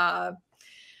most. And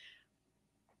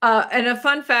a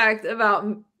fun fact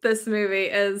about this movie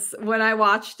is when I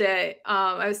watched it,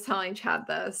 I was telling Chad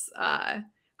this.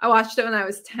 I watched it when I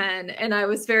was 10 and I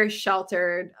was very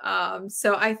sheltered.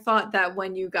 So I thought that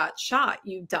when you got shot,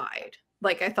 you died.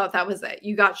 Like I thought that was it.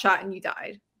 You got shot and you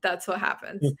died. That's what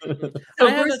happens. So I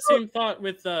had that same thought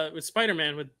with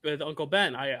Spider-Man with Uncle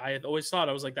Ben. I had always thought,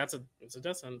 I was like, it's a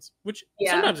death sentence, which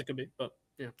sometimes it could be, but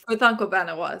yeah. With Uncle Ben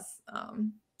it was.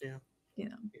 Yeah. You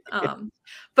know.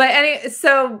 But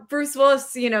so Bruce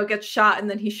Willis, gets shot and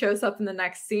then he shows up in the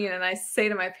next scene and I say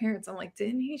to my parents, I'm like,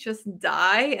 didn't he just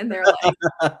die? And they're like,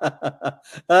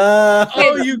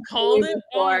 oh, you called it?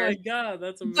 Oh my god,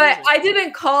 that's amazing. But I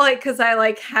didn't call it because I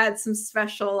like had some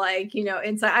special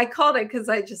insight. I called it because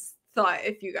I just thought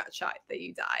if you got shot that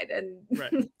you died. And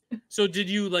right. So did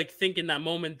you like think in that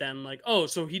moment then like, oh,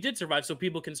 so he did survive, so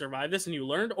people can survive this, and you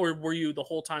learned, or were you the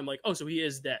whole time like, oh, so he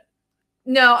is dead?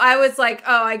 No, I was like,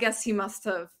 oh, I guess he must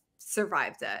have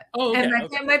survived it. Oh, okay,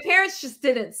 and my parents just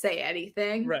didn't say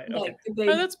anything. Right. Like, okay.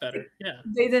 That's better. Yeah.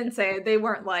 They didn't say it. They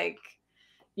weren't like,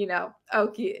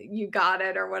 oh, you got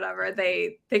it or whatever.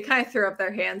 They kind of threw up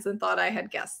their hands and thought I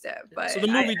had guessed it. But so the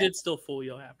movie did still fool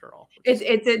you after all.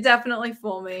 It did definitely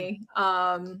fool me.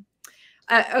 So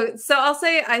I'll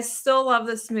say I still love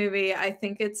this movie. I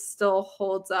think it still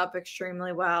holds up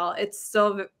extremely well. It's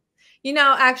still...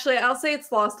 actually, I'll say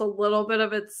it's lost a little bit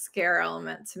of its scare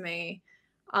element to me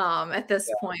at this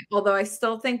point. Although I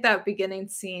still think that beginning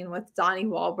scene with Donnie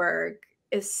Wahlberg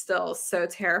is still so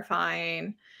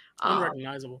terrifying.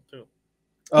 Unrecognizable, too.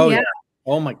 Oh, yeah.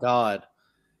 Oh, my God.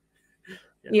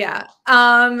 Yeah.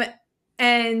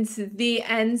 And the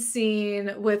end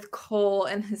scene with Cole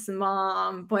and his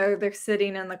mom, where they're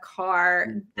sitting in the car,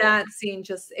 that scene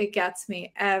it gets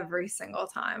me every single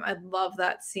time. I love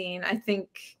that scene. I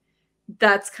think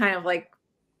that's kind of like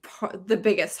the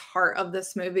biggest heart of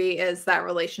this movie is that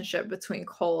relationship between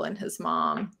Cole and his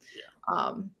mom.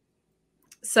 Yeah.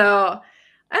 So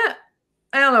I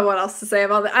don't know what else to say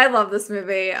about it. I love this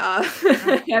movie.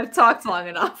 I've talked long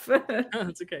enough.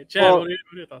 That's okay. Chad, what are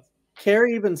your thoughts?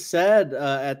 Kerri even said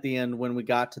at the end when we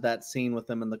got to that scene with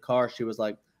them in the car, she was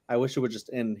like, I wish it would just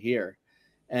end here.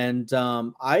 And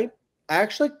I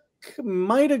actually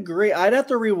might agree. I'd have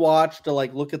to rewatch to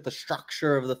like look at the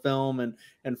structure of the film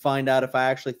and find out if I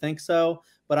actually think so.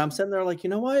 But I'm sitting there like,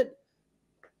 you know what?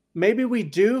 Maybe we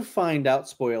do find out,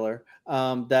 spoiler,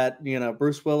 that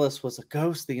Bruce Willis was a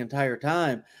ghost the entire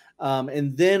time.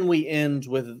 And then we end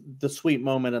with the sweet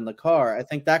moment in the car. I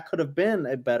think that could have been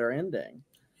a better ending.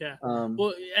 Yeah.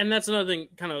 Well, and that's another thing,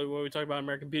 kind of when we talk about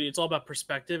American Beauty, it's all about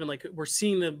perspective. And like we're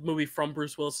seeing the movie from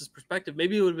Bruce Willis's perspective.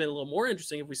 Maybe it would have been a little more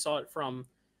interesting if we saw it from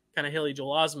kind of Haley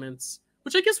Joel Osment's,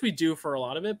 which I guess we do for a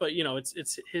lot of it, but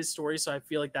it's his story, so I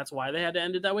feel like that's why they had to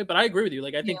end it that way. But I agree with you.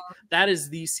 Like I think that is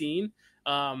the scene,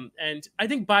 and I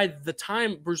think by the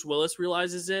time Bruce Willis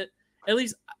realizes it, at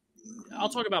least I'll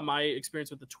talk about my experience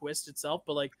with the twist itself,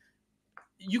 but like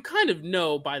you kind of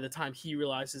know by the time he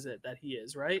realizes it that he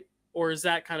is, right? Or is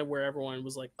that kind of where everyone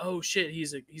was like, oh shit,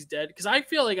 he's dead? Because I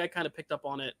feel like I kind of picked up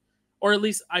on it. Or at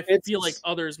least I feel like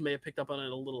others may have picked up on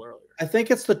it a little earlier. I think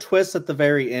it's the twist at the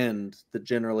very end that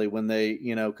generally when they,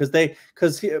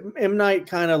 because M. Night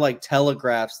kind of like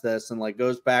telegraphs this and like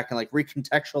goes back and like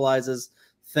recontextualizes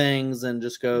things and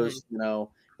just goes,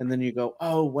 and then you go,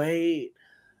 oh, wait,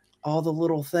 all the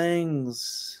little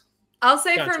things. I'll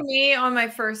say for me on my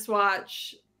first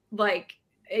watch, like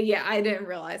Yeah, I didn't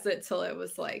realize it till it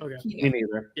was like, okay. Me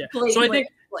neither. Yeah. So I think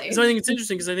it's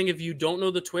interesting because I think if you don't know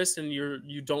the twist and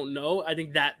you don't know, I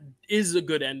think that is a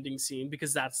good ending scene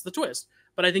because that's the twist.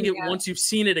 But I think once you've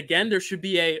seen it again, there should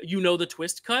be a the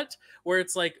twist cut where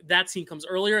it's like that scene comes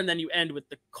earlier and then you end with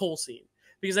the Cole scene.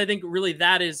 Because I think really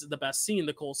that is the best scene,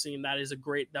 the Cole scene. That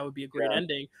would be a great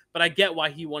ending. But I get why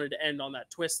he wanted to end on that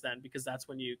twist then, because that's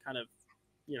when you kind of,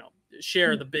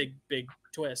 share the big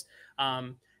twist.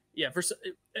 And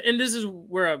this is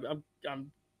where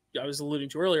I was alluding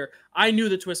to earlier. I knew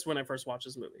the twist when I first watched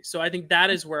this movie, so I think that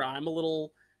is where I'm a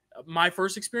little. My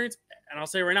first experience, and I'll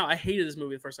say right now, I hated this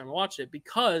movie the first time I watched it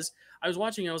because I was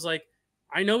watching. I was like,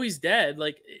 I know he's dead.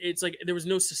 Like it's like there was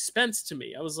no suspense to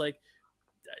me. I was like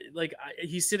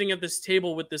he's sitting at this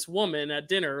table with this woman at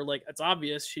dinner. Like it's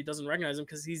obvious she doesn't recognize him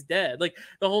because he's dead. Like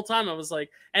the whole time I was like,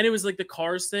 and it was like the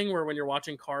Cars thing where when you're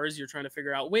watching Cars, you're trying to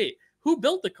figure out, wait, who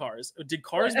built the cars? Did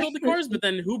cars build the cars? But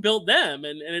then who built them?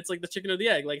 And it's like the chicken or the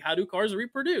egg. Like how do cars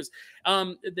reproduce?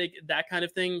 That kind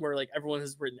of thing where like everyone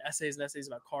has written essays and essays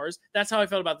about cars. That's how I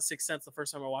felt about The Sixth Sense the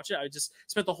first time I watched it. I just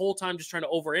spent the whole time just trying to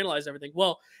overanalyze everything.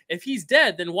 Well, if he's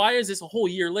dead, then why is this a whole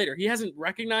year later? He hasn't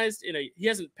he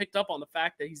hasn't picked up on the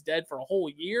fact that he's dead for a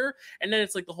whole year. And then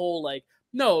it's like the whole like,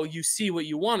 no, you see what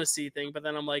you want to see thing. But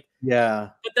then I'm like, yeah.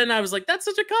 But then I was like, that's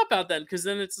such a cop out then, because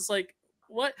then it's just like,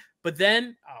 what? But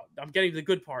then I'm getting to the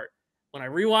good part. When I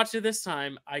rewatched it this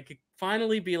time, I could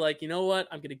finally be like, you know what?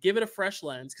 I'm going to give it a fresh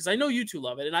lens because I know you two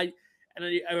love it, and I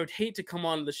would hate to come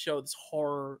on the show this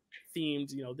horror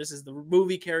themed. This is the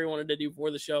movie Kerri wanted to do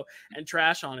for the show and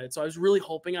trash on it. So I was really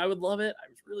hoping I would love it. I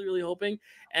was really, really hoping,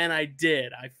 and I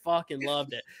did. I fucking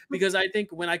loved it because I think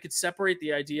when I could separate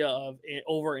the idea of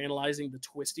over analyzing the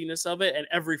twistiness of it and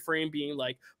every frame being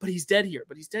like, but he's dead here,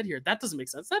 but he's dead here. That doesn't make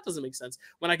sense. That doesn't make sense.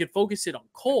 When I could focus it on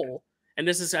Cole, and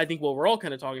this is, I think, what we're all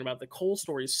kind of talking about. The Cole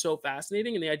story is so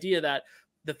fascinating, and the idea that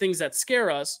the things that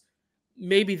scare us,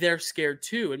 maybe they're scared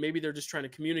too, and maybe they're just trying to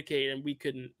communicate, and we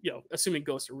couldn't, assuming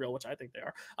ghosts are real, which I think they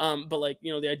are. But like,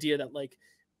 the idea that like,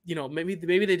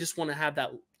 maybe they just want to have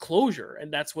that closure,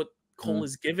 and that's what Cole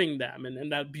is giving them, and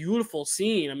that beautiful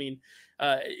scene. I mean,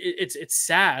 it's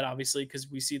sad, obviously, because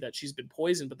we see that she's been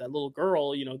poisoned, but that little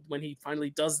girl, when he finally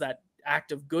does that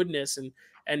act of goodness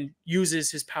and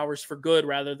uses his powers for good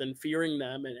rather than fearing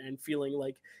them and feeling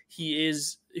like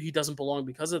he doesn't belong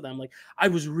because of them. Like I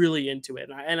was really into it.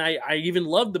 And I even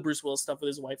loved the Bruce Willis stuff with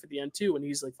his wife at the end too, when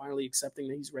he's like finally accepting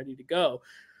that he's ready to go.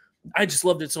 I just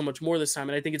loved it so much more this time.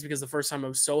 And I think it's because the first time I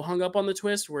was so hung up on the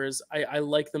twist, whereas I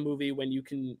like the movie when you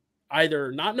can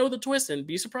either not know the twist and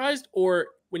be surprised, or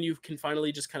when you can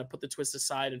finally just kind of put the twist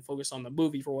aside and focus on the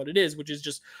movie for what it is, which is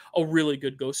just a really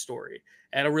good ghost story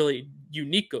and a really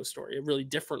unique ghost story, a really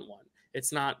different one.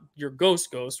 It's not your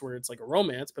ghost where it's like a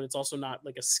romance, but it's also not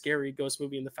like a scary ghost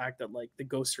movie in the fact that like the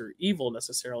ghosts are evil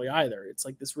necessarily either. It's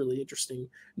like this really interesting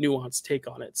nuanced take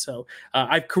on it. So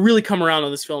I've really come around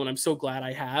on this film, and I'm so glad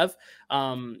I have,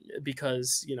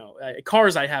 because,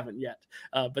 Cars I haven't yet,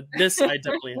 but this I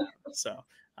definitely have. So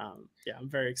yeah, I'm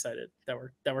very excited that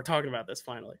we're talking about this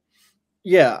finally.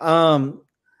 Yeah.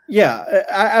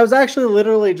 I was actually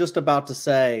literally just about to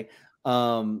say,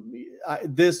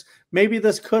 this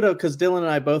could have, because Dylan and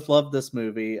I both love this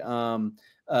movie.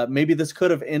 Maybe this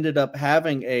could have ended up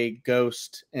having a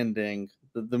ghost ending,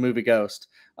 the movie Ghost,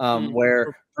 where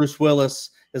Bruce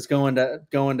Willis is going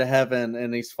to heaven,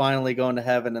 and he's finally going to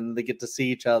heaven, and they get to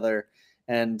see each other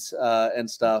and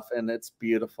stuff, and it's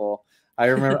beautiful. I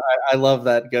remember, I love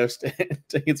that ghost.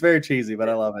 It's very cheesy, but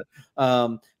I love it.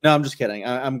 No, I'm just kidding.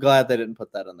 I'm glad they didn't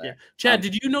put that in there. Yeah. Chad,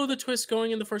 did you know the twist going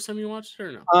in the first time you watched it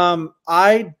or no?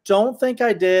 I don't think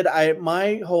I did.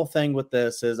 My whole thing with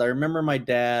this is I remember my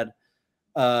dad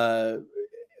trying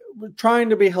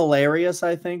to be hilarious,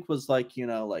 I think, was like,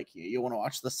 like, you want to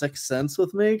watch The Sixth Sense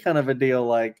with me, kind of a deal.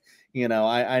 Like,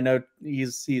 I know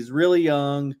he's really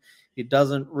young. He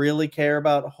doesn't really care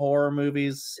about horror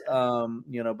movies,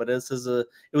 but it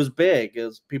was big. It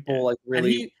was people like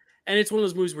really, and it's one of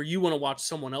those movies where you want to watch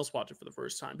someone else watch it for the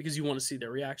first time because you want to see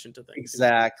their reaction to things.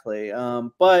 Exactly.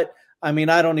 But I mean,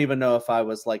 I don't even know if I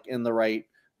was like in the right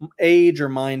age or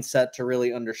mindset to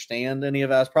really understand any of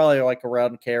that. I was probably like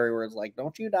around Kerri where it's like,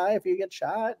 don't you die if you get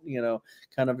shot,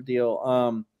 kind of a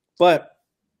deal. But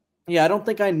yeah, I don't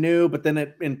think I knew, but then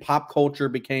it in pop culture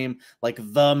became like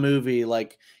the movie,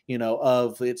 like,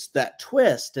 of it's that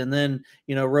twist. And then,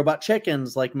 Robot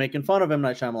Chicken's like making fun of him.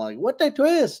 And I'm like, what they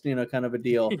twist, kind of a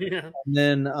deal. Yeah. And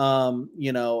then,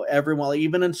 everyone, like,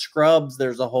 even in Scrubs,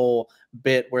 there's a whole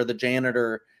bit where the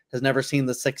janitor has never seen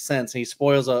The Sixth Sense. He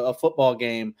spoils a football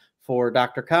game for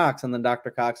Dr. Cox, and then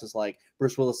Dr. Cox is like,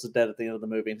 Bruce Willis is dead at the end of the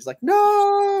movie, and he's like,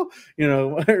 no,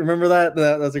 remember that?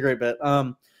 That's a great bit.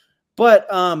 But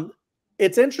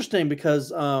it's interesting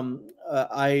because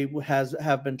I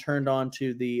have been turned on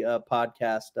to the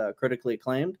podcast Critically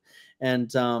Acclaimed,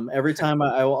 and every time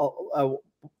I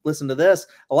listen to this,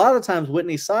 a lot of the times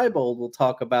Whitney Seibold will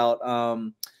talk about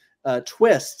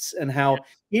twists and how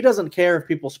he doesn't care if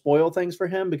people spoil things for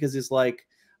him, because he's like,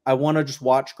 I want to just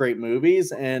watch great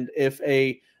movies, and if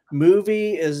a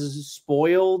movie is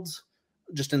spoiled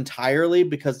just entirely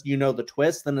because the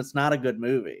twist, then it's not a good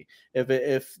movie.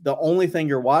 If the only thing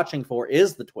you're watching for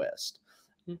is the twist.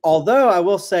 Although I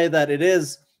will say that it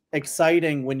is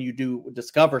exciting when you do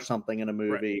discover something in a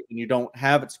movie and you don't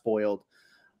have it spoiled.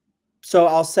 So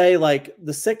I'll say like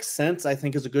The Sixth Sense, I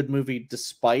think, is a good movie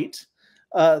despite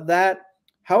that.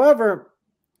 However,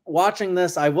 watching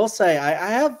this, I will say I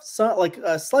have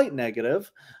a slight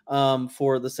negative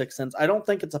for The Sixth Sense. I don't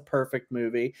think it's a perfect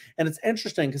movie, and it's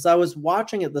interesting because I was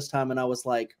watching it this time and I was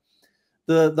like,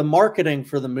 the marketing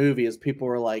for the movie is people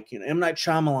were like, M. Night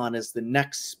Shyamalan is the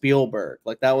next Spielberg,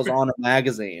 like that was on a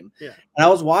magazine. And I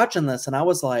was watching this and I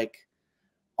was like,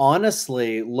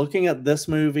 honestly, looking at this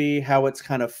movie, how it's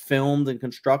kind of filmed and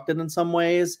constructed in some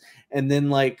ways, and then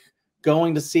like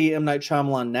going to see M. Night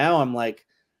Shyamalan now, I'm like,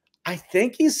 I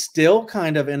think he's still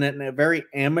kind of in a very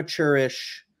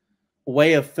amateurish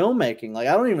way of filmmaking. Like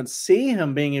I don't even see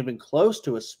him being even close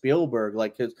to a Spielberg,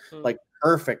 like his like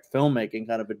perfect filmmaking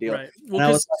kind of a deal. Right. Well,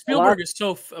 because Spielberg is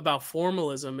so about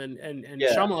formalism, and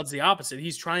Shyamalan's the opposite.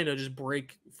 He's trying to just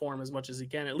break form as much as he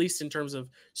can, at least in terms of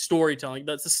storytelling.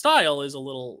 That's the style is a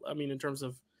little. I mean, in terms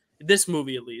of this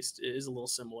movie, at least, is a little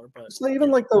similar. But so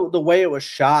even like the way it was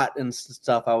shot and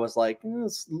stuff, I was like,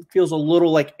 this feels a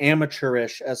little like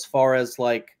amateurish as far as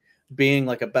like being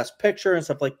like a best picture and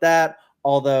stuff like that.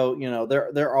 Although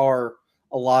there are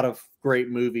a lot of great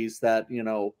movies that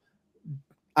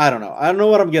I don't know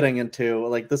what I'm getting into.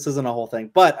 Like this isn't a whole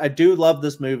thing, but I do love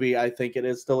this movie. I think it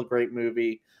is still a great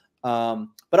movie.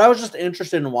 But I was just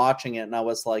interested in watching it, and I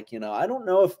was like, I don't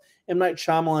know if M. Night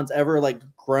Shyamalan's ever like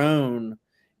grown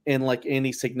in like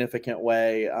any significant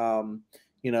way.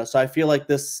 So I feel like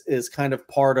this is kind of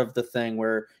part of the thing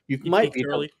where you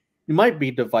might be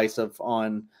divisive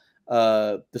on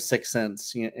The Sixth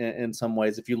Sense in some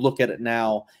ways if you look at it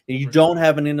now and you don't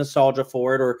have any nostalgia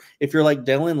for it, or if you're like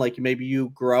Dylan, like maybe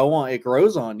it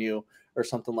grows on you or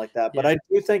something like that. But I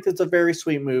do think it's a very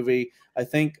sweet movie. I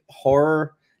think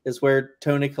horror is where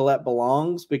Toni Collette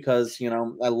belongs, because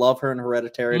I love her in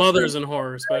Hereditary. Mothers in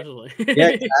horror, especially. Yeah,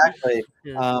 exactly.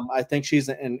 I think she's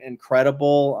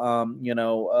incredible.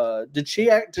 Did she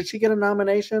get a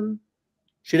nomination?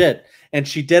 She did, and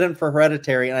she didn't for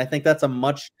Hereditary, and I think that's a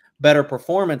much better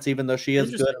performance, even though she is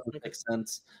good in The Sixth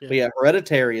Sense. But yeah,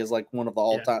 Hereditary is like one of the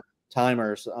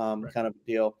all-timers kind of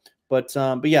deal. But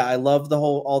yeah, I love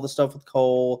all the stuff with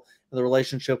Cole, the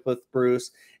relationship with Bruce,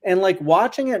 and like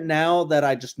watching it now that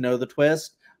I just know the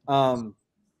twist. I'm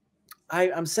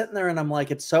sitting there and I'm like,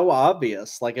 it's so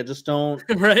obvious. Like I just don't,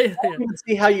 I don't even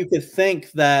see how you could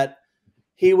think that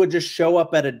he would just show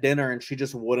up at a dinner and she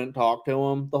just wouldn't talk to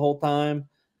him the whole time.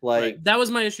 Like that was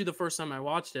my issue the first time I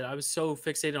watched it. I was so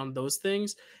fixated on those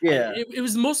things. Yeah, it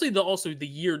was mostly also the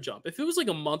year jump. If it was like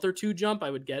a month or two jump,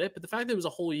 I would get it. But the fact that it was a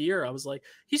whole year, I was like,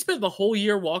 he spent the whole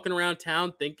year walking around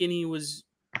town thinking he was.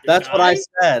 That's what I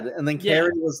said, and then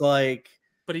Kerri was like,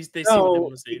 "But he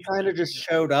kind of just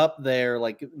showed up there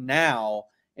like now,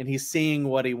 and he's seeing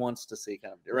what he wants to see,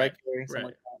 kind of, right, Kerri?" Right.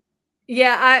 Like that.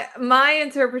 Yeah, my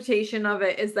interpretation of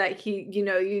it is that he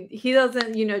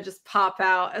doesn't, just pop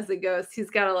out as a ghost. He's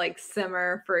got to like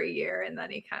simmer for a year, and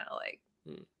then he kind of like,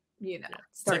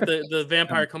 it's like the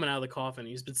vampire coming out of the coffin.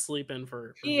 He's been sleeping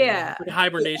for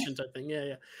hibernation type thing.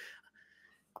 Yeah.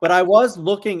 But I was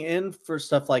looking in for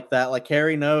stuff like that. Like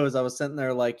Kerri knows, I was sitting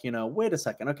there like, wait a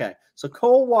second. Okay. So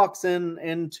Cole walks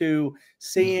into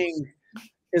seeing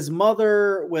his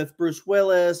mother with Bruce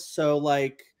Willis. So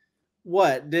like,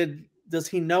 does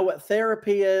he know what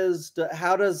therapy is?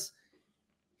 How does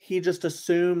he just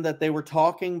assume that they were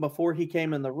talking before he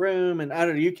came in the room? And I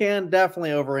don't know, you can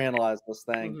definitely overanalyze this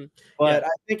thing, but I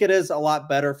think it is a lot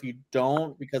better if you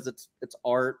don't, because it's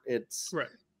art. It's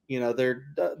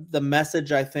the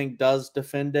message, I think, does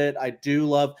defend it. I do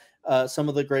love some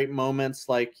of the great moments,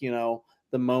 like,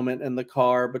 the moment in the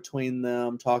car between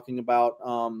them talking about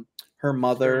her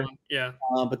mother.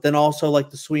 But then also like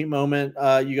the sweet moment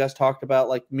you guys talked about,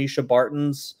 like Misha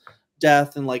Barton's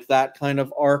death and like that kind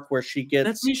of arc where she gets.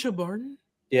 That's Misha Barton?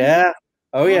 Yeah.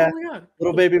 Oh yeah.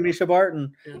 Little baby Misha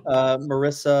Barton.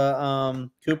 Marissa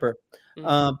Cooper.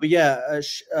 But yeah,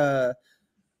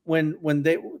 when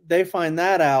they find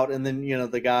that out, and then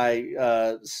the guy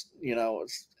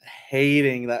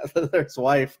hating that his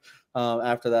wife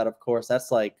after that, of course,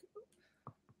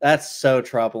 that's so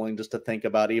troubling just to think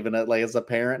about, even as a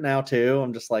parent now too.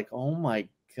 I'm just like, oh my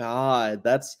God,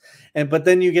 but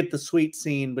then you get the sweet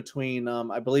scene between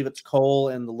I believe it's Cole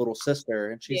and the little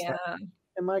sister, and she's like,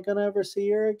 am I gonna ever see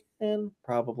her again?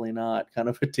 Probably not, kind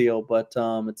of a deal. But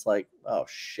it's like, oh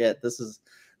shit, this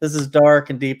is dark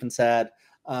and deep and sad.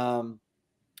 But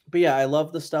yeah, I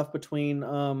love the stuff between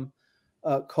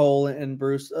Cole and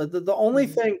Bruce. The only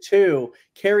thing too,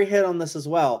 Kerri hit on this as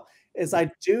well, is I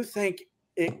do think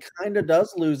it kind of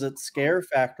does lose its scare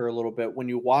factor a little bit when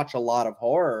you watch a lot of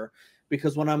horror,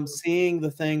 because when I'm seeing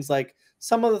the things like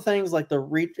some of the things like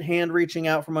the hand reaching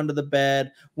out from under the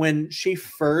bed when she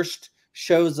first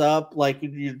shows up, like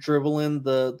you dribble in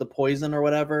the poison or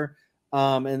whatever,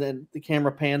 and then the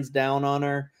camera pans down on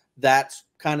her. That's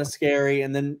kind of scary.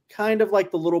 And then kind of like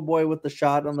the little boy with the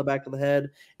shot on the back of the head,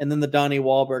 and then the Donnie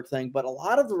Wahlberg thing. But a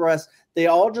lot of the rest, they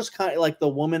all just kind of like the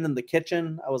woman in the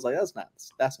kitchen. I was like, that's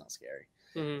not scary.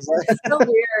 It's so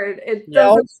weird. It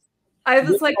doesn't. I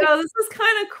was like, oh, this is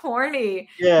kind of corny.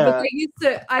 Yeah.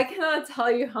 But I cannot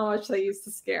tell you how much they used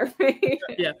to scare me.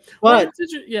 Yeah. Well,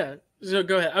 yeah. So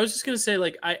go ahead. I was just gonna say,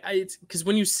 like, because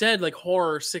when you said like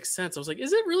horror Sixth Sense, I was like,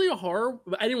 is it really a horror?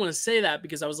 But I didn't want to say that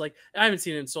because I was like, I haven't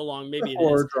seen it in so long. Maybe it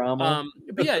horror is drama.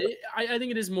 But yeah, I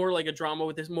think it is more like a drama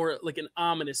with this more like an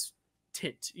ominous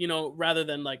tint, rather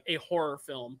than like a horror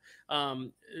film. I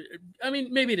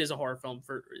mean, maybe it is a horror film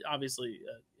for obviously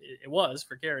it was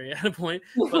for Kerri at a point,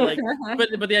 but like,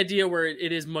 but the idea where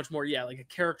it is much more, like a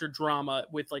character drama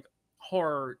with like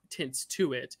horror tints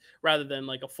to it, rather than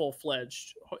like a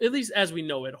full-fledged, at least as we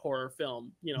know it, horror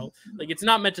film. Like it's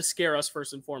not meant to scare us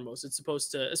first and foremost. It's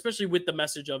supposed to, especially with the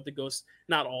message of the ghosts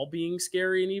not all being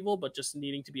scary and evil, but just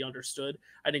needing to be understood.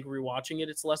 I think rewatching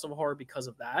it's less of a horror because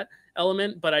of that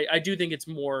element, but I do think it's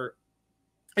more,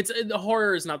 the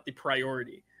horror is not the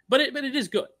priority, but it is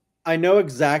good. I know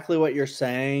exactly what you're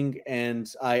saying,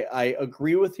 and I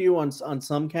agree with you on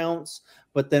some counts,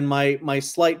 but then my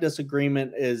slight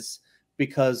disagreement is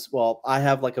because, well, I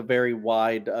have like a very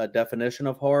wide definition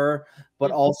of horror, but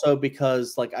also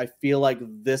because like I feel like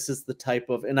this is the type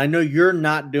of, and I know you're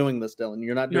not doing this, Dylan,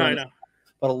 you're not doing this,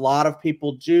 but a lot of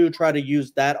people do try to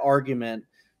use that argument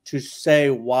to say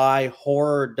why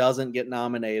horror doesn't get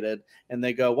nominated, and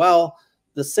they go, well,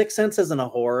 The Sixth Sense isn't a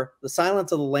horror, The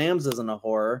Silence of the Lambs isn't a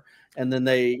horror, and then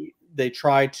they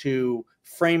try to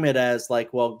frame it as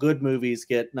like, well, good movies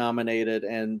get nominated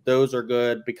and those are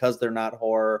good because they're not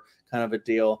horror, kind of a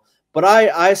deal. But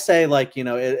I say, like,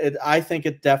 I think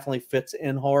it definitely fits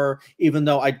in horror, even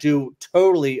though I do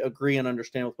totally agree and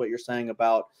understand with what you're saying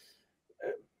about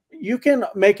you can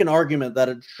make an argument that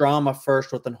it's drama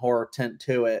first with a horror tint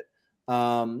to it.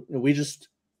 What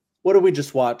did we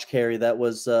just watch, Kerri? That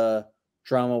was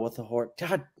drama with a horror.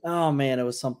 God, oh man, it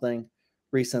was something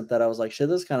recent that I was like, shit,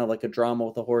 this is kind of like a drama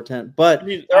with a horror tint. But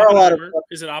there are a lot of.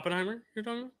 Is it Oppenheimer you're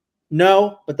talking about?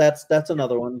 No, but that's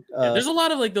another one. There's a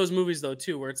lot of like those movies though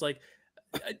too, where it's like,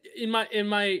 in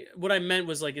my what I meant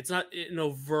was like, it's not an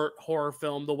overt horror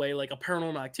film the way like a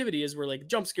Paranormal Activity is, where like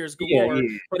jump scares galore,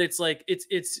 but it's like it's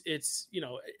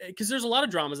because there's a lot of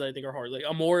dramas that I think are horror. Like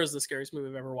Amour is the scariest movie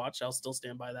I've ever watched. I'll still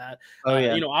stand by that.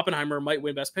 Oppenheimer might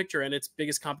win Best Picture, and its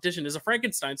biggest competition is a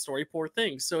Frankenstein story, Poor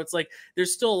Things. So it's like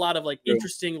there's still a lot of like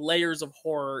interesting layers of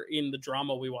horror in the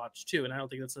drama we watch too, and I don't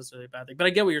think that's necessarily a bad thing. But I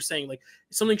get what you're saying. Like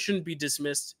something shouldn't be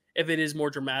dismissed if it is more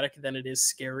dramatic than it is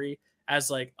scary, as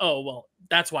like, oh, well,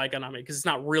 that's why I got nominated, because it's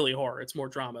not really horror, it's more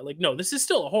drama. Like, no, this is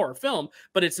still a horror film,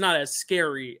 but it's not as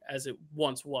scary as it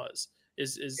once was.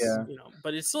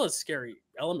 But it still has scary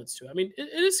elements to it. I mean,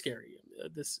 it is scary.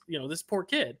 This poor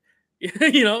kid.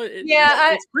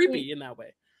 It's creepy in that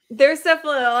way. There's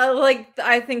definitely like,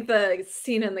 I think the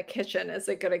scene in the kitchen is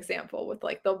a good example with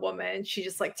like the woman. She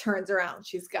just like turns around.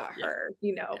 She's got her,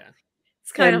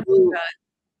 it's kind of like that.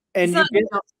 And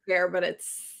it's not a scare, but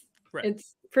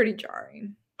it's pretty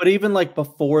jarring. But even like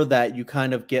before that, you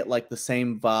kind of get like the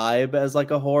same vibe as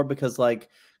like a horror, because like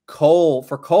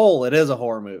Cole, it is a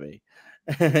horror movie.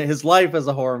 His life is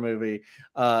a horror movie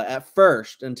at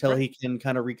first, until he can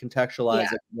kind of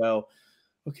recontextualize it and go,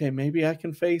 okay, maybe I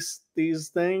can face these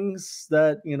things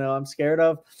that I'm scared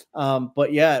of.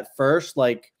 But yeah, at first,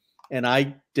 like, and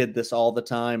I did this all the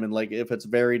time, and like if it's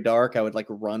very dark, I would like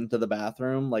run to the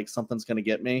bathroom, like something's gonna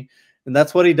get me. And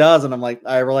that's what he does. And I'm like,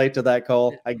 I relate to that,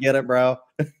 Cole. I get it, bro.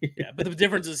 Yeah, but the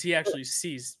difference is he actually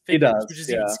sees figures, which is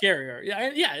even scarier.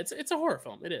 Yeah, it's a horror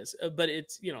film. It is. But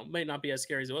it's, might not be as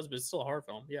scary as it was, but it's still a horror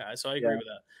film. Yeah, so I agree with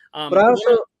that. But I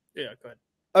also... Yeah, go ahead.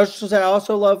 I was just saying, I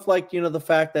also love, like, the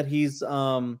fact that he's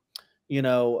there's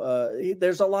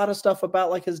a lot of stuff about,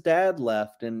 like, his dad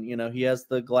left, and he has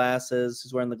the glasses.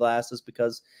 He's wearing the glasses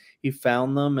because he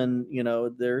found them, and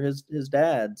they're his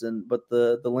dad's, but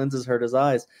the lenses hurt his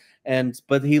eyes,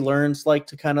 but he learns, like,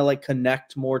 to kind of, like,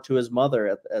 connect more to his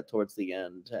mother at towards the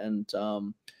end, and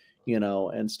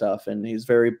and stuff, and he's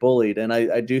very bullied, and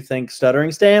I do think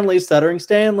stuttering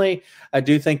Stanley, I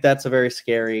do think that's a very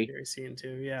scary scene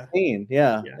too. Yeah, scene.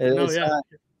 Yeah, yeah.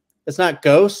 It's not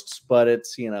ghosts, but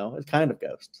it's it's kind of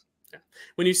ghosts. Yeah.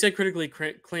 When you said critically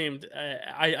acclaimed,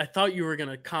 I thought you were going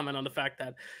to comment on the fact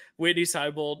that Whitney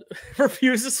Seibold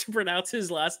refuses to pronounce his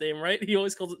last name right. He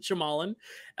always calls it Shyamalan,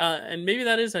 and maybe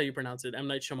that is how you pronounce it, M.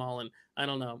 Night Shyamalan. I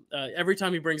don't know. Every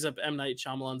time he brings up M. Night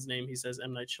Shyamalan's name, he says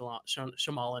M. Night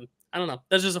Shyamalan. I don't know.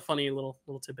 That's just a funny little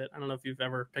tidbit. I don't know if you've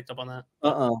ever picked up on that.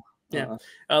 Yeah.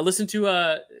 Listen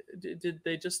to did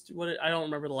they just I don't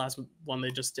remember the last one they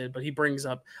just did, but he brings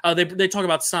up they talk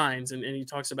about signs, and he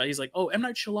talks about, he's like, oh, M.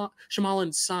 Night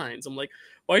Shyamalan signs. I'm like,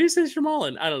 why do you say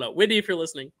Shyamalan? I don't know. Whitney, if you're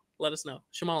listening, let us know.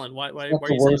 Shyamalan, why are you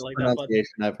saying it like that? But,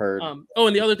 I've heard.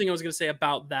 And the other thing I was going to say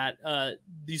about that,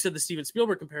 you said the Steven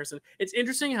Spielberg comparison. It's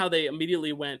interesting how they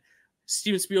immediately went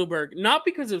Steven Spielberg, not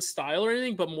because of style or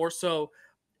anything, but more so,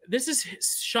 this is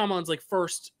Shyamalan's like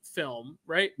first film,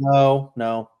 right?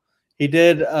 No. He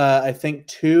did, I think,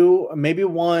 2, maybe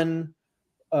 1,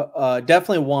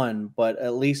 definitely 1, but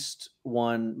at least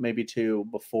 1, maybe 2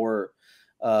 before.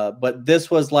 But this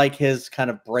was like his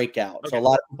kind of breakout. Okay. So a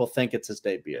lot of people think it's his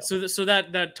debut. So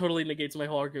that totally negates my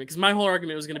whole argument, because my whole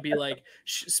argument was going to be like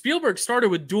Spielberg started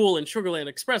with Duel and Sugarland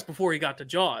Express before he got to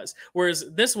Jaws, whereas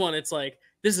this one, it's like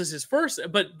this is his first,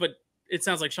 but it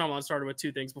sounds like Shyamalan started with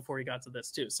 2 things before he got to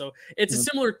this too. So it's a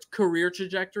similar career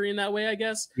trajectory in that way, I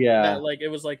guess. Yeah. That, like, it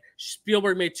was like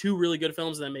Spielberg made 2 really good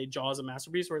films and then made Jaws a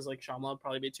masterpiece, whereas like Shyamalan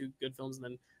probably made 2 good films, and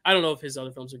then I don't know if his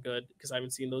other films are good because I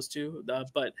haven't seen those 2.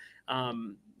 But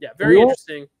very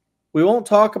interesting. We won't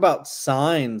talk about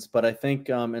Signs, but I think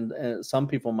and some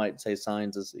people might say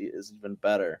Signs is even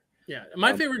better. Yeah,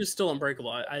 my favorite is still Unbreakable.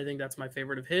 I think that's my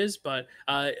favorite of his, but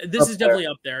this is definitely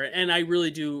up there. And I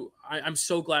really do. I'm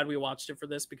so glad we watched it for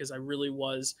this, because I really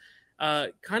was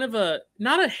kind of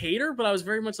not a hater, but I was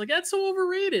very much like, that's so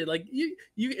overrated. Like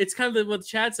it's kind of what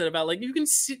Chad said about, like, you can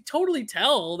totally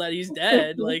tell that he's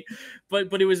dead. Like,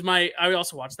 but it was I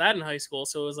also watched that in high school,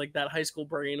 so it was like that high school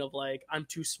brain of like, I'm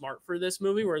too smart for this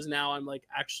movie, whereas now I'm like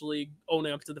actually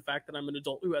owning up to the fact that I'm an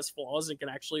adult who has flaws and can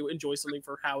actually enjoy something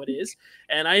for how it is,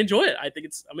 and I enjoy it. I think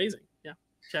it's amazing. Yeah,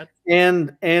 Chad.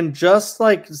 And just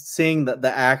like seeing that the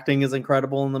acting is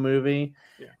incredible in the movie.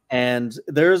 Yeah. And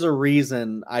there's a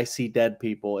reason I See Dead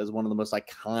People is one of the most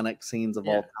iconic scenes of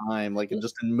all time. Like,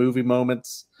 just in movie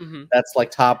moments, that's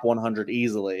like top 100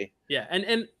 easily. Yeah,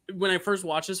 and when I first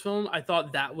watched this film, I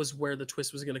thought that was where the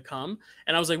twist was going to come.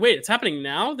 And I was like, wait, it's happening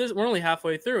now? We're only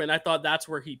halfway through. And I thought that's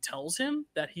where he tells him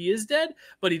that he is dead,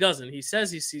 but he doesn't. He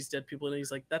says he sees dead people, and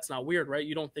he's like, that's not weird, right?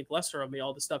 You don't think lesser of me,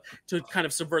 all this stuff, to kind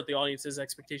of subvert the audience's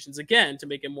expectations again, to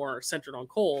make it more centered on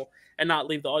Cole and not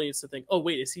leave the audience to think, oh,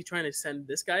 wait, is he trying to send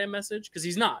this guy a message? Because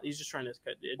he's not. He's just trying to...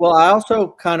 Well, I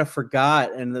also kind of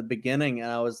forgot in the beginning, and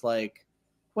I was like,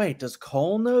 wait, does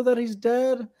Cole know that he's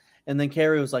dead? And then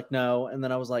Kerri was like, no. And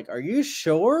then I was like, are you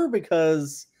sure?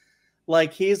 Because,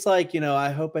 like, he's like,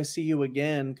 I hope I see you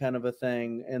again, kind of a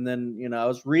thing. And then, I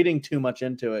was reading too much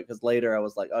into it, because later I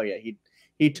was like, oh yeah,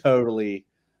 he totally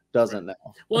doesn't know.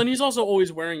 Well, and he's also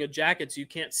always wearing a jacket, so you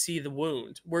can't see the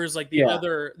wound. Whereas like the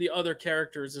other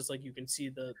characters is like, you can see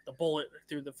the bullet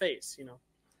through the face,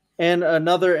 And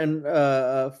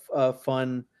another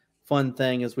fun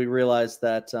thing is we realized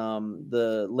that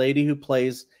the lady who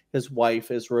plays his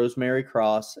wife is Rosemary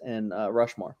Cross in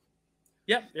Rushmore.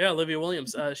 Yeah, Olivia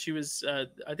Williams. She was, I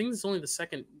think this is only the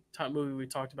second movie we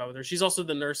talked about with her. She's also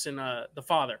the nurse in The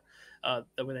Father,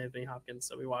 with Anthony Hopkins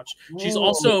that we watched. She's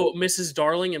also Mrs.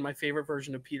 Darling in my favorite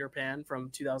version of Peter Pan from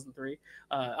 2003.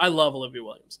 I love Olivia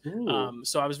Williams.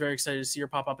 So I was very excited to see her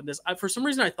pop up in this. For some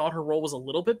reason, I thought her role was a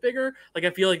little bit bigger. Like,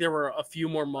 I feel like there were a few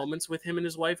more moments with him and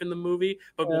his wife in the movie,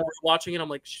 but when we're watching it, I'm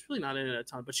like, she's really not in it a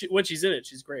ton. But when she's in it,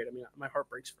 she's great. I mean, my heart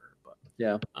breaks for her. But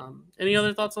yeah. Any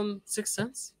other thoughts on Sixth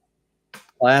Sense?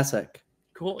 Classic.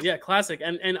 Cool. Yeah, classic.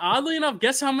 And oddly enough,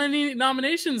 guess how many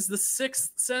nominations the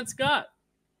Sixth Sense got?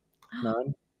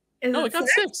 None. No, it got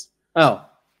 6. Oh.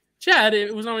 Chad,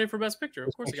 it was nominated for Best Picture.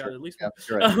 Of course, it got at least one.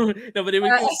 Right. No, but it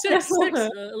was 6.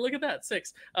 Look at that,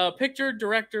 6. Picture,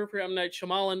 director for M. Night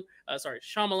Shyamalan.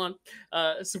 Shyamalan.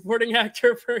 Supporting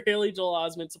actor for Haley Joel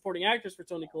Osment. Supporting actress for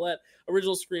Toni Collette.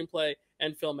 Original screenplay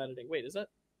and film editing. Wait, is that?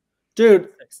 Dude,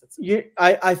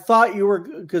 I thought you were,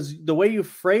 because the way you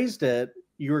phrased it,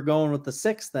 you were going with the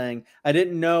 6 thing. I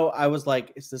didn't know. I was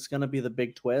like, is this going to be the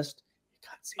big twist?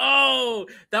 Oh,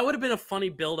 that would have been a funny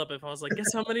build-up if I was like,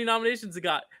 guess how many nominations it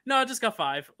got? No, it just got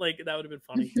 5. Like, that would have been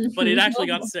funny. But it actually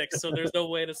got 6, so there's no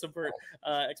way to subvert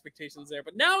expectations there.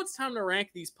 But now it's time to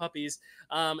rank these puppies,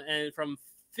 and from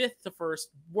 5th to 1st,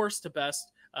 worst to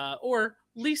best, or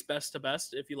least best to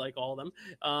best, if you like all of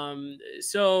them.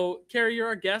 So, Kerri, you're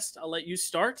our guest. I'll let you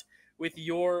start with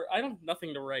your... I don't have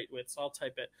nothing to write with, so I'll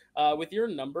type it. With your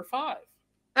number 5.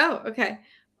 Oh, okay.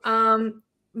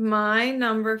 My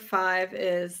number 5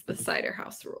 is the Cider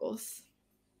House Rules.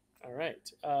 All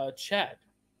right. Chad.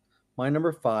 My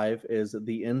number 5 is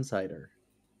The Insider.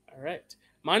 All right.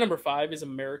 My number 5 is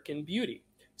American Beauty.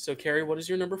 So, Kerri, what is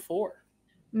your number 4?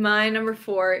 My number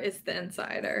 4 is The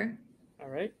Insider. All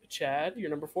right. Chad, your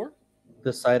number 4?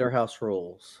 The Cider House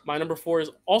Rules. My number 4 is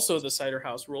also The Cider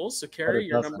House Rules. So, Kerri,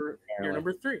 your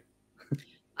number 3.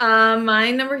 My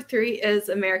number 3 is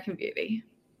American Beauty.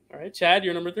 All right. Chad,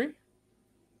 your number 3?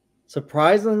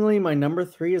 Surprisingly, my number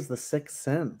 3 is The Sixth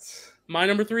Sense. My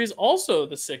number 3 is also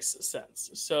The Sixth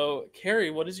Sense. So,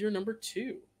 Kerri, what is your number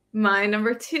 2? My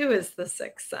number 2 is The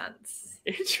Sixth Sense.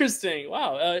 Interesting.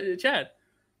 Wow. Chad?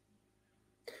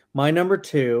 My number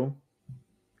 2,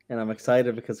 and I'm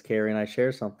excited because Kerri and I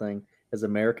share something, is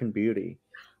American Beauty.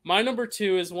 My number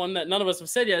 2 is one that none of us have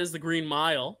said yet, is The Green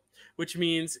Mile, which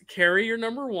means, Kerri, your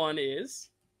number 1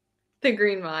 is? The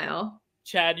Green Mile.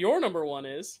 Chad, your number 1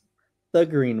 is? The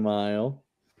Green Mile.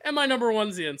 And my number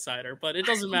 1's The Insider, but it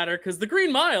doesn't matter because The Green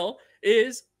Mile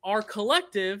is our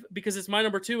collective, because it's my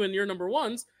number 2 and your number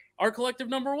 1's, our collective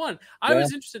number 1. I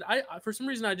was interested. I for some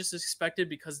reason, I just expected,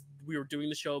 because we were doing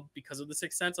the show because of The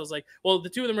Sixth Sense, I was like, well, the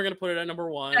 2 of them are going to put it at number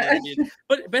 1.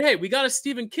 But hey, we got a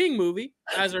Stephen King movie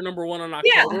as our number 1 on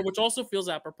October, which also feels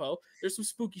apropos. There's some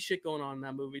spooky shit going on in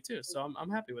that movie too, so I'm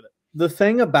happy with it. The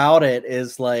thing about it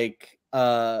is, like,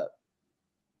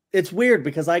 it's weird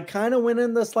because I kind of went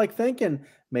in this like thinking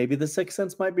maybe The Sixth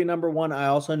Sense might be number 1. I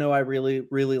also know I really,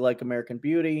 really like American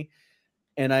Beauty.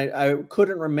 And I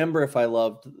couldn't remember if I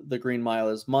loved The Green Mile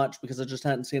as much because I just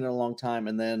hadn't seen it in a long time.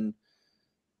 And then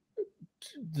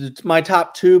my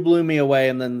top 2 blew me away.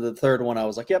 And then the third one, I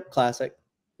was like, yep, classic.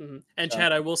 Mm-hmm. And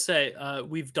Chad, I will say,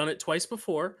 we've done it twice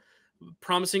before.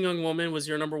 Promising Young Woman was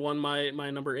your number 1, my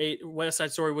number 8. West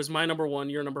Side Story was my number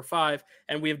 1, your number 5.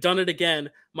 And we have done it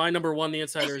again. My number 1, The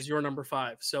Insider, is your number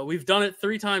 5. So we've done it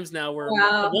 3 times now where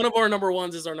one of our number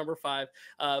 1s is our number 5.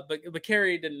 But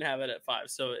Kerri didn't have it at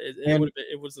 5. So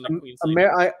it wasn't a queen's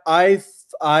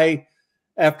I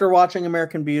after watching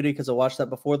American Beauty, because I watched that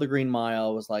before The Green Mile,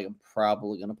 I was like, I'm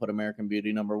probably going to put American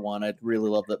Beauty number 1. I really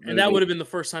love that movie. And that would have been the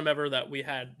first time ever that we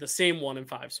had the same 1 and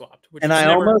 5 swapped, which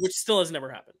still has never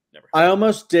happened. I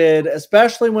almost did,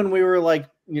 especially when we were like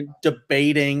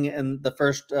debating in the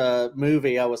first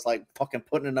movie. I was like, fucking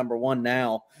putting it number 1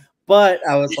 now. But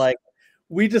I was like,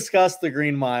 we discussed The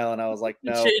Green Mile, and I was like,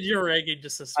 no. Change your ranking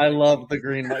just a I love The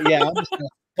Green Mile. Yeah, I'm just going to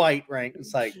fight rank.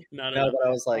 It's like, no. But I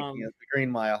was like, The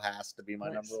Green Mile has to be my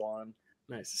number 1.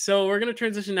 Nice. So we're going to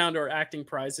transition now to our acting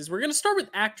prizes. We're going to start with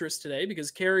actress today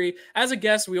because Kerri, as a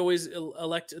guest, we always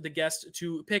elect the guest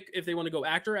to pick if they want to go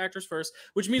actor or actress first,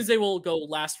 which means they will go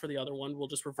last for the other one. We'll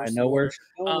just reverse. I know where.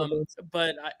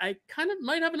 But I kind of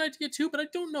might have an idea too, but I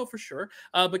don't know for sure.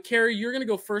 But Kerri, you're going to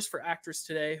go first for actress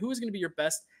today. Who is going to be your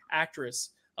best actress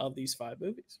of these 5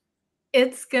 movies?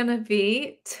 It's going to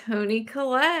be Toni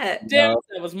Collette. Damn,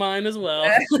 that was mine as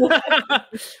well.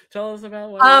 Tell us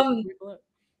about what Toni Collette.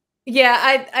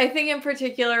 Yeah, I think in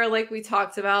particular, like we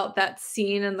talked about that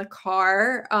scene in the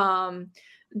car,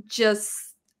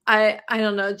 just I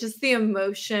don't know, just the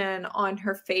emotion on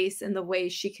her face and the way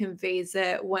she conveys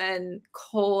it when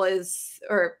Haley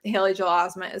Joel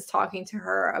Osment is talking to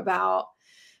her about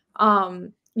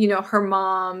her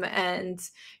mom and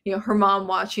her mom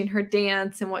watching her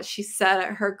dance and what she said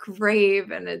at her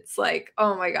grave, and it's like,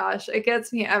 oh my gosh, it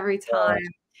gets me every time.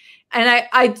 And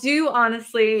I do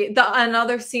honestly,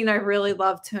 another scene I really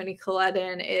love Toni Collette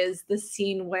in is the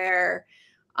scene where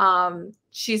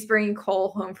she's bringing Cole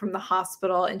home from the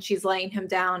hospital and she's laying him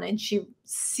down and she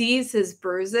sees his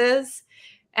bruises.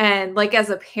 And like, as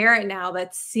a parent now,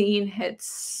 that scene hits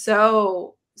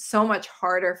so much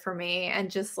harder for me. And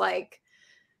just like,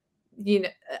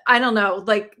 I don't know,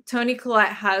 like Toni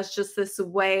Collette has just this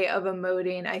way of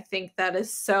emoting, I think, that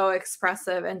is so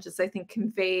expressive and just, I think,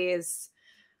 conveys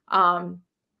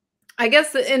I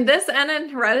guess in this and in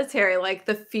Hereditary, like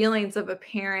the feelings of a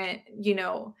parent,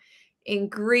 in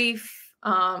grief,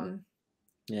 or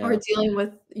dealing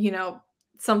with,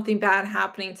 something bad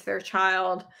happening to their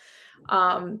child.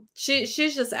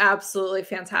 She's just absolutely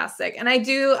fantastic. And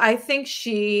I think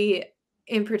she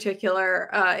in particular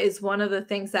is one of the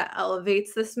things that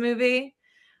elevates this movie.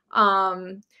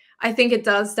 I think it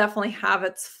does definitely have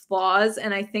its flaws,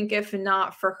 and I think if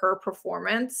not for her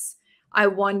performance, I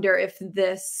wonder if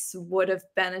this would have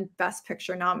been a Best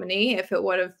Picture nominee, if it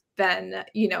would have been,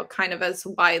 you know, kind of as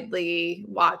widely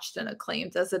watched and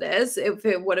acclaimed as it is, if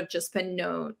it would have just been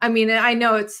known. I mean, I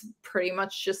know it's pretty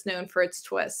much just known for its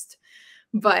twist,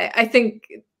 but I think,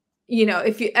 you know,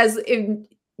 if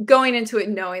going into it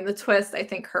knowing the twist, I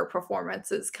think her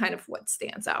performance is kind of what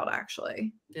stands out,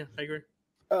 actually. Yeah, I agree.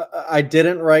 I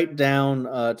didn't write down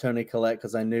Toni Collette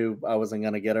because I knew I wasn't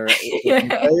going to get her.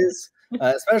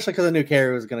 Especially because I knew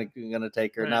Kerri was going to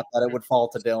take her. Right. Not that it would fall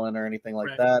to Dylan or anything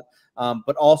like that.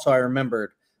 But also I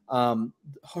remembered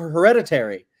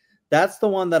Hereditary. That's the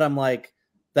one that I'm like,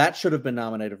 that should have been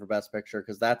nominated for Best Picture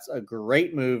because that's a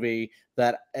great movie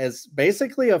that is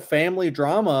basically a family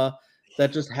drama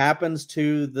that just happens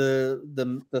to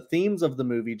the themes of the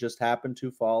movie just happen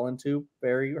to fall into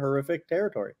very horrific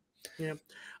territory. Yeah.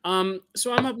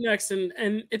 So I'm up next,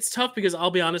 and it's tough because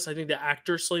I'll be honest, I think the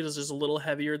actor slate is just a little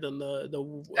heavier than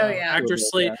the actor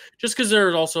slate, just because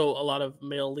there's also a lot of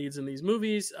male leads in these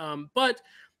movies. But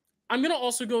I'm gonna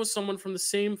also go with someone from the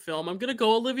same film. I'm gonna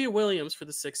go Olivia Williams for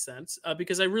The Sixth Sense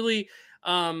because I really,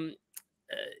 I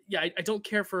don't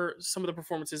care for some of the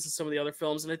performances in some of the other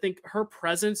films, and I think her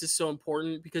presence is so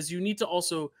important because you need to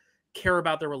also care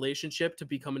about their relationship to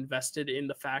become invested in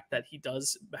the fact that he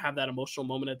does have that emotional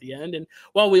moment at the end. And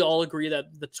while we all agree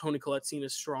that the Toni Collette scene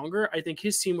is stronger, I think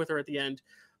his scene with her at the end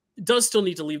does still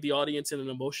need to leave the audience in an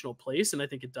emotional place. And I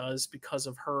think it does because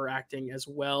of her acting as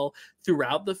well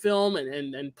throughout the film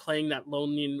and playing that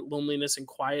loneliness and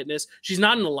quietness. She's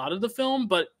not in a lot of the film,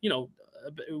 but you know,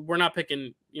 we're not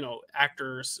picking, you know,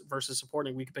 actors versus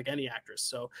supporting. We could pick any actress.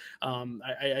 So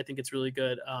I think it's really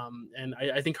good. And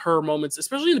I think her moments,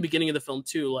 especially in the beginning of the film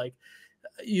too, like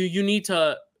you need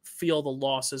to feel the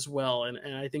loss as well.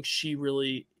 And I think she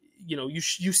really, you know, you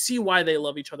see why they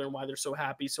love each other and why they're so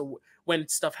happy. So when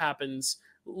stuff happens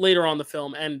later on the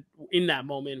film and in that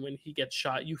moment when he gets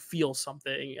shot, you feel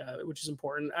something, which is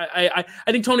important. I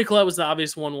think Toni Collette was the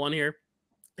obvious 1-1 here.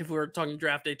 If we were talking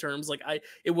draft day terms, like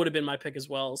it would have been my pick as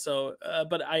well. So,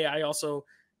 but I also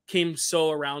came so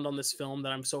around on this film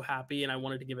that I'm so happy and I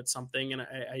wanted to give it something. And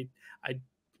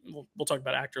we'll talk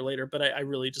about actor later, but I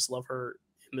really just love her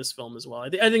in this film as well. I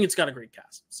think it's got a great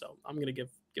cast. So I'm going to give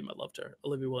my love to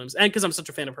Olivia Williams. And because I'm such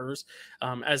a fan of hers,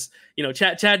 as you know,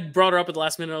 Chad brought her up at the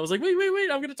last minute. I was like, wait,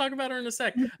 I'm going to talk about her in a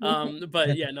sec.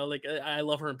 But yeah, no, like I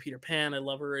love her in Peter Pan. I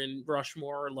love her in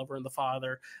Rushmore. I love her in The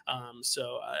Father.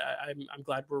 So I'm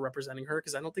glad we're representing her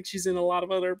because I don't think she's in a lot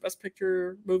of other Best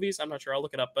Picture movies. I'm not sure. I'll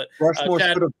look it up. But Rushmore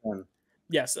should have been.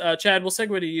 Yes, Chad, we'll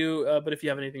segue to you. But if you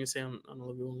have anything to say on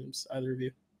Olivia Williams, either of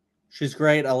you. She's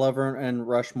great. I love her and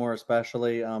Rushmore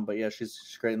especially. But yeah,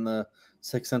 she's great in The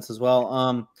Sixth Sense as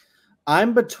well.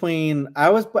 I'm between.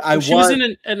 She was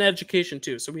in an Education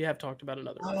too, so we have talked about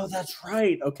another. Oh, that's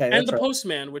right. Okay, and The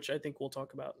Postman, which I think we'll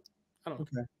talk about. I don't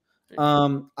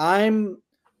know. Okay.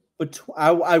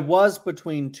 I was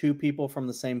between two people from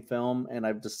the same film, and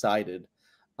I've decided.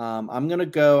 I'm gonna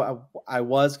go. I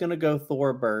was gonna go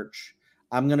Thora Birch.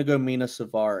 I'm gonna go Mina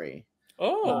Suvari.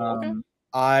 Oh, okay.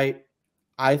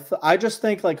 I just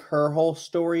think like her whole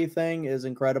story thing is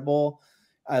incredible.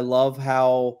 I love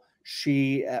how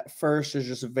she at first is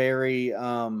just very,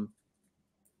 like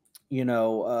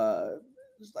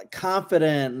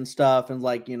confident and stuff. And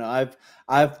like, you know,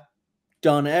 I've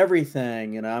done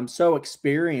everything, you know, I'm so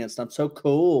experienced. I'm so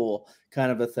cool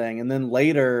kind of a thing. And then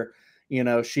later, you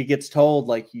know, she gets told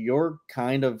like, you're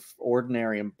kind of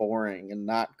ordinary and boring and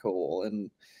not cool.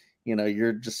 And, you know,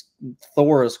 you're just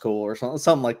Thora's cool or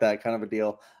something like that kind of a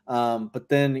deal. But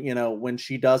then, you know, when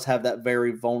she does have that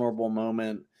very vulnerable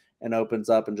moment and opens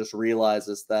up and just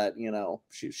realizes that, you know,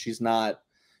 she's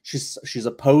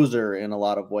a poser in a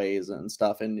lot of ways and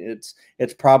stuff. And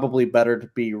it's probably better to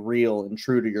be real and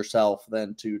true to yourself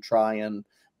than to try and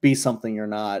be something you're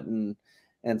not and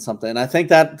something. And I think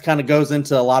that kind of goes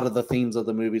into a lot of the themes of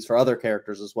the movies for other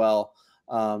characters as well.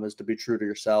 Is to be true to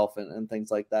yourself and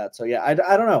things like that. So yeah, I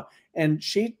don't know. And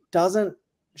she doesn't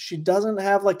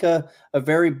have like a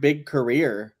very big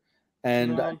career.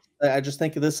 And I just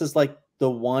think this is like the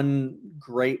one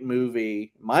great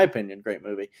movie, in my opinion, great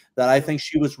movie that I think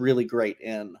she was really great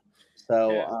in.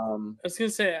 So yeah. I was gonna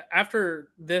say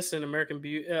after this and American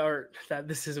Beauty, or that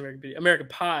this is American Beauty, American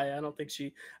Pie, I don't think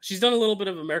she's done a little bit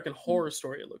of American Horror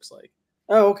Story, it looks like.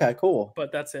 Oh, okay, cool.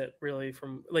 But that's it, really,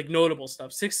 from like notable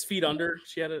stuff. 6 Feet Under,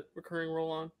 she had a recurring role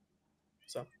on.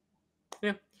 So,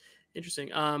 yeah. Interesting.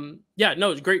 Yeah,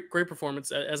 no, great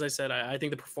performance. As I said, I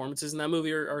think the performances in that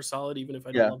movie are solid, even if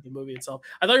I don't love the movie itself.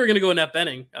 I thought you were going to go Annette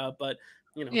Bening, but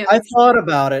you know, I thought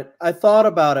about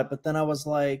it. But then I was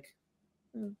like,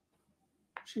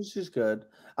 she's good.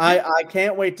 I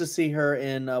can't wait to see her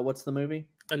in what's the movie?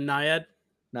 A Naiad.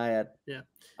 Naiad. Yeah.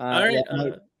 All right.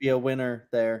 Might be a winner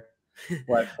there.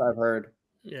 What I've heard.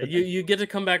 Yeah, you get to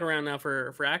come back around now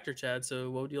for actor, Chad. So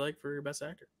what would you like for your best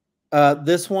actor?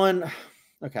 This one,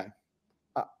 okay.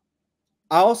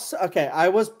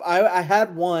 I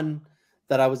had one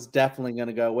that I was definitely going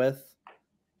to go with,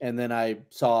 and then I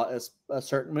saw a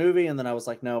certain movie, and then I was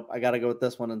like, nope, I got to go with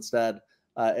this one instead.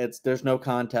 There's no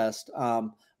contest.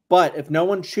 But if no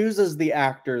one chooses the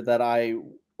actor that I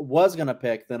was going to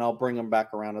pick, then I'll bring them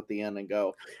back around at the end and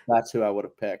go, that's who I would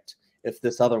have picked if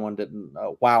this other one didn't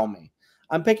wow me.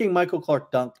 I'm picking Michael Clark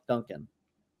Duncan.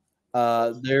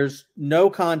 There's no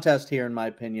contest here, in my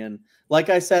opinion. Like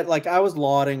I said, like I was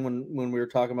lauding when we were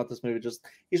talking about this movie,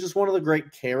 he's just one of the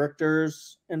great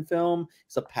characters in film.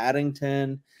 He's a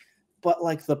Paddington, but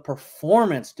like the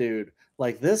performance, dude,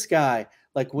 like this guy,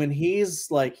 like when he's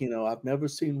like, you know, I've never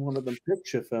seen one of them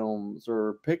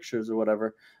pictures or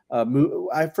whatever.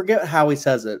 I forget how he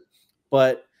says it,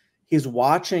 but he's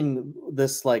watching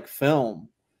this like film,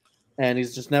 and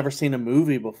he's just never seen a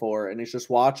movie before, and he's just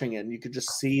watching it, and you could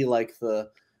just see like the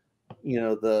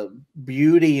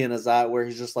beauty in his eye, where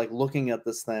he's just like looking at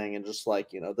this thing and just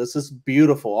like, you know, this is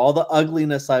beautiful. All the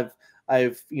ugliness I've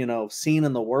you know seen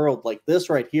in the world, like this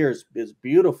right here is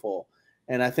beautiful.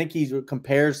 And I think he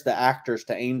compares the actors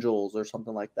to angels or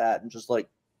something like that, and just like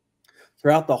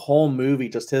throughout the whole movie,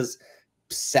 just his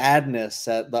sadness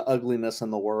at the ugliness in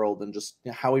the world and just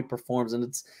how he performs.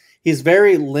 And he's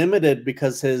very limited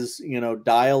because his, you know,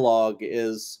 dialogue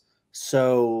is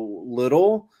so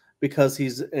little, because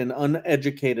he's an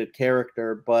uneducated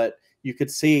character. But you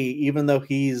could see, even though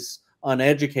he's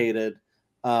uneducated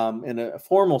in a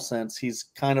formal sense, he's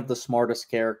kind of the smartest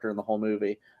character in the whole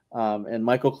movie. And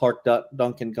Michael Clark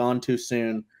Duncan, gone too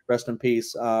soon, rest in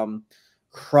peace,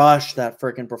 crushed that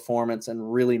freaking performance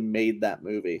and really made that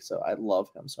movie. So I love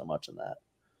him so much in that.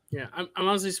 Yeah, I'm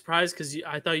honestly surprised, because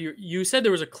I thought you said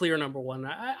there was a clear number one.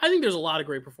 I think there's a lot of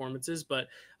great performances, but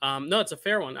no, it's a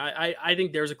fair one. I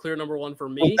think there's a clear number one for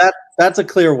me. Well, that's a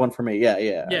clear one for me.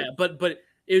 Yeah. But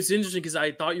it's interesting because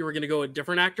I thought you were going to go a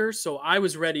different actor, so I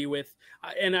was ready with,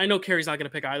 and I know Kerri's not going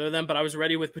to pick either of them, but I was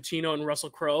ready with Pacino and Russell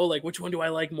Crowe. Like, which one do I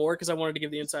like more? Because I wanted to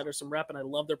give the insiders some rep, and I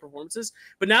love their performances.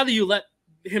 But now that you let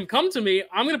him come to me,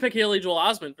 I'm going to pick Haley Joel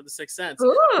Osment for The Sixth Sense.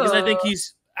 Ooh. Because I think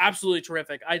he's absolutely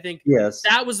terrific. I think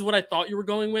that was what I thought you were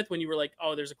going with when you were like,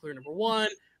 oh, there's a clear number one.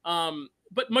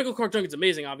 But Michael Clark Duncan's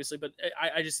amazing, obviously. But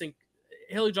I just think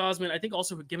Haley Joel Osment, I think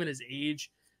also given his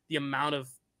age, the amount of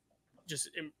just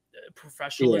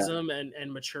professionalism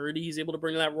and maturity he's able to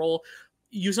bring to that role,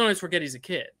 you sometimes forget he's a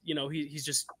kid. You know, he's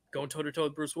just going toe-to-toe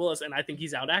with Bruce Willis, and I think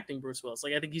he's out-acting Bruce Willis.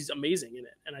 Like, I think he's amazing in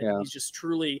it. And I think he's just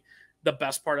truly the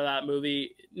best part of that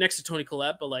movie, next to Toni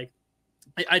Collette. But like,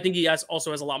 I think he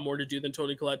also has a lot more to do than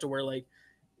Toni Collette, to where like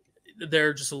there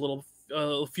are just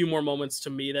a few more moments to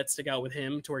me that stick out with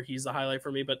him, to where he's the highlight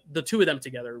for me. But the two of them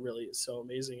together really is so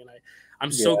amazing. And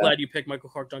I'm so glad you picked Michael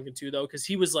Clark Duncan too, though, because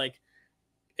he was like,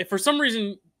 if for some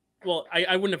reason, well,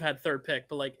 I wouldn't have had third pick,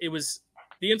 but like it was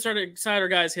the insider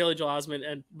guys, Haley Joel Osment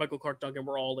and Michael Clark Duncan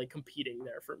were all like competing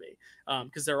there for me,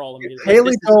 because they're all amazing.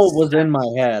 Haley Joel was in my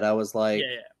head. I was like,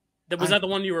 Was that the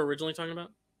one you were originally talking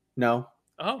about? No.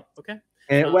 Oh, okay.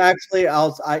 And well, actually,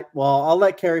 I'll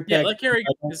let Kerri pick. Yeah, let Kerri,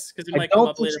 because it might come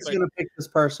up later. She's going to pick this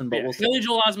person, but we'll see. Haley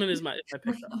Joel Osment is my pick,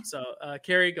 though. So,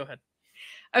 Kerri, go ahead.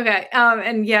 Okay.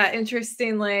 And yeah,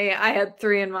 interestingly, I had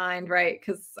three in mind, right?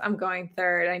 Because I'm going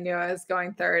third. I knew I was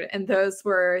going third, and those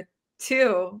were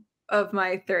two of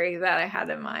my three that I had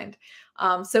in mind.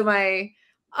 So my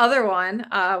other one,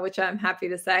 which I'm happy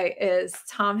to say, is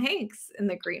Tom Hanks in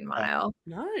The Green Mile.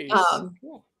 Nice.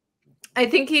 Cool. I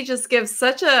think he just gives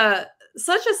such a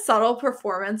subtle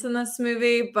performance in this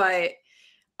movie, but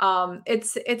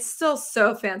it's still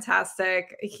so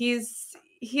fantastic. He's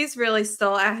really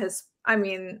still at his, I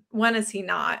mean, when is he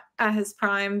not at his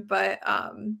prime? But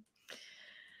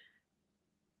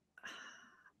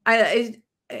I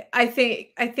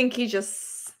think he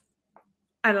just,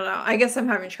 I don't know. I guess I'm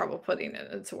having trouble putting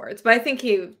it into words, but I think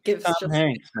he gives Tom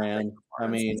Hanks, man. I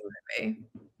mean,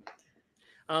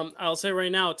 I'll say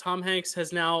right now, Tom Hanks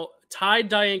has now tied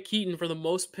Diane Keaton for the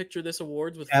most picture this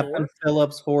awards with Captain 4.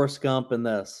 Phillips, Forrest Gump, and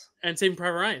this. And Saving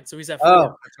Private Ryan. So he's at 4.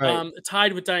 Oh, that's right.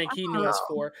 Tied with Diane Keaton, who has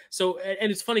 4. So, and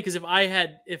it's funny because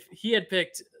if he had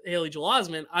picked Haley Joel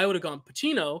Osment, I would have gone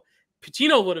Pacino.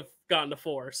 Pacino would have gotten to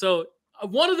 4. So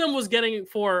one of them was getting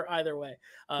 4 either way.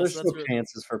 There's still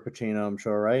chances for Pacino, I'm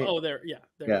sure, right? Oh, there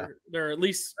are at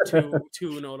least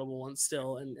two notable ones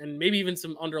still, and maybe even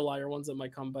some underlier ones that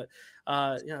might come. But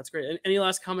yeah, it's great. Any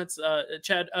last comments,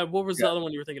 Chad? What was the other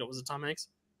one you were thinking of? Was it Tom Hanks?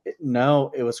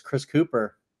 No, it was Chris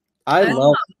Cooper. I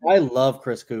love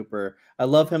Chris Cooper. I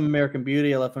love him in American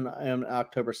Beauty. I love him in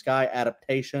October Sky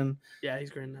adaptation. Yeah, he's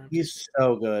great now. He's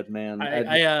so good, man.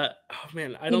 I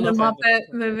don't know. The Muppet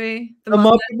movie. The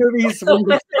Muppet movie.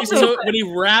 So when he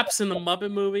raps in the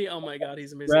Muppet movie, oh my god,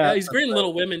 he's amazing. He's great in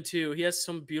Little Women too. He has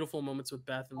some beautiful moments with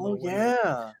Beth. And Little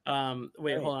Women.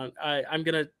 Wait, hold on. I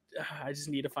just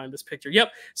need to find this picture.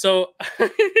 Yep. So.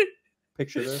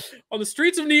 Picture this on the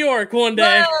streets of New York one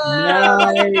day.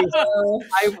 Nice.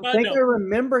 I think I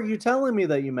remember you telling me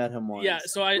that you met him once. Yeah,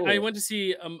 so I went to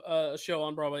see a show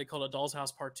on Broadway called A Doll's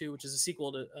House Part 2, which is a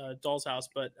sequel to Doll's House.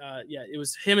 But yeah, it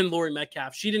was him and Laurie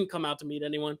Metcalf. She didn't come out to meet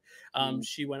anyone.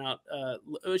 She went out.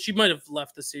 She might have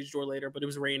left the stage door later, but it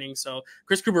was raining, so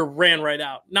Chris Cooper ran right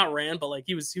out. Not ran, but like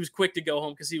he was quick to go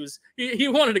home because he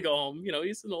wanted to go home. You know,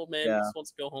 he's an old man. He just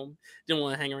wants to go home. Didn't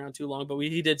want to hang around too long, but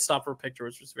he did stop for a picture,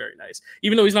 which was very nice.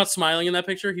 Even though he's not smiling in that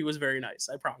picture, he was very nice.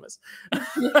 I promise.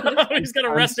 He's got a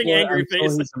resting, angry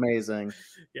face. He's amazing.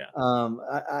 Yeah.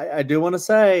 I do want to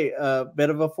say a bit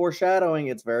of a foreshadowing.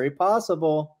 It's very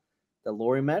possible that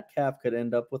Laurie Metcalf could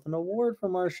end up with an award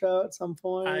from our show at some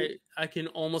point. I can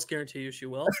almost guarantee you she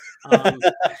will. I'm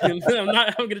going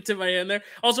to tip my hand there.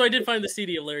 Also, I did find the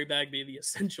CD of Larry Bagby, The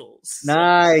Essentials.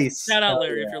 Nice. So, shout out,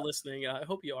 Larry, if you're listening. I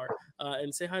hope you are.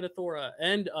 And say hi to Thora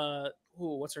and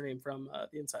what's her name from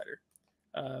The Insider?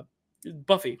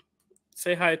 Buffy.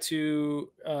 Say hi to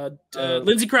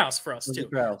Lindsay Krause for us too.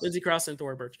 Lindsay Krause and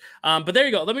Thora Birch. But there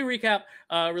you go. Let me recap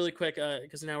really quick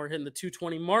because now we're hitting the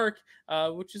 2:20 mark,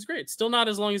 which is great. Still not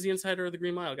as long as The Insider or The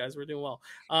Green Mile, guys. We're doing well.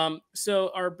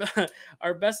 So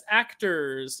our best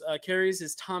actors, Kerri's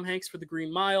is Tom Hanks for The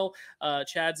Green Mile.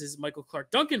 Chad's is Michael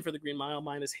Clark Duncan for The Green Mile.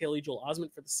 Mine is Haley Joel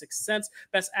Osment for The Sixth Sense.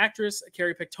 Best actress,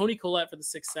 Kerri picked Toni Collette for The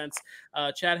Sixth Sense.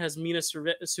 Chad has Mina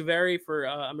Suvari for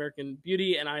American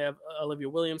Beauty, and I have Olivia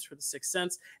Williams for The Sixth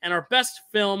Sense. And our best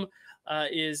film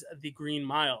is The Green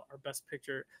Mile, our best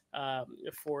picture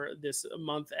for this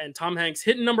month. And Tom Hanks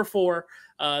hitting number 4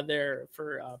 there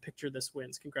for Picture This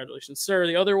Wins. Congratulations, sir.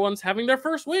 The other ones having their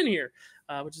first win here,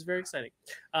 which is very exciting.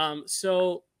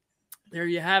 So there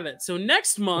you have it. So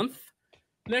next month,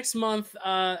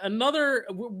 another,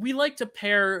 we like to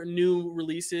pair new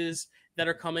releases that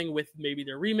are coming with maybe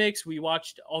their remakes. We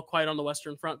watched All Quiet on the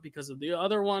Western Front because of the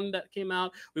other one that came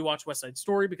out. We watched West Side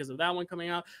Story because of that one coming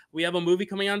out. We have a movie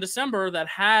coming out in December that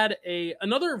had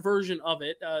another version of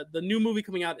it. The new movie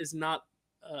coming out is not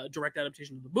a direct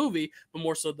adaptation of the movie, but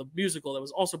more so the musical that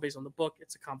was also based on the book.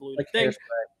 It's a convoluted thing.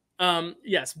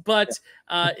 Yes, but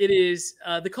it is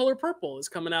The Color Purple is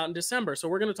coming out in December. So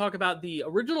we're going to talk about the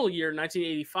original year,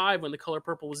 1985, when The Color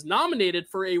Purple was nominated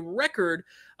for a record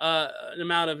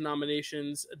amount of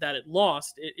nominations that it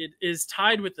lost. It is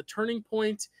tied with The Turning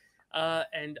Point,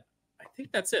 and I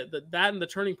think that's it. That and The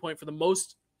Turning Point for the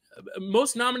most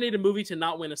nominated movie to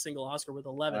not win a single Oscar with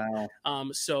 11. Wow.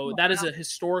 So that is a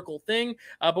historical thing.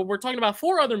 But we're talking about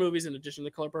 4 other movies in addition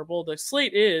to Color Purple. The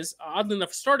slate is, oddly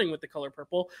enough, starting with The Color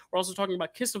Purple. We're also talking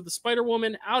about Kiss of the Spider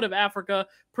Woman, Out of Africa,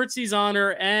 Prizzi's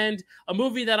Honor, and a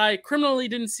movie that I criminally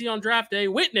didn't see on draft day,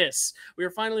 Witness. We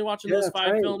are finally watching those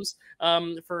 5 films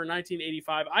for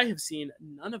 1985. I have seen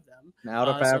none of them. Out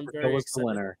of Africa was the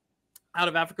winner. Out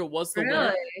of Africa was the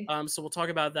winner. So we'll talk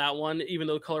about that one, even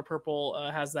though Color Purple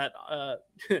has that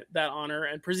that honor.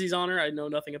 And Prizzi's Honor, I know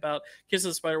nothing about. Kiss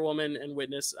of the Spider-Woman and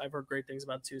Witness, I've heard great things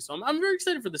about too. So I'm very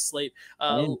excited for this slate,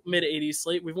 mid-80s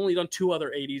slate. We've only done 2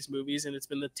 other 80s movies, and it's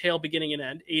been the tail, beginning, and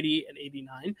end, 80 and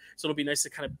 89. So it'll be nice to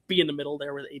kind of be in the middle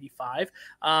there with 85.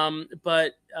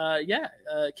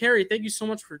 Kerri, thank you so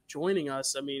much for joining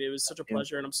us. I mean, it was such a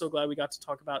pleasure, and I'm so glad we got to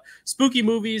talk about spooky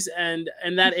movies and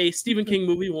that a Stephen King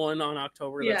movie won on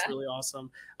October. That's really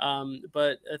awesome.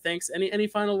 Thanks. Any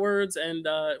final words, and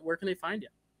where can they find you?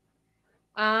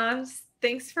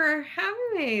 Thanks for having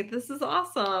me. This is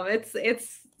awesome.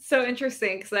 It's so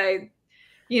interesting because I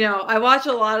watch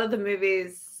a lot of the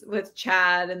movies with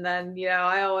Chad, and then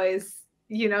I always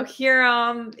hear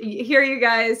you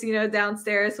guys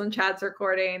downstairs when Chad's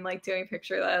recording, like doing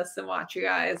picture lists, and watch you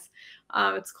guys.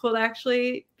 It's cool to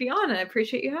actually be on. I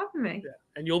appreciate you having me. Yeah.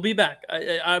 And you'll be back.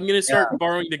 I'm going to start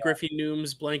borrowing the Griffey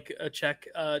Nooms blank check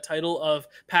title of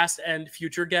past and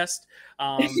future guest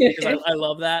because I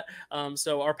love that.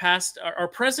 So our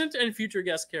present and future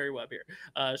guest, Kerri Webb here.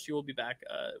 She will be back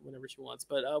whenever she wants.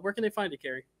 But where can they find you,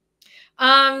 Kerri?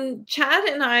 Chad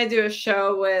and I do a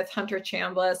show with Hunter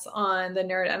Chambliss on the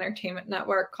Nerd Entertainment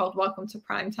Network called Welcome to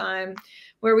Primetime,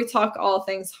 where we talk all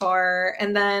things horror.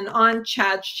 And then on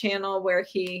Chad's channel, where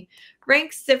he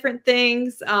ranks different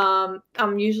things,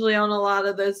 I'm usually on a lot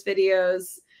of those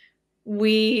videos.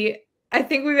 I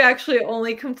think we've actually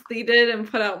only completed and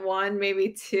put out one, maybe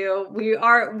two. We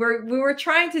were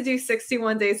trying to do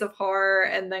 61 Days of Horror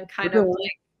and then kind of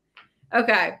like,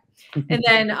 okay. And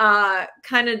then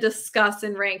kind of discuss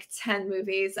and rank 10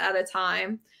 movies at a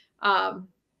time.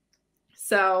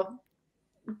 So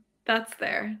that's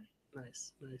there.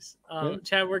 Nice.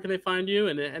 Chad, where can they find you?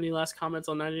 And any last comments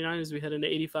on 99 as we head into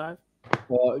 85?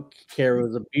 Well, Kerri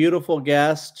was a beautiful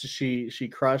guest. She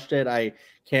crushed it. I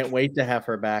can't wait to have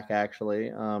her back, actually,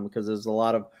 because there's a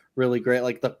lot of really great,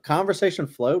 like the conversation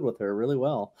flowed with her really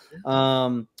well.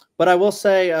 But I will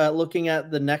say, looking at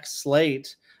the next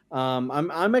slate,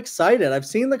 I'm excited. I've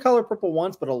seen The Color Purple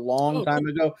once, but a long time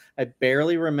ago. I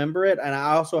barely remember it, and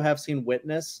I also have seen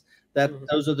Witness.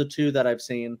 Those are the two that I've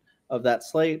seen of that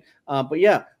slate. But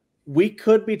yeah, we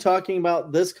could be talking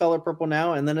about this Color Purple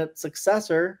now, and then its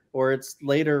successor or its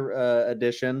later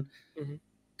edition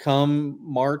come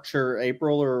March or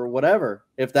April or whatever,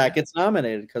 if that gets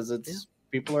nominated, because it's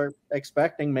people are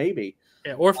expecting maybe.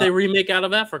 Yeah, or if they remake Out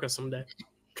of Africa someday.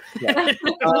 Yeah.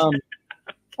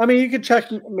 I mean, you could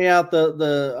check me out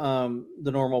the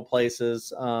normal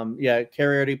places. Yeah,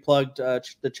 Kerri already plugged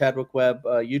the Chadwick Webb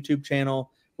YouTube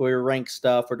channel where we rank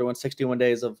stuff. We're doing 61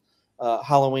 days of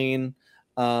Halloween.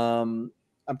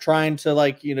 I'm trying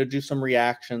to do some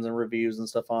reactions and reviews and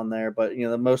stuff on there, but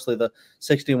mostly the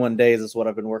 61 days is what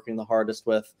I've been working the hardest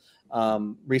with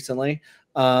recently.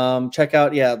 Check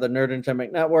out the Nerd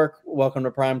Entertainment Network. Welcome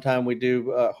to Primetime. We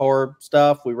do horror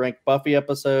stuff. We rank Buffy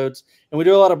episodes, and we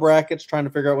do a lot of brackets trying to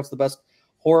figure out what's the best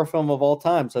horror film of all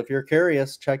time. So if you're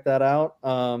curious, check that out.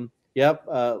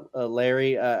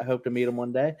 Larry, I hope to meet him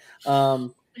one day.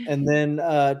 And then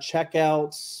check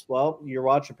out, your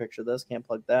watch a picture of this. Can't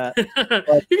plug that.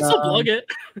 But, you can still plug it.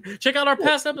 Check out our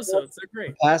past episodes. They're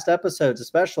great. Past episodes,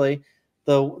 especially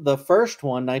the first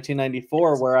one,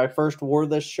 1994, where I first wore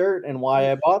this shirt and why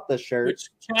I bought this shirt. Which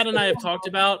Chad and I have talked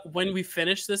about. When we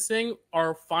finish this thing,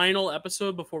 our final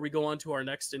episode before we go on to our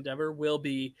next endeavor will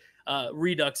be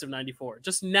Redux of 94.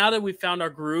 Just now that we've found our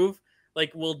groove,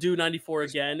 we'll do 94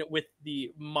 again with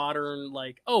the modern,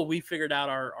 we figured out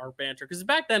our banter. Because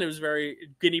back then it was very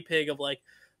guinea pig of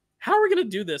how are we going to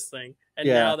do this thing? And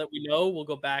now that we know, we'll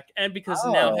go back. And because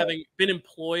now having been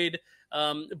employed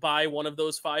by one of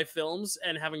those 5 films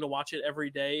and having to watch it every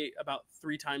day about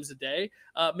 3 times a day,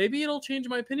 maybe it'll change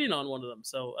my opinion on one of them.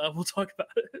 So we'll talk about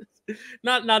it.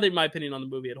 Not in my opinion on the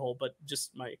movie at whole, but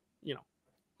just my,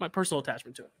 my personal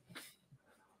attachment to it.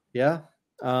 Yeah.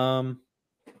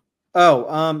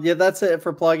 That's it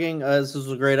for plugging. This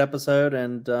was a great episode,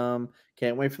 and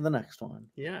can't wait for the next one.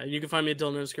 Yeah, you can find me at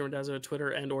Randazzo at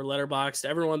Twitter and or Letterboxd.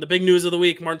 Everyone, the big news of the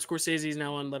week: Martin Scorsese is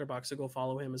now on Letterboxd, so go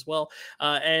follow him as well.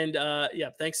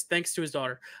 Thanks to his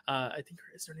daughter. I think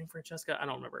is her name Francesca. I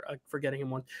don't remember. I'm forgetting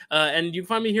him one. And you can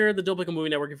find me here at the Dill Pickle Movie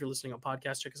Network if you're listening on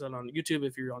podcast. Check us out on YouTube.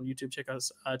 If you're on YouTube, check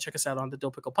us out on the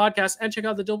Dill Pickle Podcast, and check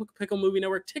out the Dill Pickle Movie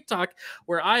Network TikTok,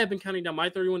 where I have been counting down my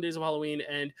 31 days of Halloween,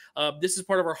 and this is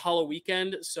part of our Halloween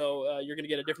weekend. So you're going to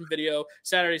get a different video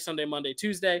Saturday, Sunday, Monday,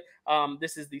 Tuesday.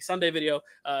 This is the Sunday video.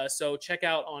 So check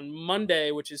out on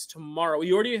Monday, which is tomorrow.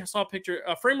 You already saw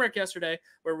a frame wreck yesterday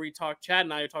where we talked, Chad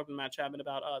and I are talking to Matt Chapman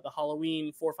about the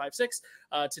Halloween 4, 5, 6.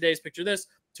 Today's picture this.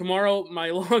 Tomorrow, my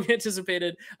long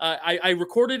anticipated, I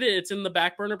recorded it. It's in the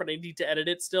back burner, but I need to edit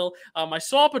it still. My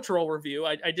Saw Patrol review.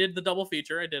 I did the double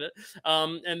feature. I did it.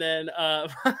 And then,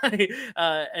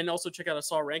 and also check out a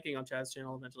Saw ranking on Chad's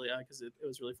channel eventually, because it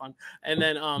was really fun. And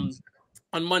then, on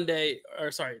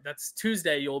that's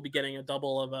Tuesday, you'll be getting a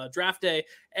double of Draft Day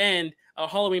and a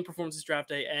Halloween Performances Draft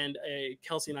Day and a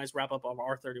Kelsey and I's wrap up of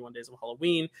our 31 days of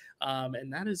Halloween.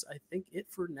 And that is, I think, it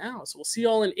for now. So we'll see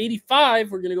y'all in 85.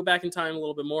 We're going to go back in time a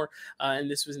little bit more. And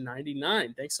this was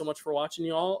 99. Thanks so much for watching,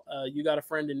 y'all. You got a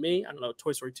friend in me. I don't know,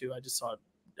 Toy Story 2. I just saw it.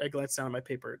 I glanced down at my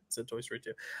paper. It said Toy Story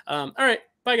 2. All right.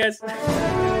 Bye, guys.